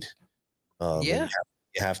they need. Yeah,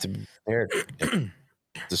 you have to be prepared.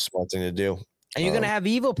 It's the smart thing to do. and you're gonna have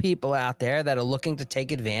evil people out there that are looking to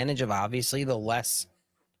take advantage of obviously the less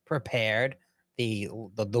prepared, the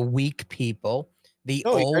weak people, the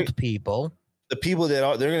old people. The people that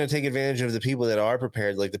are, they're going to take advantage of the people that are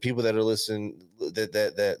prepared, like the people that are listening,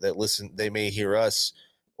 that listen. They may hear us,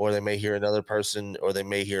 or they may hear another person, or they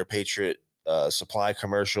may hear a Patriot Supply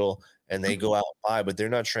commercial, and they go out and buy, but they're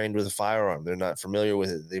not trained with a firearm. They're not familiar with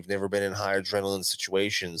it. They've never been in high adrenaline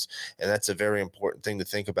situations, and that's a very important thing to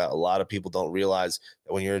think about. A lot of people don't realize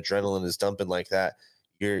that when your adrenaline is dumping like that,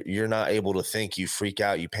 you're not able to think. You freak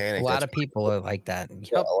out. You panic. A lot of people are like that.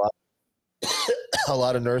 Yep. A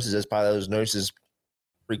lot of nurses, that's probably those nurses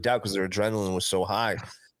freaked out because their adrenaline was so high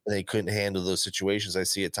and they couldn't handle those situations. I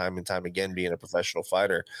see it time and time again being a professional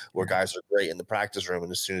fighter where guys are great in the practice room,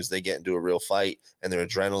 and as soon as they get into a real fight and their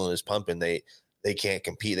adrenaline is pumping, they can't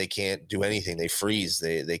compete. They can't do anything. They freeze.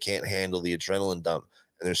 They can't handle the adrenaline dump.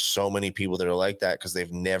 And there's so many people that are like that because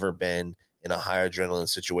they've never been in a high adrenaline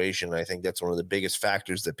situation. And I think that's one of the biggest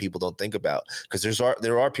factors that people don't think about, because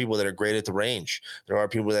there are people that are great at the range. There are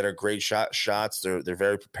people that are great shots. They're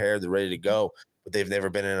very prepared. They're ready to go, but they've never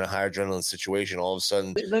been in a high adrenaline situation. All of a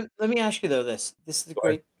sudden, let me ask you though, this is a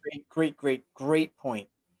great point,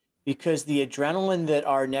 because the adrenaline that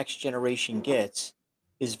our next generation gets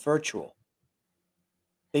is virtual.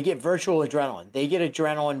 They get virtual adrenaline. They get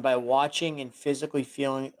adrenaline by watching and physically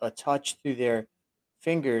feeling a touch through their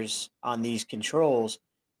fingers on these controls,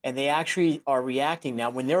 and they actually are reacting. Now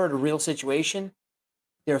when they're in a real situation,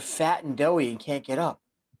 they're fat and doughy and can't get up.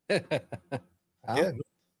 Yeah.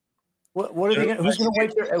 What are they gonna, who's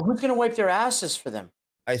gonna wipe their asses for them?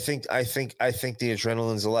 I think the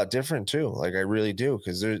adrenaline's a lot different too. Like I really do,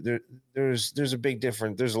 because there's a big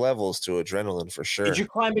difference. There's levels to adrenaline for sure. Did you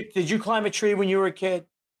climb a tree when you were a kid?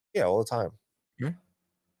 Yeah, all the time. Hmm?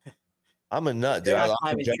 I'm a nut, dude.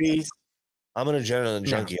 I'm an adrenaline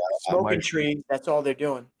junkie. Smoking trees. That's all they're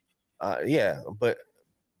doing. Yeah, but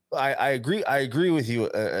I agree with you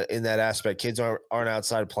in that aspect. Kids aren't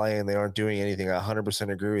outside playing. They aren't doing anything. I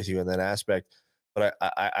 100% agree with you in that aspect. But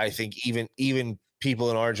I think even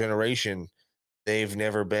people in our generation, they've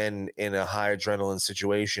never been in a high adrenaline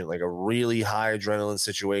situation, like a really high adrenaline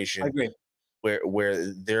situation. I agree.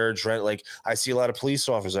 Where they're like, I see a lot of police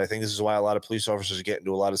officers. I think this is why a lot of police officers get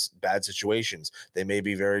into a lot of bad situations. They may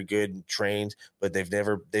be very good and trained, but they've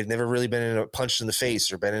never really been in a punch in the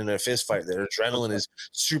face or been in a fist fight. Their adrenaline is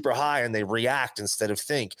super high and they react instead of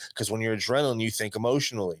think. Because when you're adrenaline, you think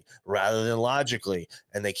emotionally rather than logically,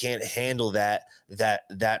 and they can't handle that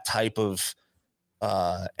type of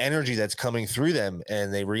energy that's coming through them,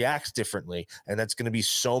 and they react differently. And that's going to be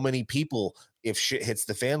so many people if shit hits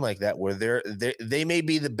the fan like that, where they may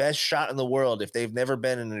be the best shot in the world. If they've never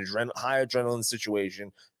been in an high adrenaline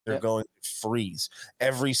situation, they're going to freeze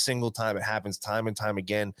every single time. It happens time and time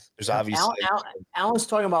again. There's obviously Alan's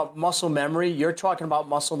talking about muscle memory. You're talking about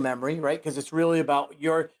muscle memory, right? Because it's really about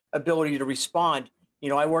your ability to respond. You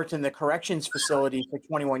know, I worked in the corrections facility for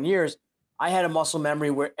 21 years. I had a muscle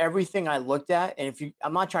memory where everything I looked at, and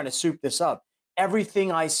I'm not trying to soup this up,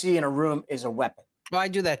 everything I see in a room is a weapon. Well, I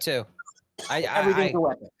do that too. Everything's a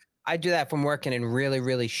weapon. I do that from working in really,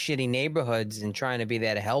 really shitty neighborhoods and trying to be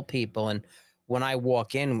there to help people. And when I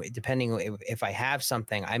walk in, depending if I have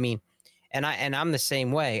something, I mean, and I'm the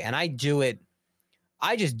same way. And I do it.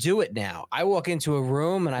 I just do it now. I walk into a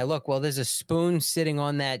room and I look. Well, there's a spoon sitting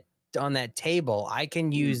on that table. I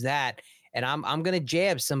can use that. And I'm going to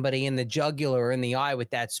jab somebody in the jugular or in the eye with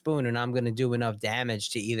that spoon, and I'm going to do enough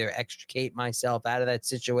damage to either extricate myself out of that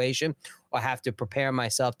situation or have to prepare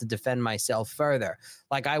myself to defend myself further.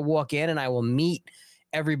 Like I walk in and I will meet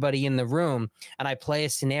everybody in the room, and I play a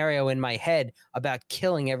scenario in my head about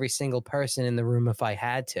killing every single person in the room if I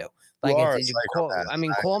had to. Like, call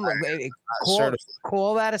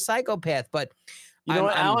that a psychopath, but. You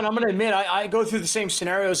know, Alan, I'm going to admit, I go through the same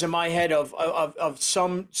scenarios in my head of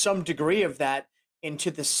some degree of that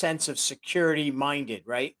into the sense of security minded,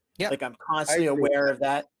 right? Yeah. Like I'm constantly aware of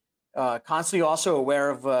that. Constantly also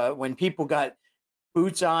aware of when people got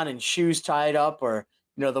boots on and shoes tied up, or,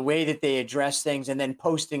 you know, the way that they address things, and then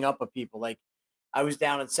posting up of people. Like I was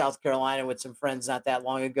down in South Carolina with some friends not that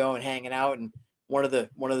long ago and hanging out. And one of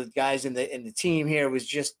the guys in the team here was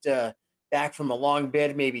just, back from a long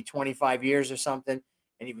bid, maybe 25 years or something.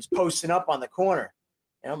 And he was posting up on the corner.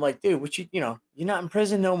 And I'm like, dude, you're not in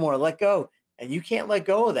prison no more. Let go. And you can't let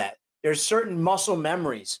go of that. There's certain muscle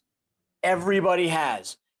memories everybody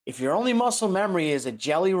has. If your only muscle memory is a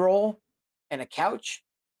jelly roll and a couch,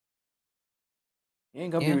 you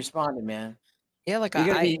ain't gonna be responding, man. Yeah, like you're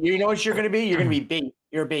gonna be. You know what you're gonna be? You're gonna be bait.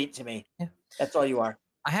 You're a bait to me. Yeah. That's all you are.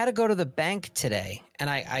 I had to go to the bank today, and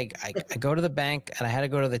I go to the bank, and I had to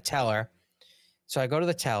go to the teller. So I go to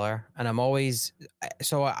the teller, and I'm always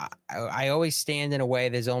I always stand in a way.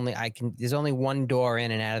 There's only one door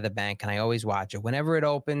in and out of the bank, and I always watch it. Whenever it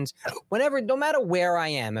opens, no matter where I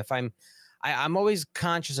am, if I'm always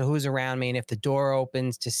conscious of who's around me, and if the door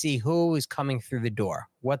opens, to see who is coming through the door,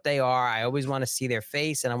 what they are. I always want to see their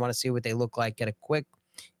face, and I want to see what they look like. Get a quick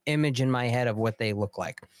image in my head of what they look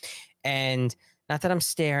like, and not that I'm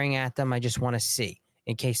staring at them. I just want to see.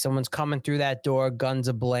 In case someone's coming through that door, guns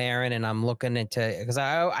are blaring, and I'm looking into, because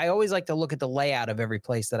I always like to look at the layout of every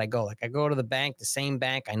place that I go. Like I go to the bank, the same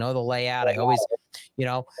bank, I know the layout. I always,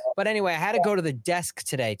 but anyway, I had to go to the desk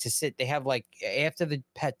today to sit. They have like, after the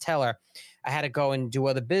pet teller, I had to go and do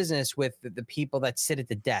other business with the people that sit at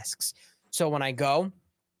the desks. So when I go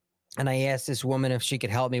and I asked this woman if she could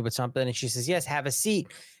help me with something, and she says, yes, have a seat.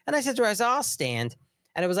 And I said to her, I'll stand.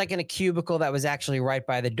 And it was like in a cubicle that was actually right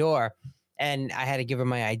by the door. And I had to give her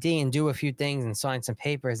my ID and do a few things and sign some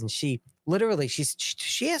papers. And she literally,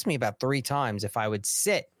 she asked me about 3 times if I would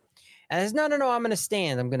sit. And I said, no, I'm going to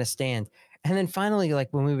stand. I'm going to stand. And then finally,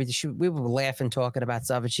 like when we were laughing, talking about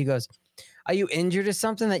stuff. And she goes, are you injured or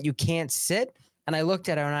something that you can't sit? And I looked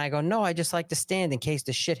at her and I go, no, I just like to stand in case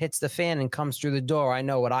the shit hits the fan and comes through the door. I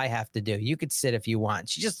know what I have to do. You could sit if you want.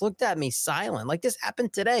 She just looked at me silent. Like this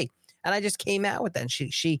happened today. And I just came out with that. And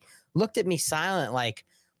she looked at me silent, like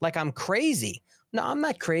I'm crazy. No, I'm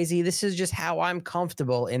not crazy. This is just how I'm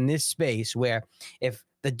comfortable in this space, where if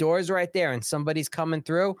the door's right there and somebody's coming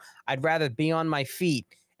through, I'd rather be on my feet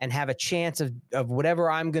and have a chance of whatever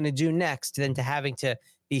I'm going to do next than to having to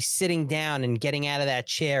be sitting down and getting out of that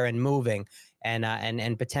chair and moving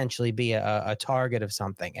and potentially be a target of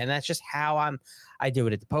something. And that's just how I do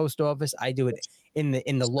it at the post office. I do it in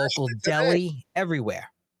the local deli, everywhere.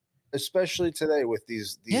 Especially today with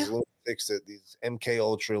these lunatics, these MK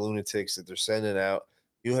Ultra lunatics that they're sending out.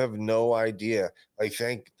 You have no idea. Like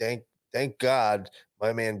thank God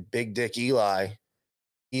my man Big Dick Eli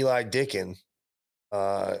Dickin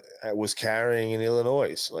was carrying in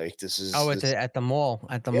Illinois. Like this is at the mall.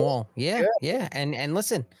 Yeah. And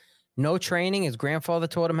listen, no training. His grandfather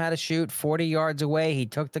taught him how to shoot 40 yards away. He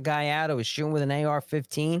took the guy out. It was shooting with an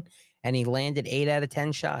AR-15. And he landed 8 out of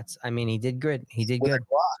 10 shots. I mean, he did good. He did good.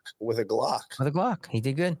 With a Glock. He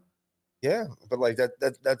did good. Yeah, but like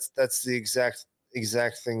that's the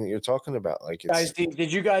exact thing that you're talking about. Like, guys,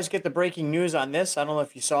 did you guys get the breaking news on this? I don't know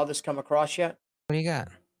if you saw this come across yet. What do you got?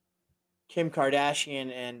 Kim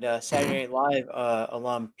Kardashian and Saturday Night Live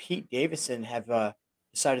alum Pete Davidson have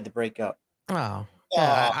decided to break up. Oh,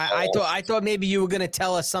 I thought maybe you were going to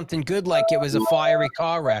tell us something good, like it was a fiery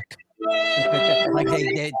car wreck. Like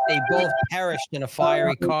they both perished in a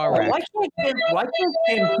fiery car wreck. Why can't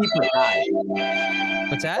Kim keep a guy?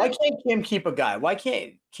 What's that? Why can't Kim keep a guy? Why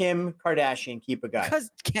can't Kim Kardashian keep a guy? Because,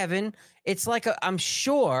 Kevin, it's like I'm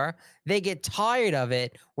sure they get tired of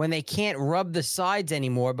it when they can't rub the sides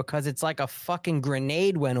anymore because it's like a fucking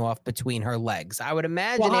grenade went off between her legs. I would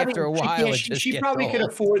imagine after a while she probably could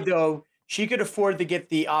afford, though. She could afford to get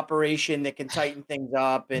the operation that can tighten things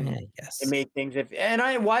up and make things.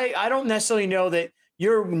 I don't necessarily know that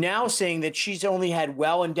you're now saying that she's only had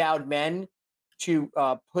well-endowed men to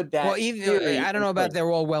put that. Well, I don't know about they're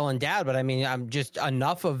all well endowed, but I mean, I'm just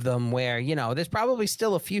enough of them where there's probably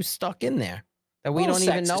still a few stuck in there that we don't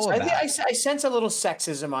even know about. I sense a little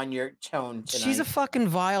sexism on your tone tonight. She's a fucking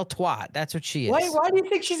vile twat. That's what she is. Why do you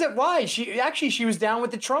think she's why? She was down with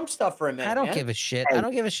the Trump stuff for a minute. I don't give a shit. I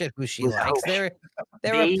don't give a shit who she likes. There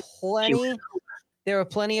are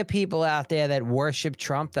plenty of people out there that worship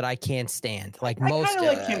Trump that I can't stand. Like I kind of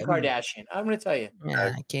like Kim Kardashian. I'm going to tell you.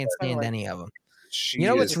 Yeah, I can't stand any of them.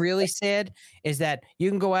 What's really sad is that you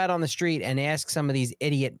can go out on the street and ask some of these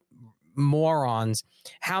idiot morons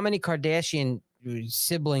how many Kardashian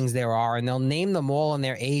siblings there are, and they'll name them all and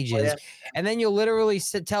their ages, and then you'll literally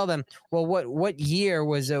tell them, well, what year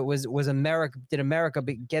was America? Did America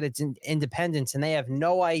get its independence? And they have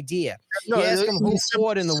no idea. You ask them who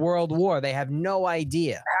fought in the World War, they have no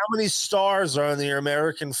idea. How many stars are on the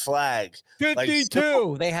American flag?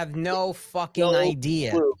 52. They have no fucking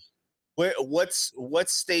idea. What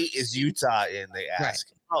state is Utah in? They ask.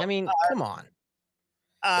 Right. I mean, come on.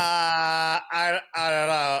 I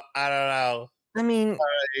don't know. I mean,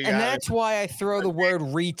 and that's why I throw the word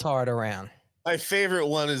retard around. My favorite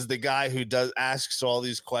one is the guy who asks all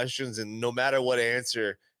these questions, and no matter what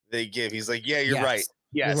answer they give, he's like, "Yeah, you're right.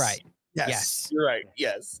 Yes, you're right. Yes, you're right.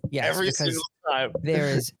 Yes, yes." Every single time. There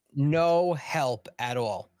is no help at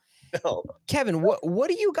all. No. Kevin, what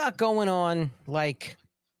do you got going on? Like,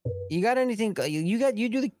 you got anything? You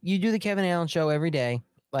do the Kevin Allen show every day.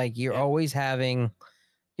 Like, you always have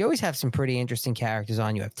some pretty interesting characters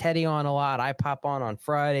on. You have Teddy on a lot. I pop on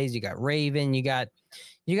Fridays. You got Raven. You got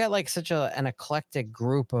like such an eclectic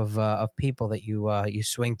group of people that you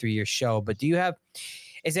swing through your show. But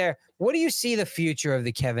what do you see the future of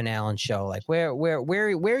the Kevin Allen show? Like, where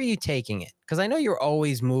are you taking it? Because I know you're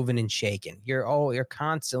always moving and shaking. You're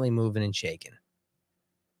constantly moving and shaking.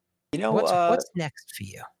 You know, what's next for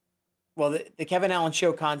you? Well, the Kevin Allen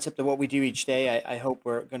show concept of what we do each day, I hope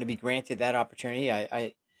we're going to be granted that opportunity.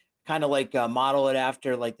 I kind of like model it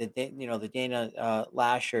after like the Dana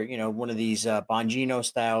Lash, or one of these Bongino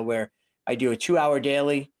style, where I do a 2-hour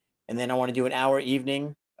daily, and then I want to do an hour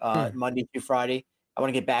evening, Monday through Friday. I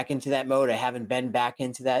want to get back into that mode. I haven't been back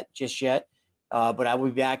into that just yet, but I will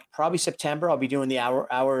be back probably September. I'll be doing the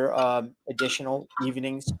hour additional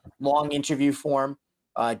evenings, long interview form,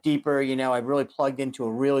 deeper. I've really plugged into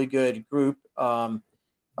a really good group.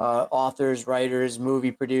 Authors, writers,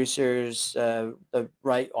 movie producers, the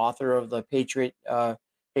author of the Patriot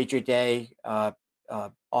Day,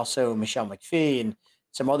 also Michelle McPhee, and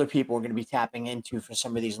some other people we're going to be tapping into for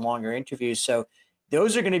some of these longer interviews. So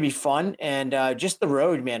those are going to be fun. And just the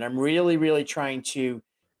road, man, I'm really, really trying to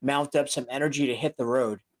mount up some energy to hit the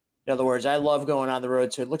road. In other words, I love going on the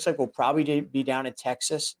road. So it looks like we'll probably be down in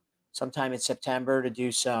Texas sometime in September to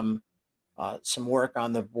do some work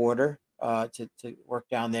on the border. To work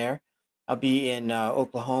down there. I'll be in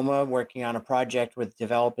Oklahoma working on a project with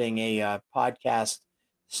developing a podcast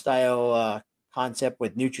style concept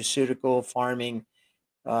with nutraceutical farming,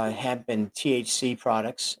 hemp and THC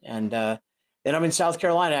products. And then I'm in South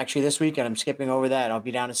Carolina actually this weekend. I'm skipping over that. I'll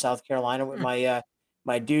be down in South Carolina with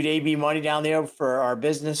my dude AB Money down there for our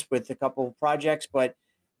business with a couple of projects. But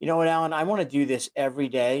you know what, Alan? I want to do this every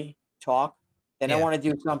day, talk. Then I want to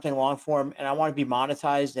do something long form, and I want to be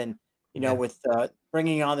monetized. And with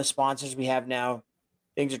bringing on the sponsors we have now,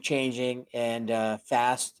 things are changing and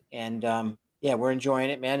fast. And we're enjoying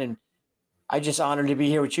it, man. And I just honored to be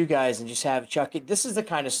here with you guys and just have Chuck. This is the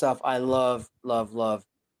kind of stuff I love more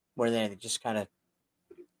than anything. Just kind of,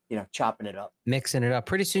 chopping it up. Mixing it up.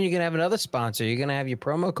 Pretty soon you're going to have another sponsor. You're going to have your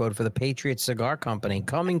promo code for the Patriot Cigar Company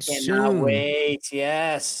coming soon. Wait.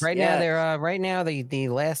 Yes. Right now, the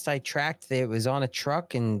last I tracked, it was on a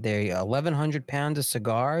truck, and they're 1,100 pounds of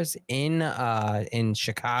cigars in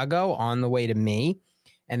Chicago on the way to me.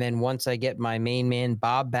 And then once I get my main man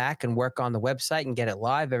Bob back and work on the website and get it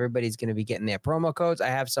live, everybody's going to be getting their promo codes. I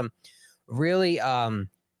have some really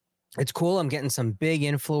it's cool. I'm getting some big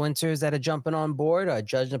influencers that are jumping on board.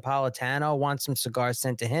 Judge Napolitano wants some cigars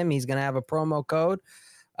sent to him. He's going to have a promo code.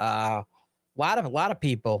 A lot of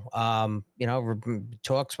people.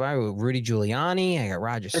 Talks by Rudy Giuliani. I got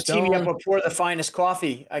Roger Stone. Team me up with Pour the Finest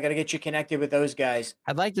Coffee. I got to get you connected with those guys.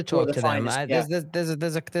 I'd like to talk to them.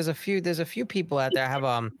 There's a few people out there. I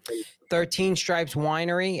have 13 Stripes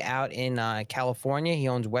Winery out in California. He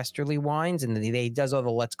owns Westerly Wines, and he does all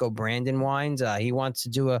the Let's Go Brandon wines. He wants to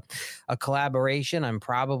do a collaboration. I'm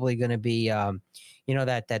probably going to be,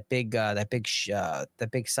 that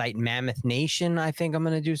big site Mammoth Nation. I think I'm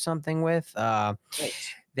going to do something with.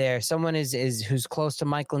 There, someone who's close to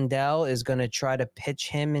Mike Lindell is going to try to pitch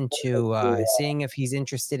him into seeing if he's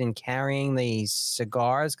interested in carrying these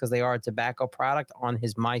cigars, because they are a tobacco product, on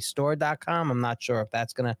his mystore.com. I'm not sure if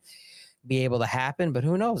that's going to be able to happen, but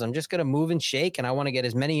who knows? I'm just going to move and shake, and I want to get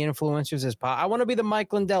as many influencers as possible. I want to be the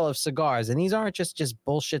Mike Lindell of cigars, and these aren't just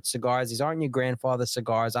bullshit cigars. These aren't your grandfather's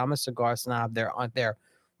cigars. I'm a cigar snob. They're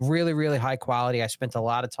really, really high quality. I spent a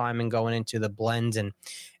lot of time in going into the blends and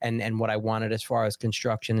what I wanted as far as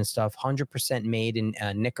construction and stuff. 100% made in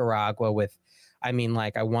Nicaragua I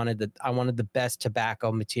wanted the best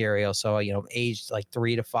tobacco material. So, aged like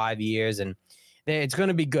 3 to 5 years, and it's going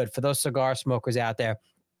to be good for those cigar smokers out there.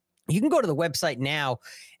 You can go to the website now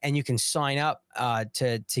and you can sign up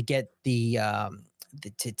to get to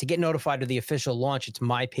get notified of the official launch. It's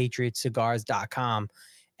mypatriotcigars.com.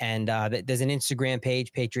 And there's an Instagram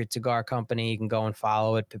page, Patriot Cigar Company. You can go and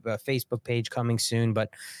follow it. A Facebook page coming soon.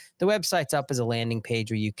 But the website's up as a landing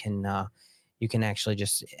page where you can actually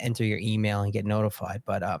just enter your email and get notified.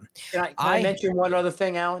 But can I mention one other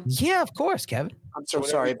thing, Alan? Yeah, of course, Kevin. I'm so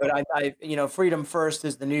sorry, but I Freedom First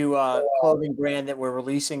is the new clothing brand that we're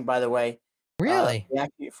releasing, by the way. Really?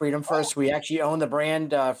 Freedom First. We actually own the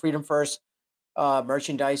brand. Freedom First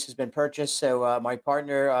merchandise has been purchased. So my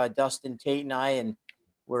partner, Dustin Tate, and I,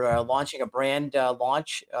 we're launching a brand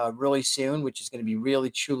launch really soon, which is going to be really,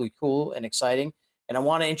 truly cool and exciting. And I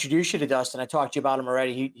want to introduce you to Dustin. I talked to you about him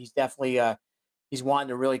already. He's definitely he's wanting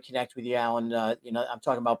to really connect with you, Alan. I'm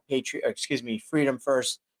talking about Freedom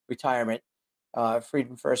First Retirement.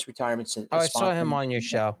 Freedom First Retirement. I saw him on your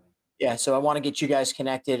show. Yeah, so I want to get you guys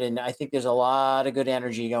connected, and I think there's a lot of good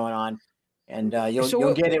energy going on, and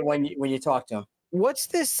you'll get it when you talk to him. What's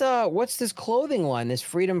this clothing line? This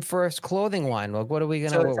Freedom First clothing line? Like, what are we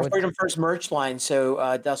gonna? So it's a Freedom First merch line.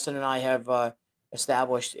 So Dustin and I have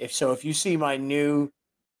established. If you see my new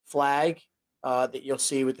flag that you'll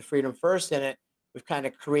see with the Freedom First in it, we've kind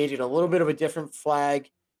of created a little bit of a different flag.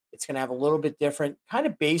 It's going to have a little bit different, kind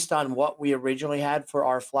of based on what we originally had for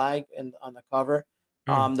our flag and on the cover.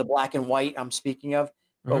 The black and white I'm speaking of,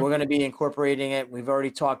 but we're going to be incorporating it. We've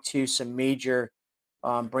already talked to some major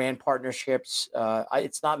brand partnerships.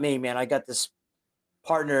 It's not me, man. I got this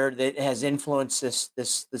partner that has influenced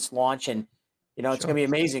this launch, and it's going to be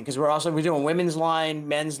amazing because we're doing women's line,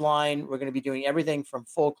 men's line. We're going to be doing everything from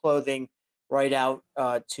full clothing right out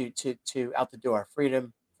to out the door.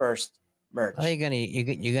 Freedom First merch. Oh,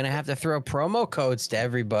 you're gonna have to throw promo codes to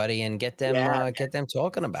everybody and get them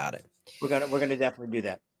talking about it. We're gonna definitely do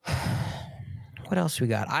that. What else we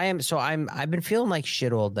got? I've been feeling like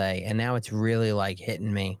shit all day, and now it's really like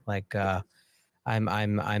hitting me. Like I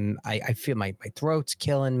feel my throat's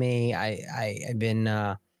killing me. I think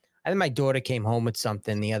my daughter came home with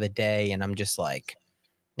something the other day, and I'm just like,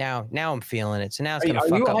 now I'm feeling it. So now it's gonna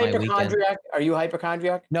fuck up my weekend. Are you a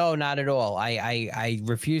hypochondriac? No, not at all. I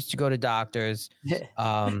refuse to go to doctors.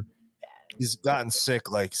 He's gotten sick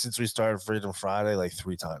like since we started Freedom Friday, like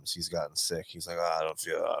 3 times. He's gotten sick. He's like, I don't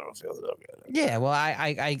feel it okay. Yeah, well,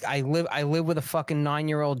 I live with a fucking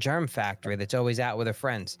 9-year-old germ factory that's always out with her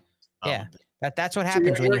friends. Yeah, that's what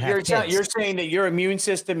happens when you have kids. You're saying that your immune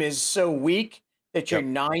system is so weak that your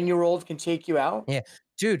 9-year-old can take you out? Yeah,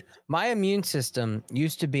 dude, my immune system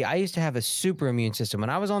I used to have a super immune system. When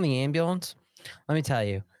I was on the ambulance, let me tell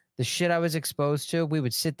you, the shit I was exposed to, we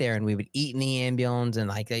would sit there and we would eat in the ambulance, and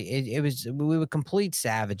like we were complete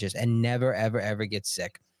savages and never, ever, ever get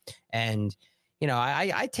sick. And,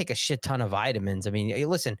 I take a shit ton of vitamins. I mean,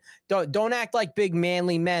 listen, don't act like big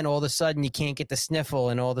manly men. All of a sudden you can't get the sniffle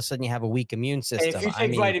and all of a sudden you have a weak immune system. Hey, if you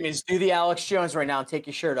take vitamins, do the Alex Jones right now and take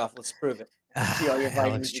your shirt off. Let's prove it. See all your vitamins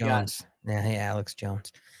Alex Jones. Yeah, hey, Alex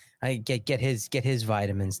Jones. I get his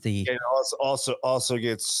vitamins. And also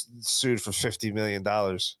gets sued for $50 million.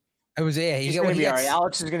 It was he's going to be all right.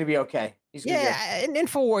 Alex is going to be okay. And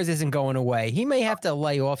InfoWars isn't going away. He may have to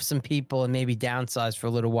lay off some people and maybe downsize for a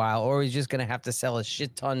little while, or he's just going to have to sell a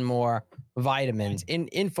shit ton more vitamins.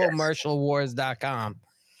 Infomercialwars.com.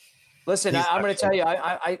 Listen, I'm going to tell you,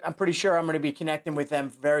 I'm pretty sure I'm going to be connecting with them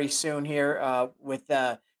very soon here with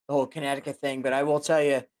the whole Connecticut thing. But I will tell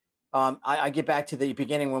you, I get back to the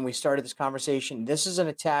beginning when we started this conversation. This is an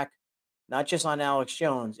attack not just on Alex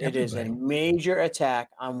Jones. Everybody. It is a major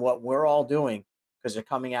attack on what we're all doing because they're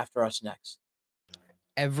coming after us next.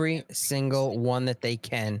 Every single one that they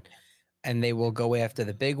can, and they will go after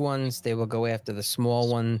the big ones. They will go after the small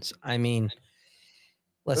ones. I mean,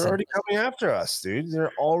 listen. They're already coming after us, dude.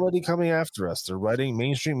 They're already coming after us. They're writing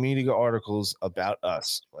mainstream media articles about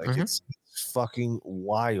us. Like, it's fucking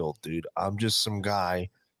wild, dude. I'm just some guy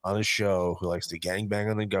on a show who likes to gangbang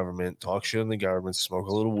on the government, talk shit on the government, smoke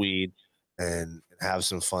a little weed, and have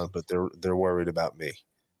some fun, but they're worried about me.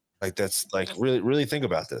 Like, that's like really think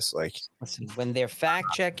about this. Like, listen, when they're fact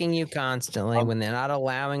checking you constantly, when they're not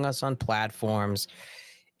allowing us on platforms,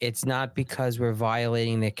 it's not because we're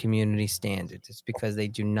violating their community standards. It's because they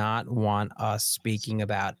do not want us speaking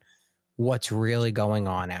about what's really going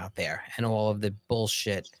on out there and all of the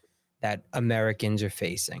bullshit that Americans are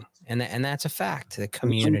facing. And that's a fact, the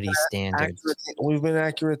community standards. We've been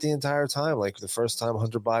accurate the entire time. Like the first time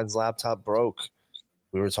Hunter Biden's laptop broke,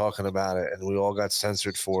 we were talking about it and we all got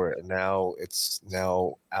censored for it. And now it's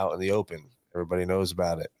out in the open. Everybody knows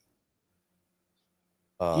about it.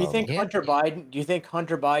 Do you think Hunter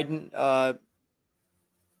Biden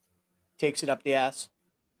takes it up the ass?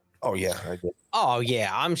 Oh yeah, I did. Oh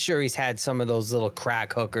yeah, I'm sure he's had some of those little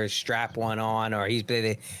crack hookers strap one on, or they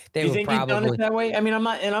Do you think he's done it that way? I mean, I'm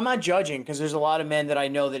not judging because there's a lot of men that I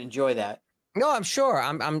know that enjoy that. No, I'm sure.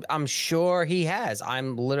 I'm sure he has.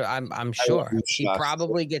 I'm sure he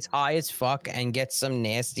probably gets high as fuck and gets some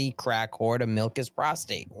nasty crack whore to milk his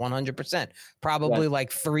prostate. 100%. Probably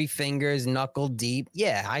like 3 fingers, knuckle deep.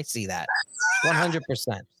 Yeah, I see that.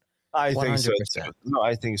 100%. I think so too. No,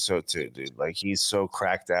 I think so too, dude. Like, he's so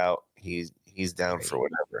cracked out. He's down for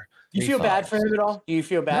whatever. Do you feel bad for him at all? Do you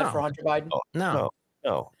feel bad for Hunter Biden? No.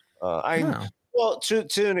 Well,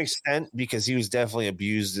 to an extent, because he was definitely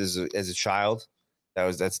abused as a child.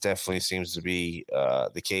 That's definitely seems to be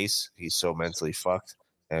the case. He's so mentally fucked,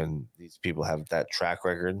 and these people have that track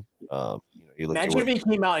record. You look Imagine if he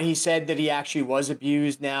came out and he said that he actually was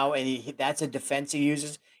abused now, and that's a defense he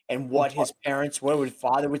uses, and what his parents, what his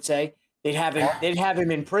father would say, they'd have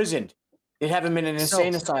him imprisoned. They'd have him in an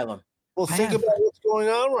insane asylum. Well, think about what's going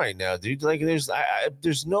on right now, dude. Like,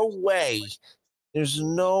 there's no way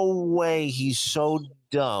he's so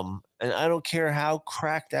dumb, and I don't care how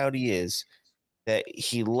cracked out he is, that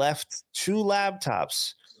he left 2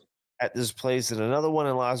 laptops at this place and another one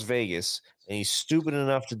in Las Vegas, and he's stupid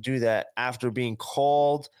enough to do that after being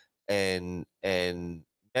called and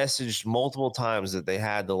messaged multiple times that they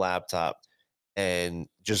had the laptop, and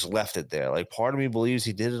just left it there. Like, part of me believes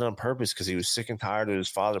he did it on purpose because he was sick and tired of his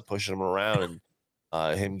father pushing him around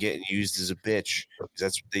and him getting used as a bitch.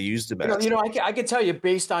 That's what they used him as. I can tell you,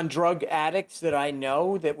 based on drug addicts that I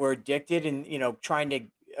know that were addicted and trying to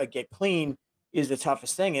get clean is the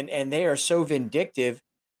toughest thing, and they are so vindictive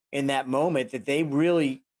in that moment that they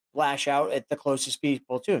really lash out at the closest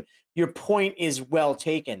people to. Your point is well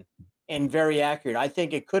taken and very accurate. I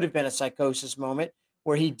think it could have been a psychosis moment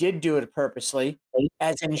where he did do it purposely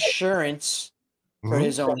as insurance for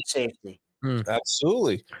his own safety.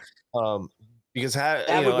 Absolutely. Because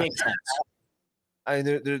that would make sense.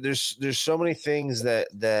 There's so many things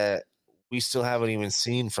that we still haven't even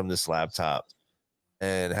seen from this laptop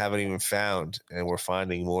and haven't even found, and we're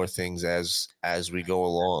finding more things as we go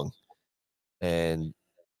along. And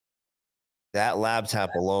that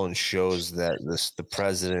laptop alone shows that the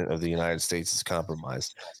president of the United States is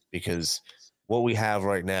compromised, because what we have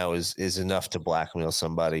right now is enough to blackmail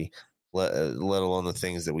somebody, let alone the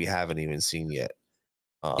things that we haven't even seen yet.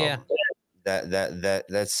 That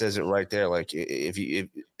says it right there. Like,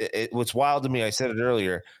 what's wild to me, I said it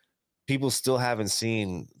earlier, people still haven't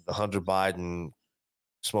seen the Hunter Biden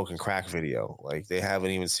smoking crack video. Like, they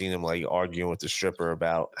haven't even seen him like arguing with the stripper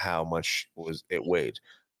about how much it weighed.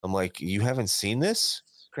 I'm like, you haven't seen this?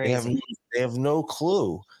 Crazy. They have no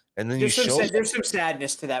clue. And then there's some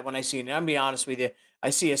sadness to that when I see it. And I'll be honest with you, I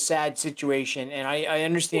see a sad situation, and I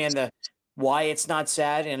understand why it's not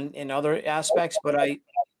sad in other aspects, but I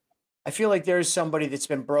feel like there's somebody that's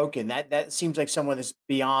been broken. That seems like someone that's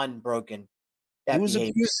beyond broken. He was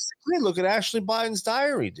abused. Look at Ashley Biden's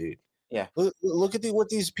diary, dude. Yeah. Look at what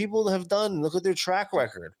these people have done. Look at their track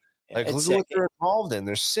record. Like, look at what they're involved in.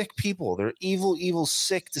 They're sick people. They're evil,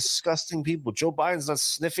 sick, disgusting people. Joe Biden's not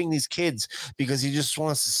sniffing these kids because he just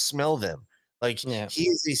wants to smell them. Like, he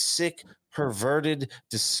is a sick, perverted,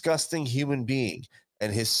 disgusting human being.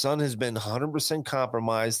 And his son has been 100%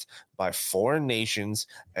 compromised by foreign nations,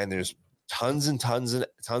 and there's tons and tons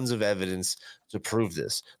of evidence to prove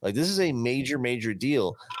this. Like, this is a major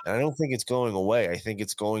deal, and I don't think it's going away. I think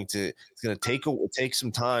it's going to take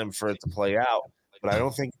some time for it to play out, but I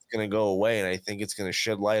don't think it's going to go away, and I think it's going to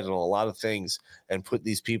shed light on a lot of things and put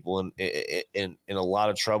these people in a lot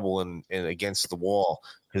of trouble and against the wall,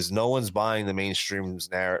 because no one's buying the mainstream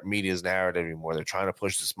media's narrative anymore. They're trying to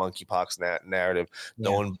push this monkeypox narrative.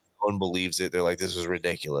 No one believes it. They're like, this is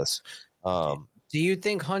ridiculous. Do you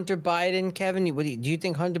think Hunter Biden, Kevin, do you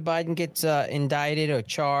think Hunter Biden gets indicted or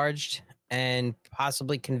charged and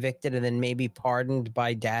possibly convicted and then maybe pardoned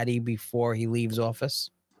by daddy before he leaves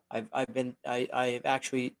office? I've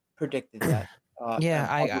actually predicted that.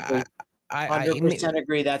 I 100%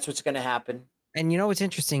 agree that's what's going to happen. And you know what's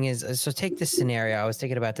interesting is, so take this scenario. I was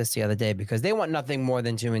thinking about this the other day, because they want nothing more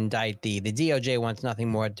than to indict the DOJ wants nothing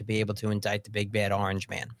more to be able to indict the big bad orange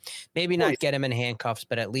man. Maybe not get him in handcuffs,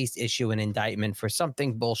 but at least issue an indictment for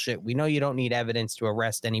something bullshit. We know you don't need evidence to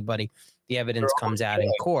arrest anybody. The evidence comes out in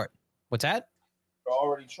court. What's that? They're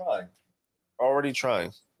already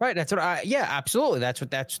trying. Right. That's what absolutely.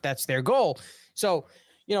 That's their goal. So,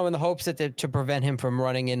 in the hopes that to prevent him from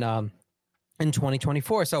running in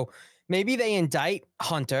 2024. So maybe they indict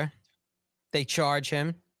Hunter, they charge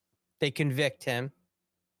him, they convict him.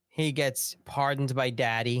 He gets pardoned by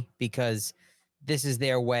daddy because this is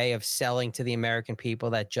their way of selling to the American people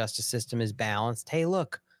that justice system is balanced. Hey,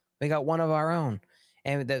 look, we got one of our own.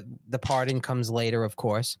 And the pardon comes later, of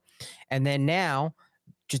course. And then now,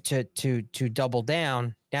 to double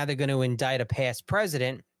down, now they're going to indict a past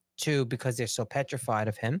president because they're so petrified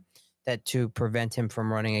of him, that to prevent him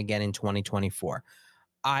from running again in 2024.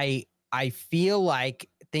 I feel like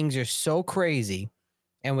things are so crazy,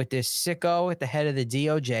 and with this sicko at the head of the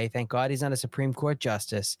DOJ, thank God he's not a Supreme Court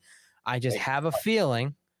justice. I just have a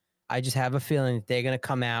feeling that they're going to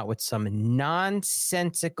come out with some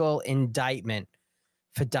nonsensical indictment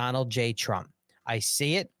for Donald J. Trump. I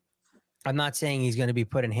see it. I'm not saying he's going to be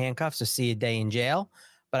put in handcuffs or see a day in jail,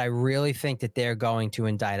 but I really think that they're going to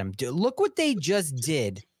indict him. Look what they just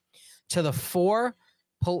did to the 4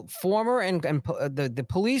 former and the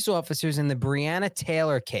police officers in the Breonna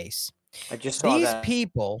Taylor case. I just saw that.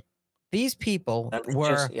 These people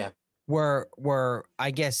were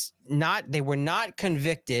I guess they were not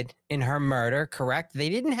convicted in her murder, correct? They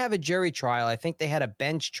didn't have a jury trial. I think they had a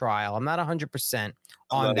bench trial. I'm not 100%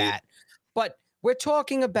 on that. But we're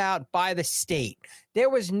talking about by the state. There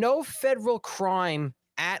was no federal crime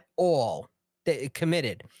at all that it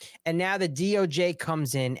committed. And now the DOJ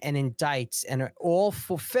comes in and indicts and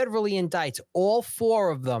federally indicts all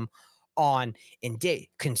four of them on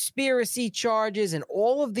conspiracy charges and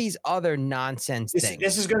all of these other nonsense things.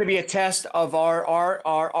 This is going to be a test of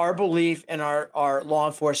our belief in our law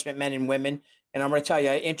enforcement men and women. And I'm going to tell you,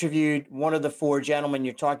 I interviewed one of the four gentlemen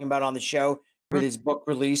you're talking about on the show with his book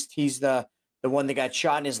released. He's the one that got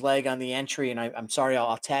shot in his leg on the entry. And I'm sorry,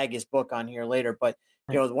 I'll tag his book on here later. But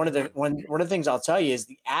you know, one of the things I'll tell you is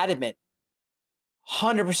the 100%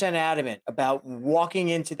 adamant about walking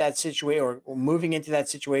into that situation or moving into that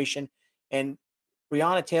situation. And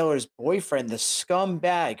Breonna Taylor's boyfriend, the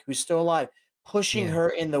scumbag who's still alive, pushing her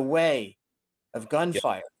in the way of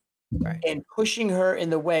gunfire and pushing her in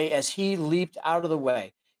the way as he leaped out of the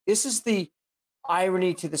way. This is the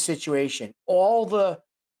irony to the situation.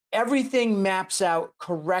 Everything maps out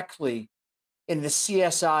correctly in the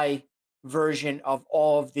CSI version of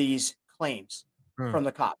all of these claims from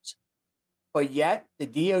the cops. But yet the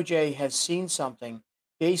DOJ has seen something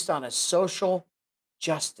based on a social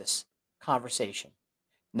justice conversation,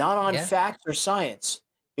 not on facts or science,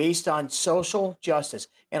 based on social justice.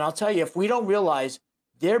 And I'll tell you, if we don't realize,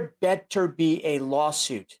 there better be a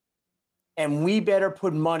lawsuit, and we better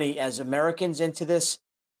put money as Americans into this,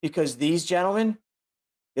 because these gentlemen,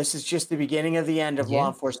 this is just the beginning of the end of law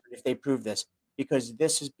enforcement if they prove this, because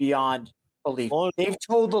this is beyond belief. They've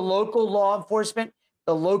told the local law enforcement,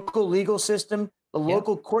 the local legal system, the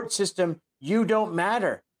local court system, you don't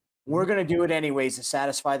matter. We're going to do it anyways to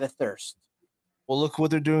satisfy the thirst. Well, look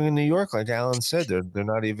what they're doing in New York. Like Alan said, they're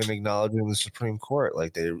not even acknowledging the Supreme Court.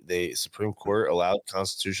 Like they Supreme Court allowed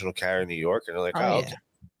constitutional carry in New York, and they're like, okay.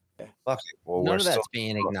 Fuck it. Well, none of that's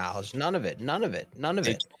being acknowledged. None of it. They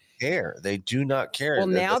don't care. They do not care. Well,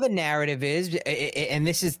 now the narrative is, and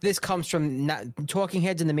this comes from talking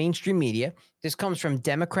heads in the mainstream media. This comes from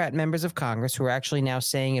Democrat members of Congress who are actually now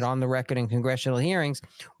saying it on the record in congressional hearings.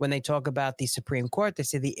 When they talk about the Supreme Court, they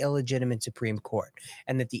say the illegitimate Supreme Court,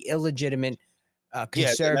 and that the illegitimate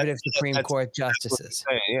conservative Supreme Court justices.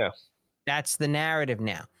 That's the narrative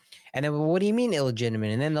now. And then, well, what do you mean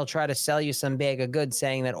illegitimate? And then they'll try to sell you some bag of goods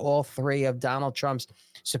saying that all three of Donald Trump's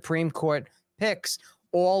Supreme Court picks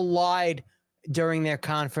all lied during their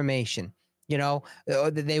confirmation. You know,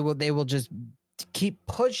 they will just keep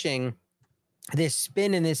pushing this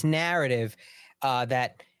spin and this narrative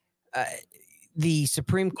that the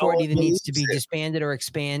Supreme Court either needs to be disbanded or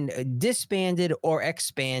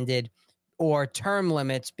expanded or term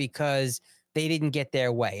limits because they didn't get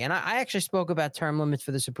their way. And I actually spoke about term limits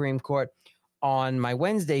for the Supreme Court on my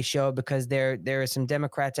Wednesday show, because there are some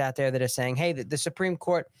Democrats out there that are saying, hey, the Supreme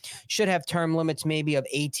Court should have term limits maybe of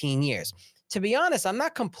 18 years. To be honest, I'm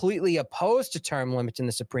not completely opposed to term limits in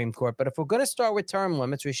the Supreme Court, but if we're going to start with term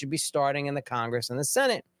limits, we should be starting in the Congress and the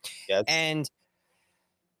Senate. Yes. And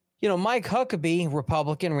you know, Mike Huckabee,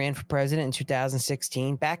 Republican, ran for president in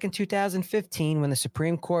 2016. Back in 2015, when the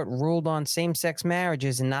Supreme Court ruled on same-sex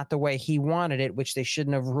marriages and not the way he wanted it, which they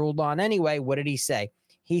shouldn't have ruled on anyway, what did he say?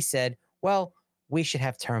 He said, well, we should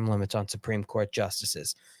have term limits on Supreme Court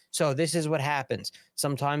justices. So this is what happens.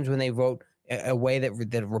 Sometimes when they vote a way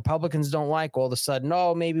that Republicans don't like, all of a sudden,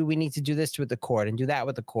 oh, maybe we need to do this with the court and do that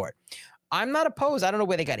with the court. I'm not opposed. I don't know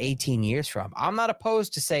where they got 18 years from. I'm not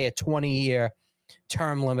opposed to, say, a 20-year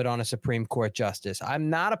term limit on a Supreme Court justice. I'm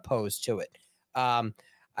not opposed to it.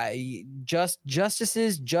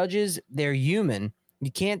 Justices, judges, they're human.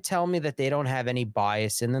 You can't tell me that they don't have any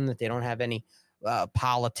bias in them, that they don't have any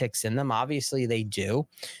politics in them. Obviously they do,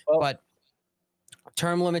 but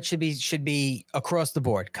term limit should be across the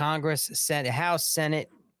board. Congress, Senate, House, Senate,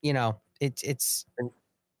 you know, it's.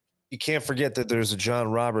 You can't forget that there's a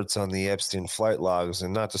John Roberts on the Epstein flight logs,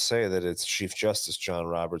 and not to say that it's Chief Justice John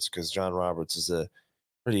Roberts, because John Roberts is a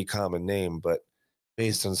pretty common name, but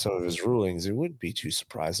based on some of his rulings, it wouldn't be too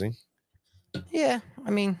surprising. Yeah,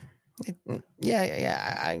 I mean, you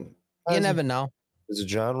never know. There's a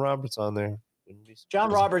John Roberts on there. John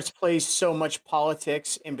Roberts plays so much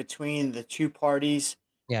politics in between the two parties.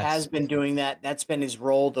 Yes. Has been doing that. That's been his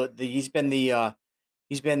role. He's been the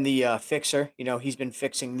fixer. You know, he's been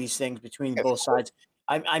fixing these things between both sides.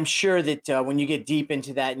 I'm sure that when you get deep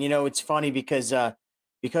into that, and you know, it's funny because of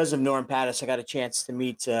Norm Pattis, I got a chance to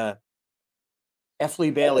meet F.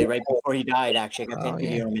 Lee Bailey, right before he died. Actually, I got that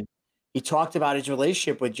video. Yeah. And he talked about his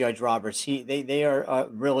relationship with Judge Roberts. They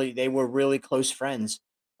were really close friends.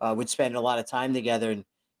 Would spend a lot of time together, and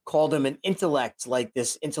called him an intellect, like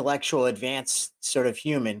this intellectual, advanced sort of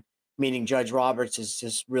human. Meaning Judge Roberts is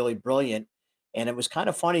just really brilliant. And it was kind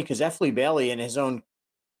of funny because F. Lee Bailey, in his own,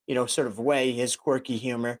 sort of way, his quirky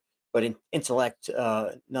humor, but intellect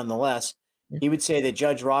nonetheless, he would say that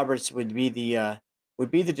Judge Roberts would be the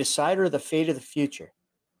decider of the fate of the future.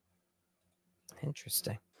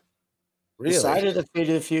 Interesting. Really? Decider the fate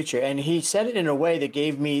of the future. And he said it in a way that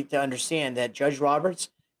gave me to understand that Judge Roberts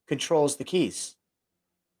controls the keys.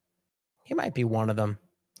 He might be one of them.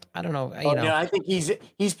 I don't know. No, I think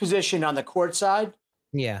he's positioned on the court side.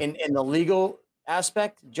 Yeah. In the legal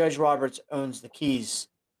aspect, Judge Roberts owns the keys,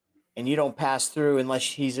 and you don't pass through unless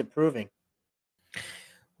he's approving.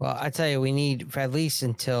 Well, I tell you, we need for at least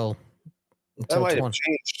until that might have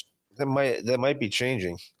changed. That might be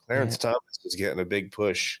changing. Clarence Thomas is getting a big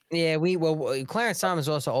push. Yeah, Clarence Thomas is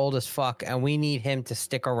also old as fuck, and we need him to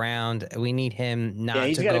stick around. We need him not. Yeah,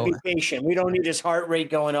 he's got to be patient. We don't need his heart rate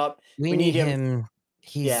going up. We need him.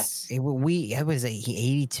 He's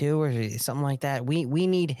 82 or something like that. We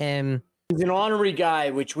need him. He's an honorary guy,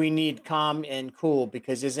 which we need calm and cool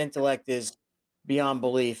because his intellect is beyond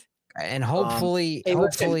belief. And hopefully,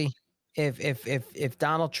 if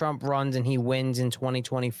Donald Trump runs and he wins in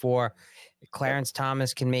 2024, Clarence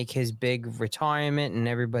Thomas can make his big retirement and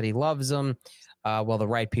everybody loves him. Well, the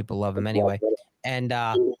right people love him anyway. And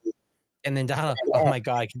then Donald, oh my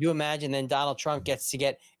God, can you imagine? Then Donald Trump gets to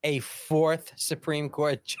get a fourth Supreme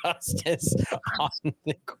Court justice on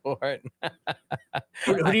the court.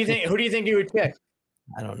 Who do you think he would pick?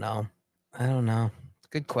 I don't know.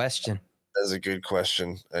 Good question. That's a good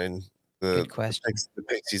question. And good question. The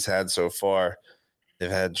picks he's had so far,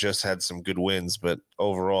 they've just had some good wins, but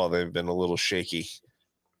overall they've been a little shaky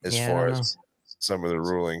as far as some of the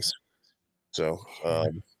rulings. So,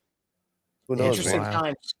 who knows?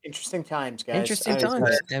 Interesting times, guys. Interesting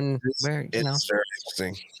times, and it's very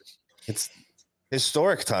interesting. It's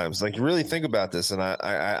historic times. Like, really think about this, and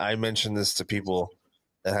I mentioned this to people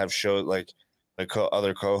that have shows, like my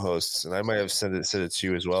other co-hosts, and I might have said it to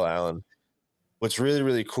you as well, Alan. What's really,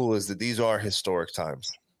 really cool is that these are historic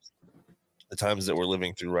times. The times that we're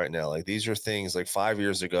living through right now. Like, these are things like 5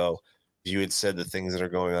 years ago, if you had said the things that are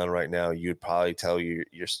going on right now, you'd probably tell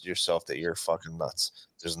yourself that you're fucking nuts.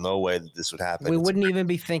 There's no way that this would happen. We wouldn't even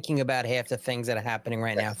be thinking about half the things that are happening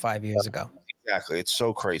right now 5 years ago. Exactly. It's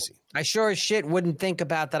so crazy. I sure as shit wouldn't think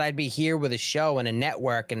about that I'd be here with a show and a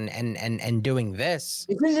network and doing this.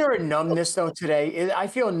 Isn't there a numbness, though, today? I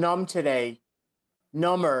feel numb today.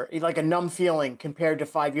 Number, like a numb feeling compared to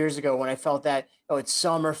 5 years ago when I felt that, it's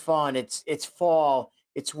summer fun, it's fall,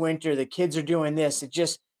 it's winter, the kids are doing this.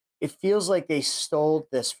 It feels like they stole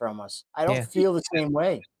this from us. I don't feel the same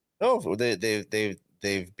way. No,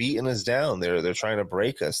 they've beaten us down. They're trying to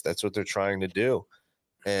break us. That's what they're trying to do.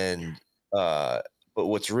 And but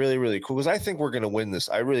what's really, really cool is I think we're going to win this.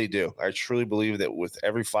 I really do. I truly believe that with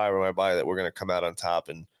every fiber in my body that we're going to come out on top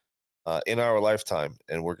and in our lifetime,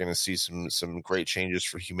 and we're going to see some great changes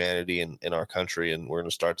for humanity in our country, and we're going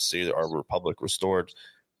to start to see our republic restored.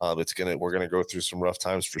 We're going to go through some rough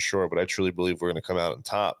times for sure, but I truly believe we're going to come out on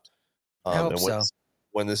top. I hope so.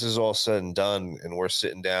 When this is all said and done, and we're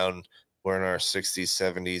sitting down, we're in our 60s,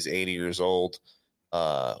 70s, 80 years old,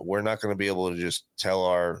 we're not going to be able to just tell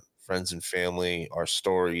our friends and family our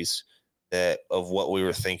stories of what we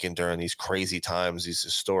were thinking during these crazy times, these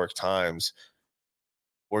historic times.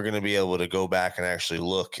 We're going to be able to go back and actually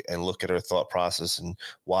look at our thought process and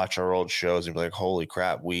watch our old shows and be like, holy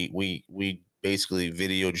crap, we basically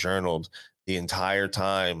video journaled the entire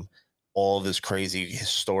time all this crazy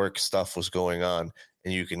historic stuff was going on.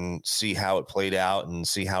 And you can see how it played out and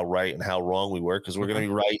see how right and how wrong we were, because we're going to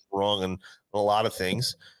be right and wrong in a lot of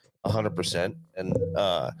things, 100%. And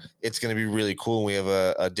it's going to be really cool. We have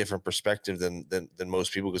a different perspective than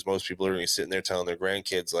most people, because most people are going to be sitting there telling their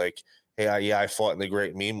grandkids, like, hey, I fought in the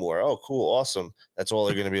Great Meme War. Oh, cool. Awesome. That's all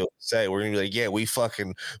they're going to be able to say. We're going to be like, yeah, we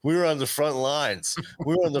were on the front lines.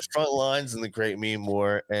 We were on the front lines in the Great Meme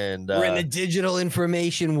War. And we're in the digital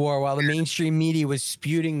information war while the mainstream media was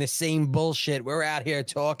spewing the same bullshit. We're out here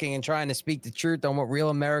talking and trying to speak the truth on what real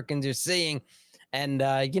Americans are seeing. And,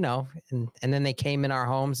 and then they came in our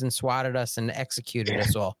homes and swatted us and executed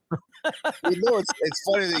us all. It's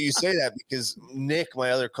funny that you say that, because Nick, my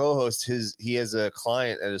other co-host, he has a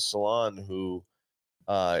client at his salon who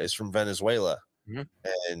is from Venezuela,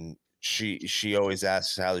 and she always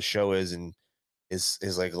asks how the show is, and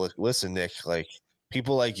is like, listen, Nick, like,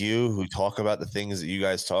 people like you who talk about the things that you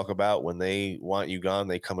guys talk about, when they want you gone,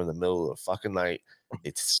 they come in the middle of the fucking night,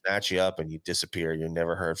 they snatch you up and you disappear. You're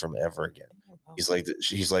never heard from ever again. He's like,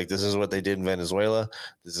 this is what they did in Venezuela.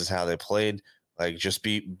 This is how they played. Like, just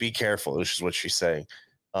be careful. This is what she's saying.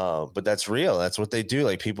 But that's real. That's what they do.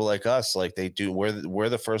 Like, people like us, like they do. We're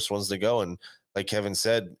the first ones to go. And like Kevin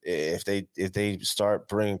said, if they start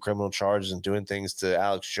bringing criminal charges and doing things to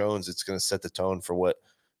Alex Jones, it's going to set the tone for what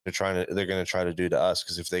they're going to try to do to us.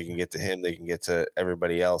 Because if they can get to him, they can get to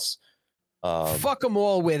everybody else. Fuck them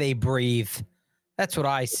all where they breathe. That's what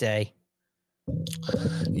I say.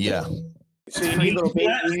 Yeah. So you need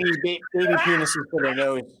baby penises for their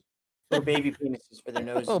nose. Little baby penises for their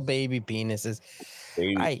noses. Little baby penises.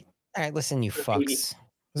 Baby. All right, listen, you fucks.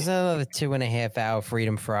 This is another 2.5 hour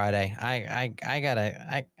Freedom Friday. I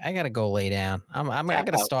gotta go lay down. I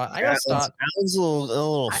gotta start. Sounds a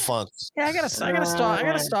little funked. Yeah, I gotta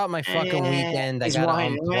start my fucking weekend. I gotta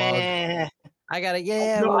unplug. I gotta.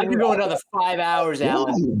 Yeah, no, I could go another 5 hours,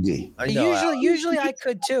 Alan. Usually I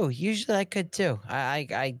could too.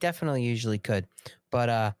 I definitely usually could. But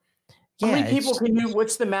yeah. How many people can you?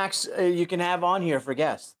 What's the max you can have on here for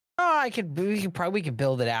guests? Oh, we could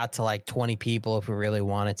build it out to like 20 people if we really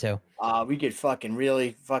wanted to. We could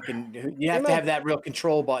really you have to have that real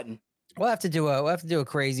control button. We'll have to do a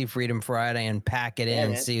crazy Freedom Friday and pack it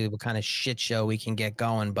in and see what kind of shit show we can get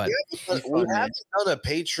going. But we haven't done a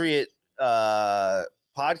Patriot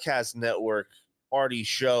podcast network party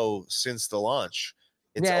show since the launch.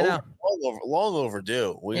 It's long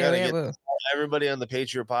overdue. We gotta get everybody on the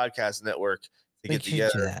Patriot Podcast Network to get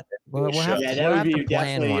together.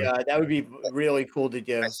 That would be really cool to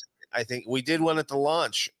do. I think we did one at the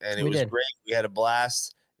launch, and it was great. We had a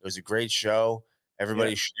blast. It was a great show.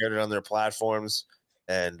 Everybody shared it on their platforms,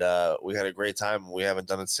 and we had a great time. We haven't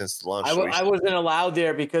done it since the launch. I wasn't allowed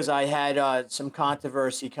there because I had some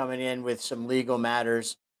controversy coming in with some legal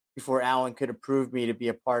matters before Alan could approve me to be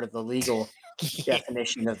a part of the legal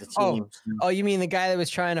definition of the team. Oh, you mean the guy that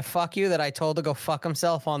was trying to fuck you that I told to go fuck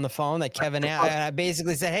himself on the phone? That Kevin Allen. I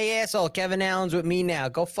basically said, "Hey, asshole, Kevin Allen's with me now.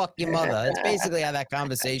 Go fuck your mother." That's basically how that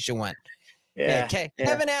conversation went.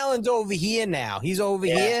 Kevin Allen's over here now. He's over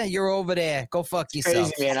here. You're over there. Go fuck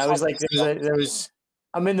yourself. Crazy, man. I was like,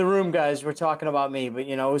 I'm in the room, guys. We're talking about me, but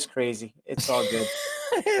it was crazy. It's all good.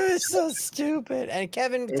 It was so stupid. And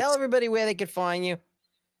Kevin, tell everybody where they could find you.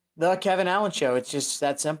 The Kevin Allen Show. It's just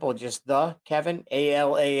that simple. Just the Kevin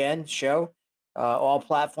ALAN Show. All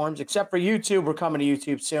platforms except for YouTube. We're coming to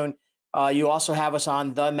YouTube soon. You also have us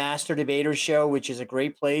on the Master Debaters Show, which is a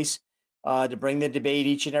great place to bring the debate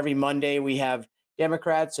each and every Monday. We have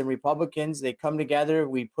Democrats and Republicans. They come together.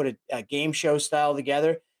 We put a game show style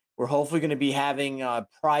together. We're hopefully going to be having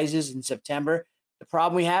prizes in September. The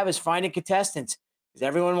problem we have is finding contestants because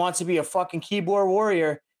everyone wants to be a fucking keyboard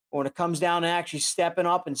warrior. But when it comes down to actually stepping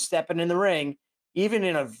up and stepping in the ring, even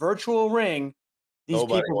in a virtual ring, these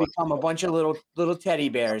people become a bunch of little teddy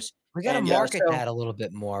bears. We got to market that a little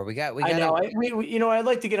bit more. I know. I'd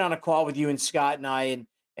like to get on a call with you and Scott and I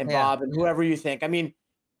and Bob and whoever you think. I mean,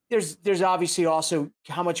 there's obviously also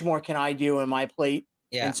how much more can I do on my plate?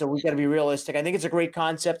 Yeah. And so we got to be realistic. I think it's a great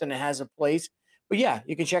concept and it has a place. But yeah,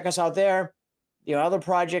 you can check us out there. Other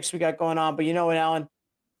projects we got going on. But you know what, Alan?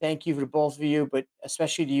 Thank you to both of you, but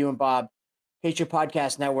especially to you and Bob. Patriot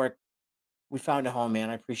Podcast Network. We found a home, man.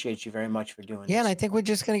 I appreciate you very much for doing this. Yeah, and I think we're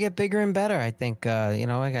just going to get bigger and better. I think, I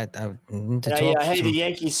got to talk. Hey, the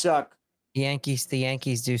Yankees suck. The Yankees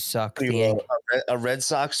do suck. Are you a Red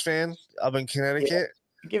Sox fan up in Connecticut? Yeah.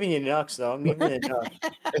 I'm giving you nucks, though. I'm giving you nucks.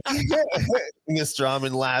 Mr. I'm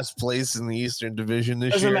in last place in the Eastern Division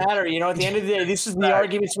this year. Doesn't matter. At the end of the day, this is the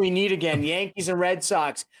arguments we need again. Yankees and Red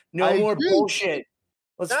Sox. No more bullshit.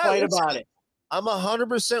 Let's fight about it. I'm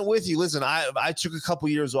 100% with you. Listen, I took a couple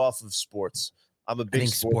years off of sports. I'm a big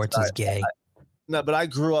sports is gay. No, but I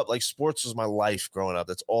grew up like sports was my life growing up.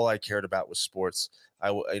 That's all I cared about was sports.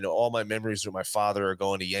 All my memories with my father are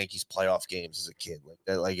going to Yankees playoff games as a kid. Like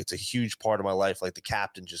that, like it's a huge part of my life. Like the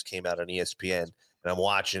Captain just came out on ESPN and I'm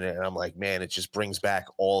watching it and I'm like, man, it just brings back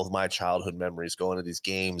all of my childhood memories going to these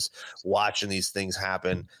games, watching these things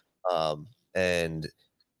happen. And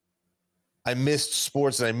I missed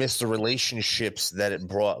sports and I missed the relationships that it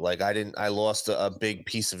brought. Like I lost a big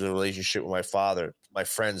piece of the relationship with my father, my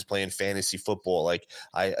friends playing fantasy football. Like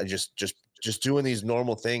I just doing these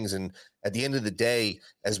normal things. And at the end of the day,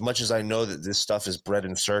 as much as I know that this stuff is bread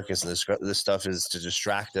and circus and this stuff is to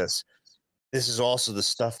distract us, this is also the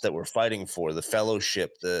stuff that we're fighting for, the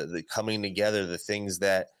fellowship, the coming together, the things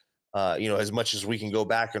that as much as we can go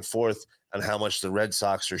back and forth on how much the Red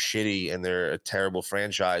Sox are shitty and they're a terrible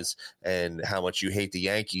franchise and how much you hate the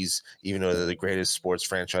Yankees, even though they're the greatest sports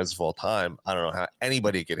franchise of all time. I don't know how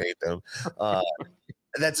anybody could hate them.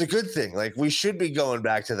 That's a good thing. Like, we should be going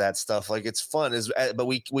back to that stuff. Like, it's fun, but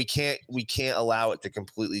we can't allow it to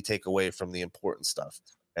completely take away from the important stuff.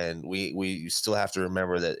 And we still have to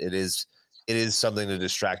remember that it is something to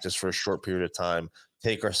distract us for a short period of time,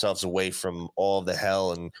 take ourselves away from all of the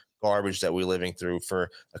hell and garbage that we're living through for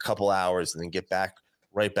a couple hours, and then get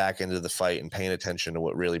right back into the fight and paying attention to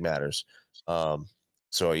what really matters.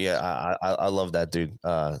 So yeah, I love that, dude.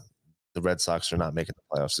 The Red Sox are not making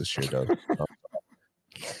the playoffs this year, though.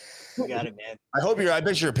 You got it, man. I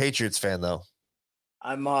bet you're a Patriots fan, though.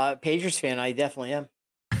 I'm a Patriots fan. I definitely am.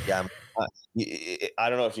 Yeah, I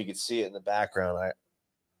don't know if you could see it in the background.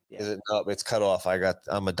 It's cut off.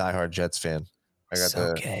 I'm a diehard Jets fan.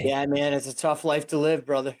 Okay. Yeah, man, it's a tough life to live,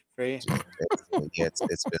 brother. For you. It's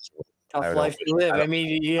miserable. Tough life to live. I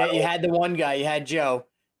mean, you had the one guy, you had Joe,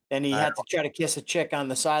 then he had to try to kiss a chick on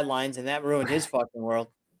the sidelines, and that ruined his fucking world.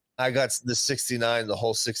 I got the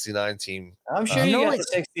whole 69 team. I'm sure you got the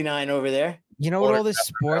 69 over there. You know what all this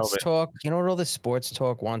sports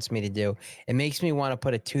talk wants me to do? It makes me want to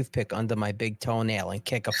put a toothpick under my big toenail and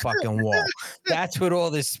kick a fucking wall. That's what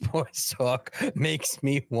all this sports talk makes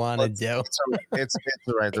me want to do. It's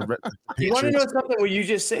right. You want to know something where you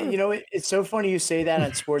just say, it's so funny you say that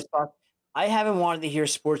on sports talk. I haven't wanted to hear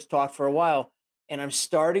sports talk for a while, and I'm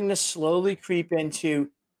starting to slowly creep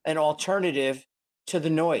into an alternative to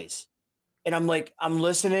the noise. And I'm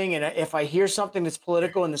listening, and if I hear something that's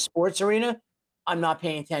political in the sports arena, I'm not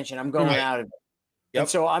paying attention. I'm going out of it. Yep. And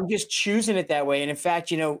so I'm just choosing it that way. And in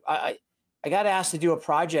fact, I got asked to do a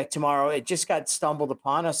project tomorrow. It just got stumbled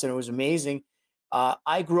upon us, and it was amazing.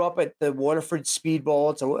 I grew up at the Waterford Speed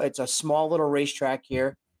Bowl. It's a small little racetrack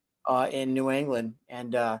here in New England.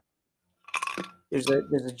 And there's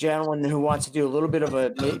a gentleman who wants to do a little bit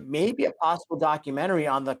of maybe a possible documentary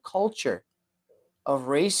on the culture of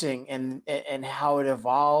racing and how it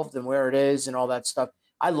evolved and where it is and all that stuff.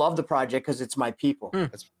 I love the project because it's my people.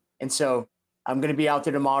 And so I'm going to be out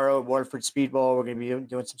there tomorrow at Waterford Speed Bowl. We're going to be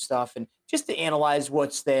doing some stuff and just to analyze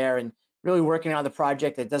what's there and really working on the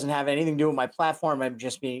project that doesn't have anything to do with my platform. I'm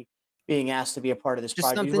just being asked to be a part of this just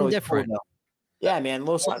project. Something really different. Cool, yeah, man.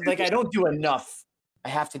 Like I don't do enough. I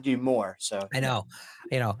have to do more. So I know,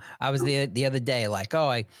 I was the other day, like,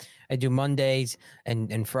 I do Mondays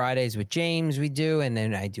and Fridays with James, we do. And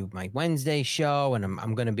then I do my Wednesday show, and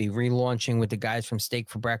I'm going to be relaunching with the guys from Steak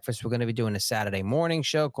for Breakfast. We're going to be doing a Saturday morning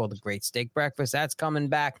show called The Great Steak Breakfast. That's coming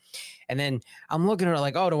back. And then I'm looking at it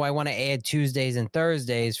like, do I want to add Tuesdays and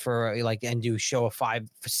Thursdays and do show of 5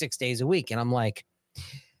 for 6 days a week? And I'm like,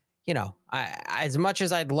 as much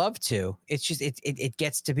as I'd love to, it's just, it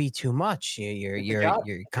gets to be too much. You're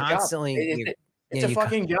constantly, it's a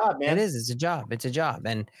fucking job, man. It is. It's a job.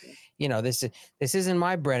 And, this isn't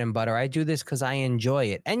my bread and butter. I do this because I enjoy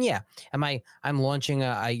it. And yeah, I'm launching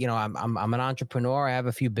I'm an entrepreneur. I have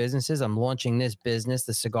a few businesses. I'm launching this business,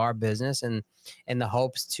 the cigar business, and in the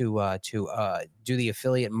hopes to do the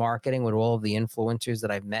affiliate marketing with all of the influencers that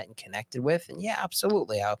I've met and connected with. And yeah,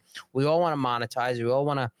 absolutely. We all want to monetize. We all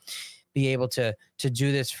want to be able to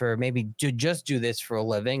do this for just do this for a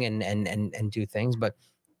living and do things. But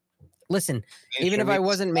listen, even if I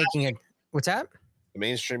wasn't making it, what's that? The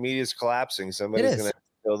mainstream media is collapsing. Somebody's going to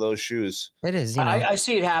fill those shoes. It is. I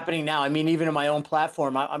see it happening now. I mean, even in my own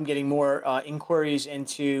platform, I'm getting more inquiries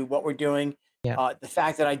into what we're doing. Yeah. The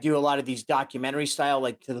fact that I do a lot of these documentary style,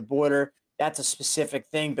 like To the Border, that's a specific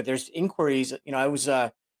thing. But there's inquiries. I was,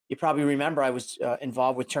 you probably remember, I was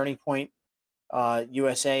involved with Turning Point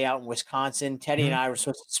USA out in Wisconsin. Teddy and I were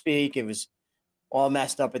supposed to speak. It was all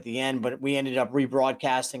messed up at the end, but we ended up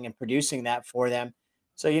rebroadcasting and producing that for them.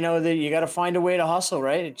 So, you got to find a way to hustle,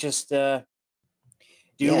 right? It just do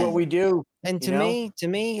what we do. And to me,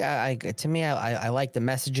 I like the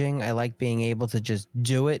messaging. I like being able to just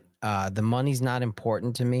do it. The money's not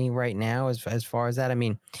important to me right now as far as that. I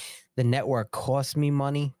mean, the network costs me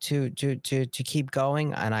money to keep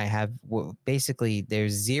going, and I have basically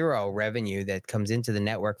there's zero revenue that comes into the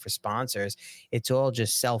network for sponsors. It's all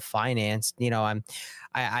just self-financed.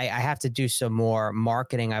 I have to do some more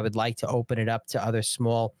marketing. I would like to open it up to other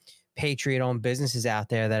small Patriot-owned businesses out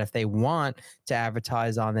there that if they want to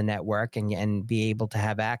advertise on the network and be able to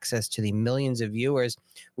have access to the millions of viewers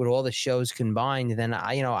with all the shows combined, then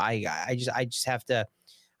I just have to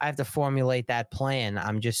I have to formulate that plan.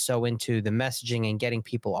 I'm just so into the messaging and getting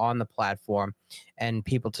people on the platform and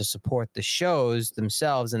people to support the shows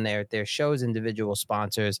themselves and their shows, individual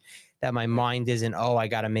sponsors, that my mind isn't, oh, I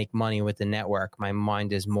got to make money with the network. My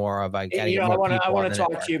mind is more of, I got to get more people. I want to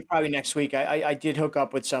talk to you probably next week. I did hook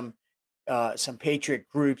up with some Patriot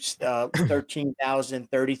groups, 13,000,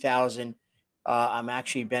 30,000. I'm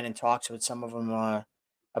actually been in talks with some of them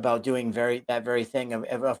about doing that very thing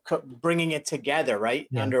of bringing it together, right?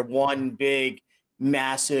 Yeah. Under one big,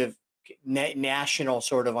 massive national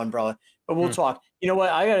sort of umbrella. But we'll talk. You know what?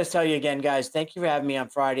 I got to tell you again, guys, thank you for having me on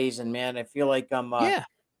Fridays. And man, I feel like I'm Well,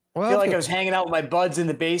 I feel like I was hanging out with my buds in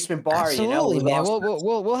the basement bar. Absolutely, you know, man.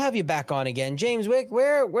 We'll have you back on again, James Wick.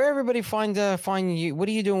 Where everybody find you? What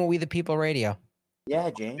are you doing with We the People Radio?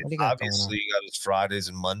 Yeah, James. Obviously, you got us Fridays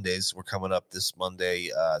and Mondays. We're coming up this Monday,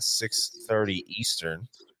 6:30 Eastern.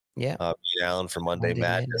 Yeah, me and Alan for Monday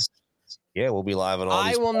Madness. Yeah, we'll be live on all.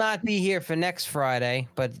 I will not be here for next Friday,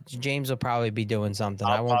 but James will probably be doing something.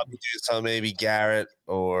 I'll probably do something. Maybe Garrett,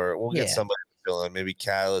 or we'll get somebody to fill in. Maybe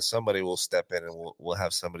Catalyst. Somebody will step in, and we'll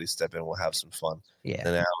have somebody step in. We'll have some fun. Yeah. And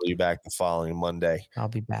then I'll be back the following Monday. I'll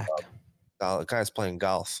be back. The guy's playing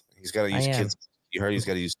golf. He's got to use kids. You heard he's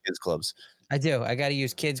got to use kids clubs. I do. I got to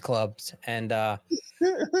use kids clubs, and I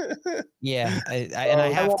have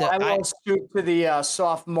to. I won't stoop to the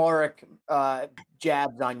sophomoric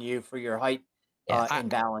jabs on you for your height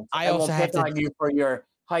imbalance. I also won't pick on you for your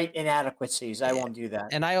height inadequacies. I won't do that.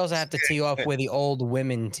 And I also have to tee off where the old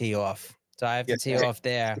women tee off. So I have to tee off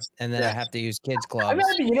there, and then I have to use kids clubs.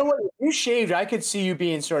 You know what? If you shaved, I could see you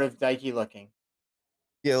being sort of dykey looking.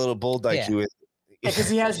 Yeah, a little bull dykey with. Because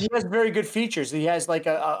he has very good features. He has like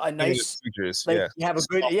a nice features. Like, you have a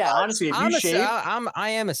good honestly. If you shave, I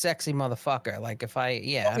am a sexy motherfucker. Like if I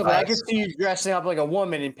I can see you dressing up like a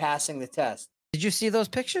woman and passing the test. Did you see those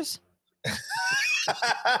pictures?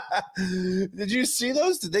 Did you see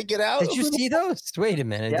those? Did they get out? Did you see those? Wait a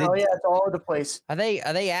minute. Yeah, it's all over the place. Are they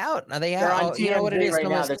out? Are they They're out? on TMZ you know what it is right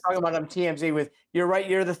now. They're talking about on TMZ with. You're right.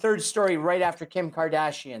 You're the third story right after Kim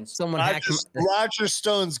Kardashian. Roger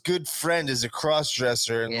Stone's good friend is a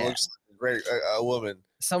cross-dresser and looks like a woman.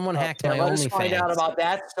 Someone hacked my OnlyFans. Let's find out about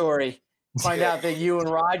that story. Find out that you and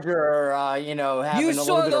Roger are, having a little bit of You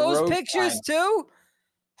saw those pictures too?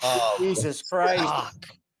 Oh, Jesus Christ. Fuck.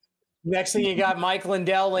 Next thing you got Mike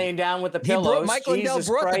Lindell laying down with the pillows. Mike Lindell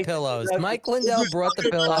brought the pillows. Mike Lindell brought the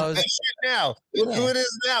pillows. Now, look who it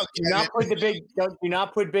is now. Do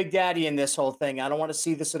not put Big Daddy in this whole thing. I don't want to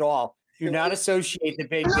see this at all. Do not associate the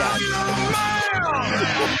Big Daddy.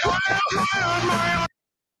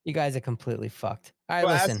 You guys are completely fucked. All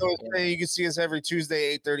right, listen. You can see us every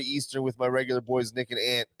Tuesday, 8:30 Eastern with my regular boys, Nick and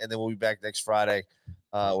Ant, and then we'll be back next Friday.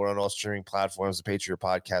 We're on all streaming platforms, the Patriot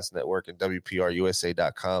Podcast Network, and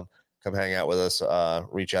WPRUSA.com. Come hang out with us.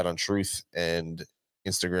 Reach out on Truth and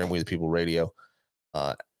Instagram, We the People Radio.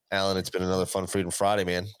 Alan, it's been another fun Freedom Friday,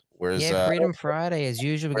 man. Freedom Friday as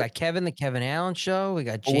usual. We got Kevin, the Kevin Allen Show. We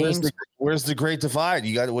got James. Where's the Great Divide?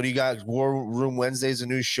 What do you got? War Room Wednesday's a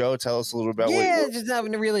new show. Tell us a little about. Just not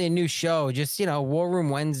really a new show. Just War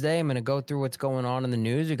Room Wednesday. I'm going to go through what's going on in the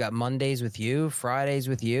news. We got Mondays with you, Fridays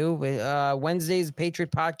with you, Wednesdays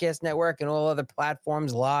Patriot Podcast Network and all other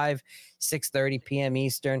platforms live, 6:30 p.m.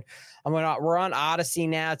 Eastern. We're on Odyssey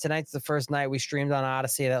now. Tonight's the first night we streamed on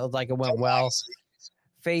Odyssey. That looked like it went well.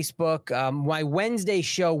 Facebook. My Wednesday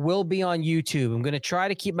show will be on YouTube. I'm going to try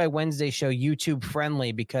to keep my Wednesday show YouTube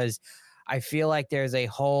friendly because I feel like there's a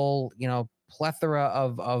whole, plethora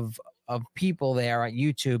of people there on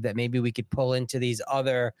YouTube that maybe we could pull into these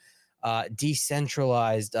other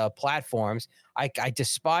decentralized platforms. I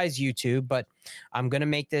despise YouTube, but I'm going to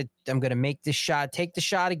make this shot, take the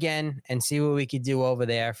shot again and see what we could do over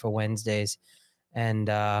there for Wednesdays.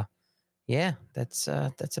 And, yeah, that's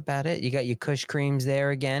about it. You got your Kush Creams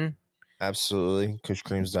there again. Absolutely.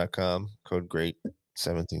 KushCreams.com. Code GREAT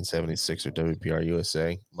 1776 or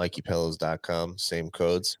WPRUSA. MikeyPillows.com. Same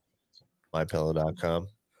codes. MyPillow.com.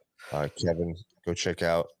 Kevin, go check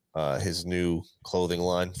out his new clothing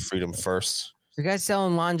line, Freedom First. You guys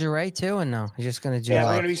selling lingerie too, or no? You're just gonna do? Yeah,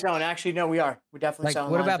 we're gonna be selling. Actually, no, we are. We're definitely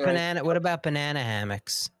selling. What about banana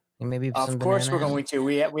hammocks? Maybe. Of course, we're going to.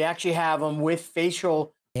 We actually have them with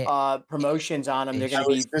facial promotions on them. They're going to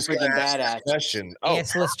be freaking badass.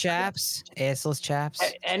 Assless chaps.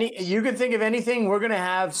 You can think of anything. We're going to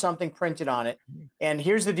have something printed on it. And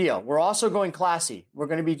here's the deal. We're also going classy. We're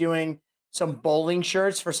going to be doing some bowling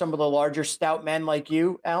shirts for some of the larger stout men like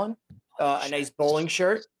you, Alan. A nice bowling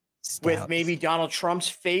shirt with maybe Donald Trump's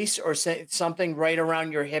face or something right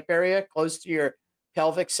around your hip area, close to your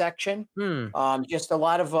pelvic section. Just a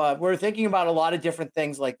lot of we're thinking about a lot of different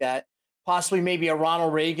things like that. possibly maybe a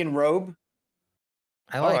Ronald Reagan robe.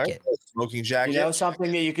 I like it. Smoking jacket. You know,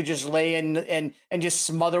 something that you could just lay in and just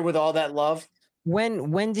smother with all that love.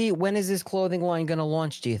 When is this clothing line going to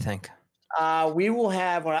launch, do you think? We will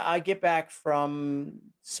have, when I get back from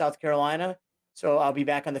South Carolina, so I'll be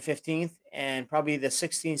back on the 15th, and probably the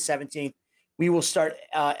 16th, 17th, we will start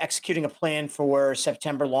executing a plan for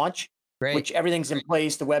September launch. Great. Which everything's in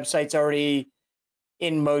place. The website's already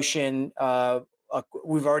in motion.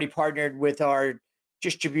 We've already partnered with our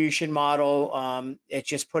distribution model. It's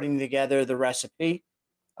just putting together the recipe.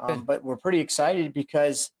 But we're pretty excited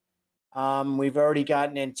because we've already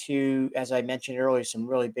gotten into, as I mentioned earlier, some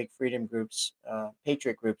really big freedom groups,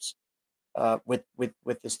 patriot groups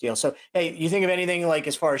with this deal. So, hey, you think of anything like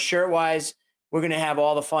as far as shirt wise, we're going to have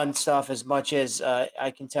all the fun stuff. As much as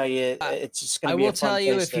I can tell you, it's just going to be a fun I will tell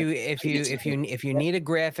you, if you need a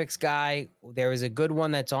graphics guy, there is a good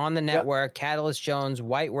one that's on the network, Catalyst Jones,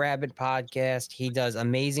 White Rabbit podcast. He does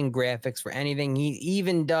amazing graphics for anything. He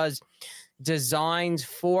even does designs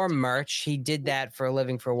for merch. He did that for a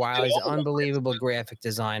living for a while. He's an unbelievable graphic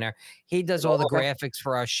designer. He does all the graphics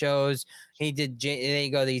for our shows. He did. There you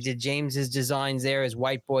go. He did James's designs there as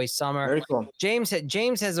White Boy Summer. Very cool. James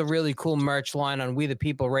has a really cool merch line on We the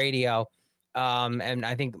People Radio. And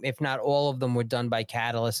I think if not all of them were done by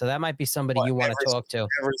Catalyst. So that might be somebody you want to talk to.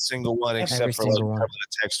 Every single one except for the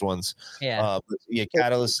text ones. Yeah.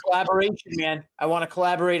 Catalyst. Collaboration, man. I want to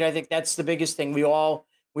collaborate. I think that's the biggest thing. We all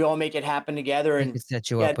make it happen together. And set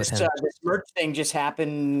you up with him. This merch thing just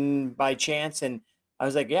happened by chance. And I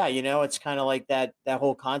was like, yeah, it's kind of like that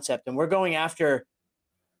whole concept. And we're going after,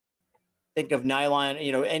 think of nylon,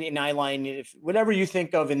 any nylon, whatever you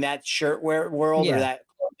think of in that shirt world or that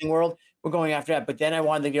clothing world, we're going after that. But then I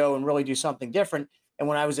wanted to go and really do something different. And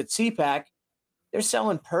when I was at CPAC, they're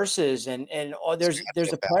selling purses and there's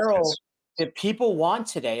apparel that people want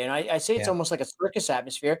today. And I say it's almost like a circus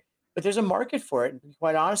atmosphere. But there's a market for it. And to be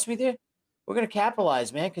quite honest with you, we're going to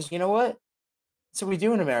capitalize, man, because you know what? That's what we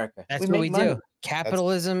do in America. That's what we do.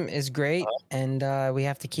 Capitalism is great, and we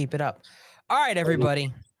have to keep it up. All right,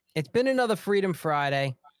 everybody. It's been another Freedom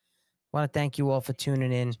Friday. I want to thank you all for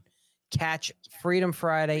tuning in. Catch Freedom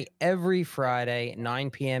Friday every Friday, 9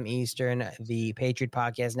 p.m. Eastern, the Patriot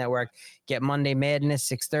Podcast Network. Get Monday Madness,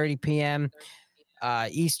 6:30 p.m.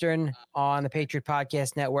 Eastern on the Patriot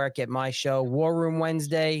Podcast Network. Get my show War Room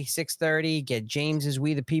Wednesday 6:30. Get James's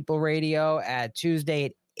We the People Radio at Tuesday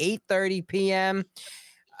at 8:30 p.m.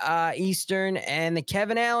 Eastern, and the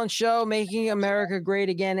Kevin Allen Show, Making America Great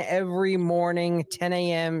Again, every morning 10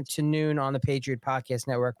 a.m. to noon on the Patriot Podcast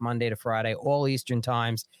Network, Monday to Friday, all Eastern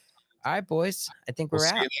times. All right, boys, I think we're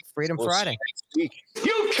out. Freedom Friday. You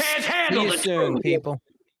can't handle See you soon, people.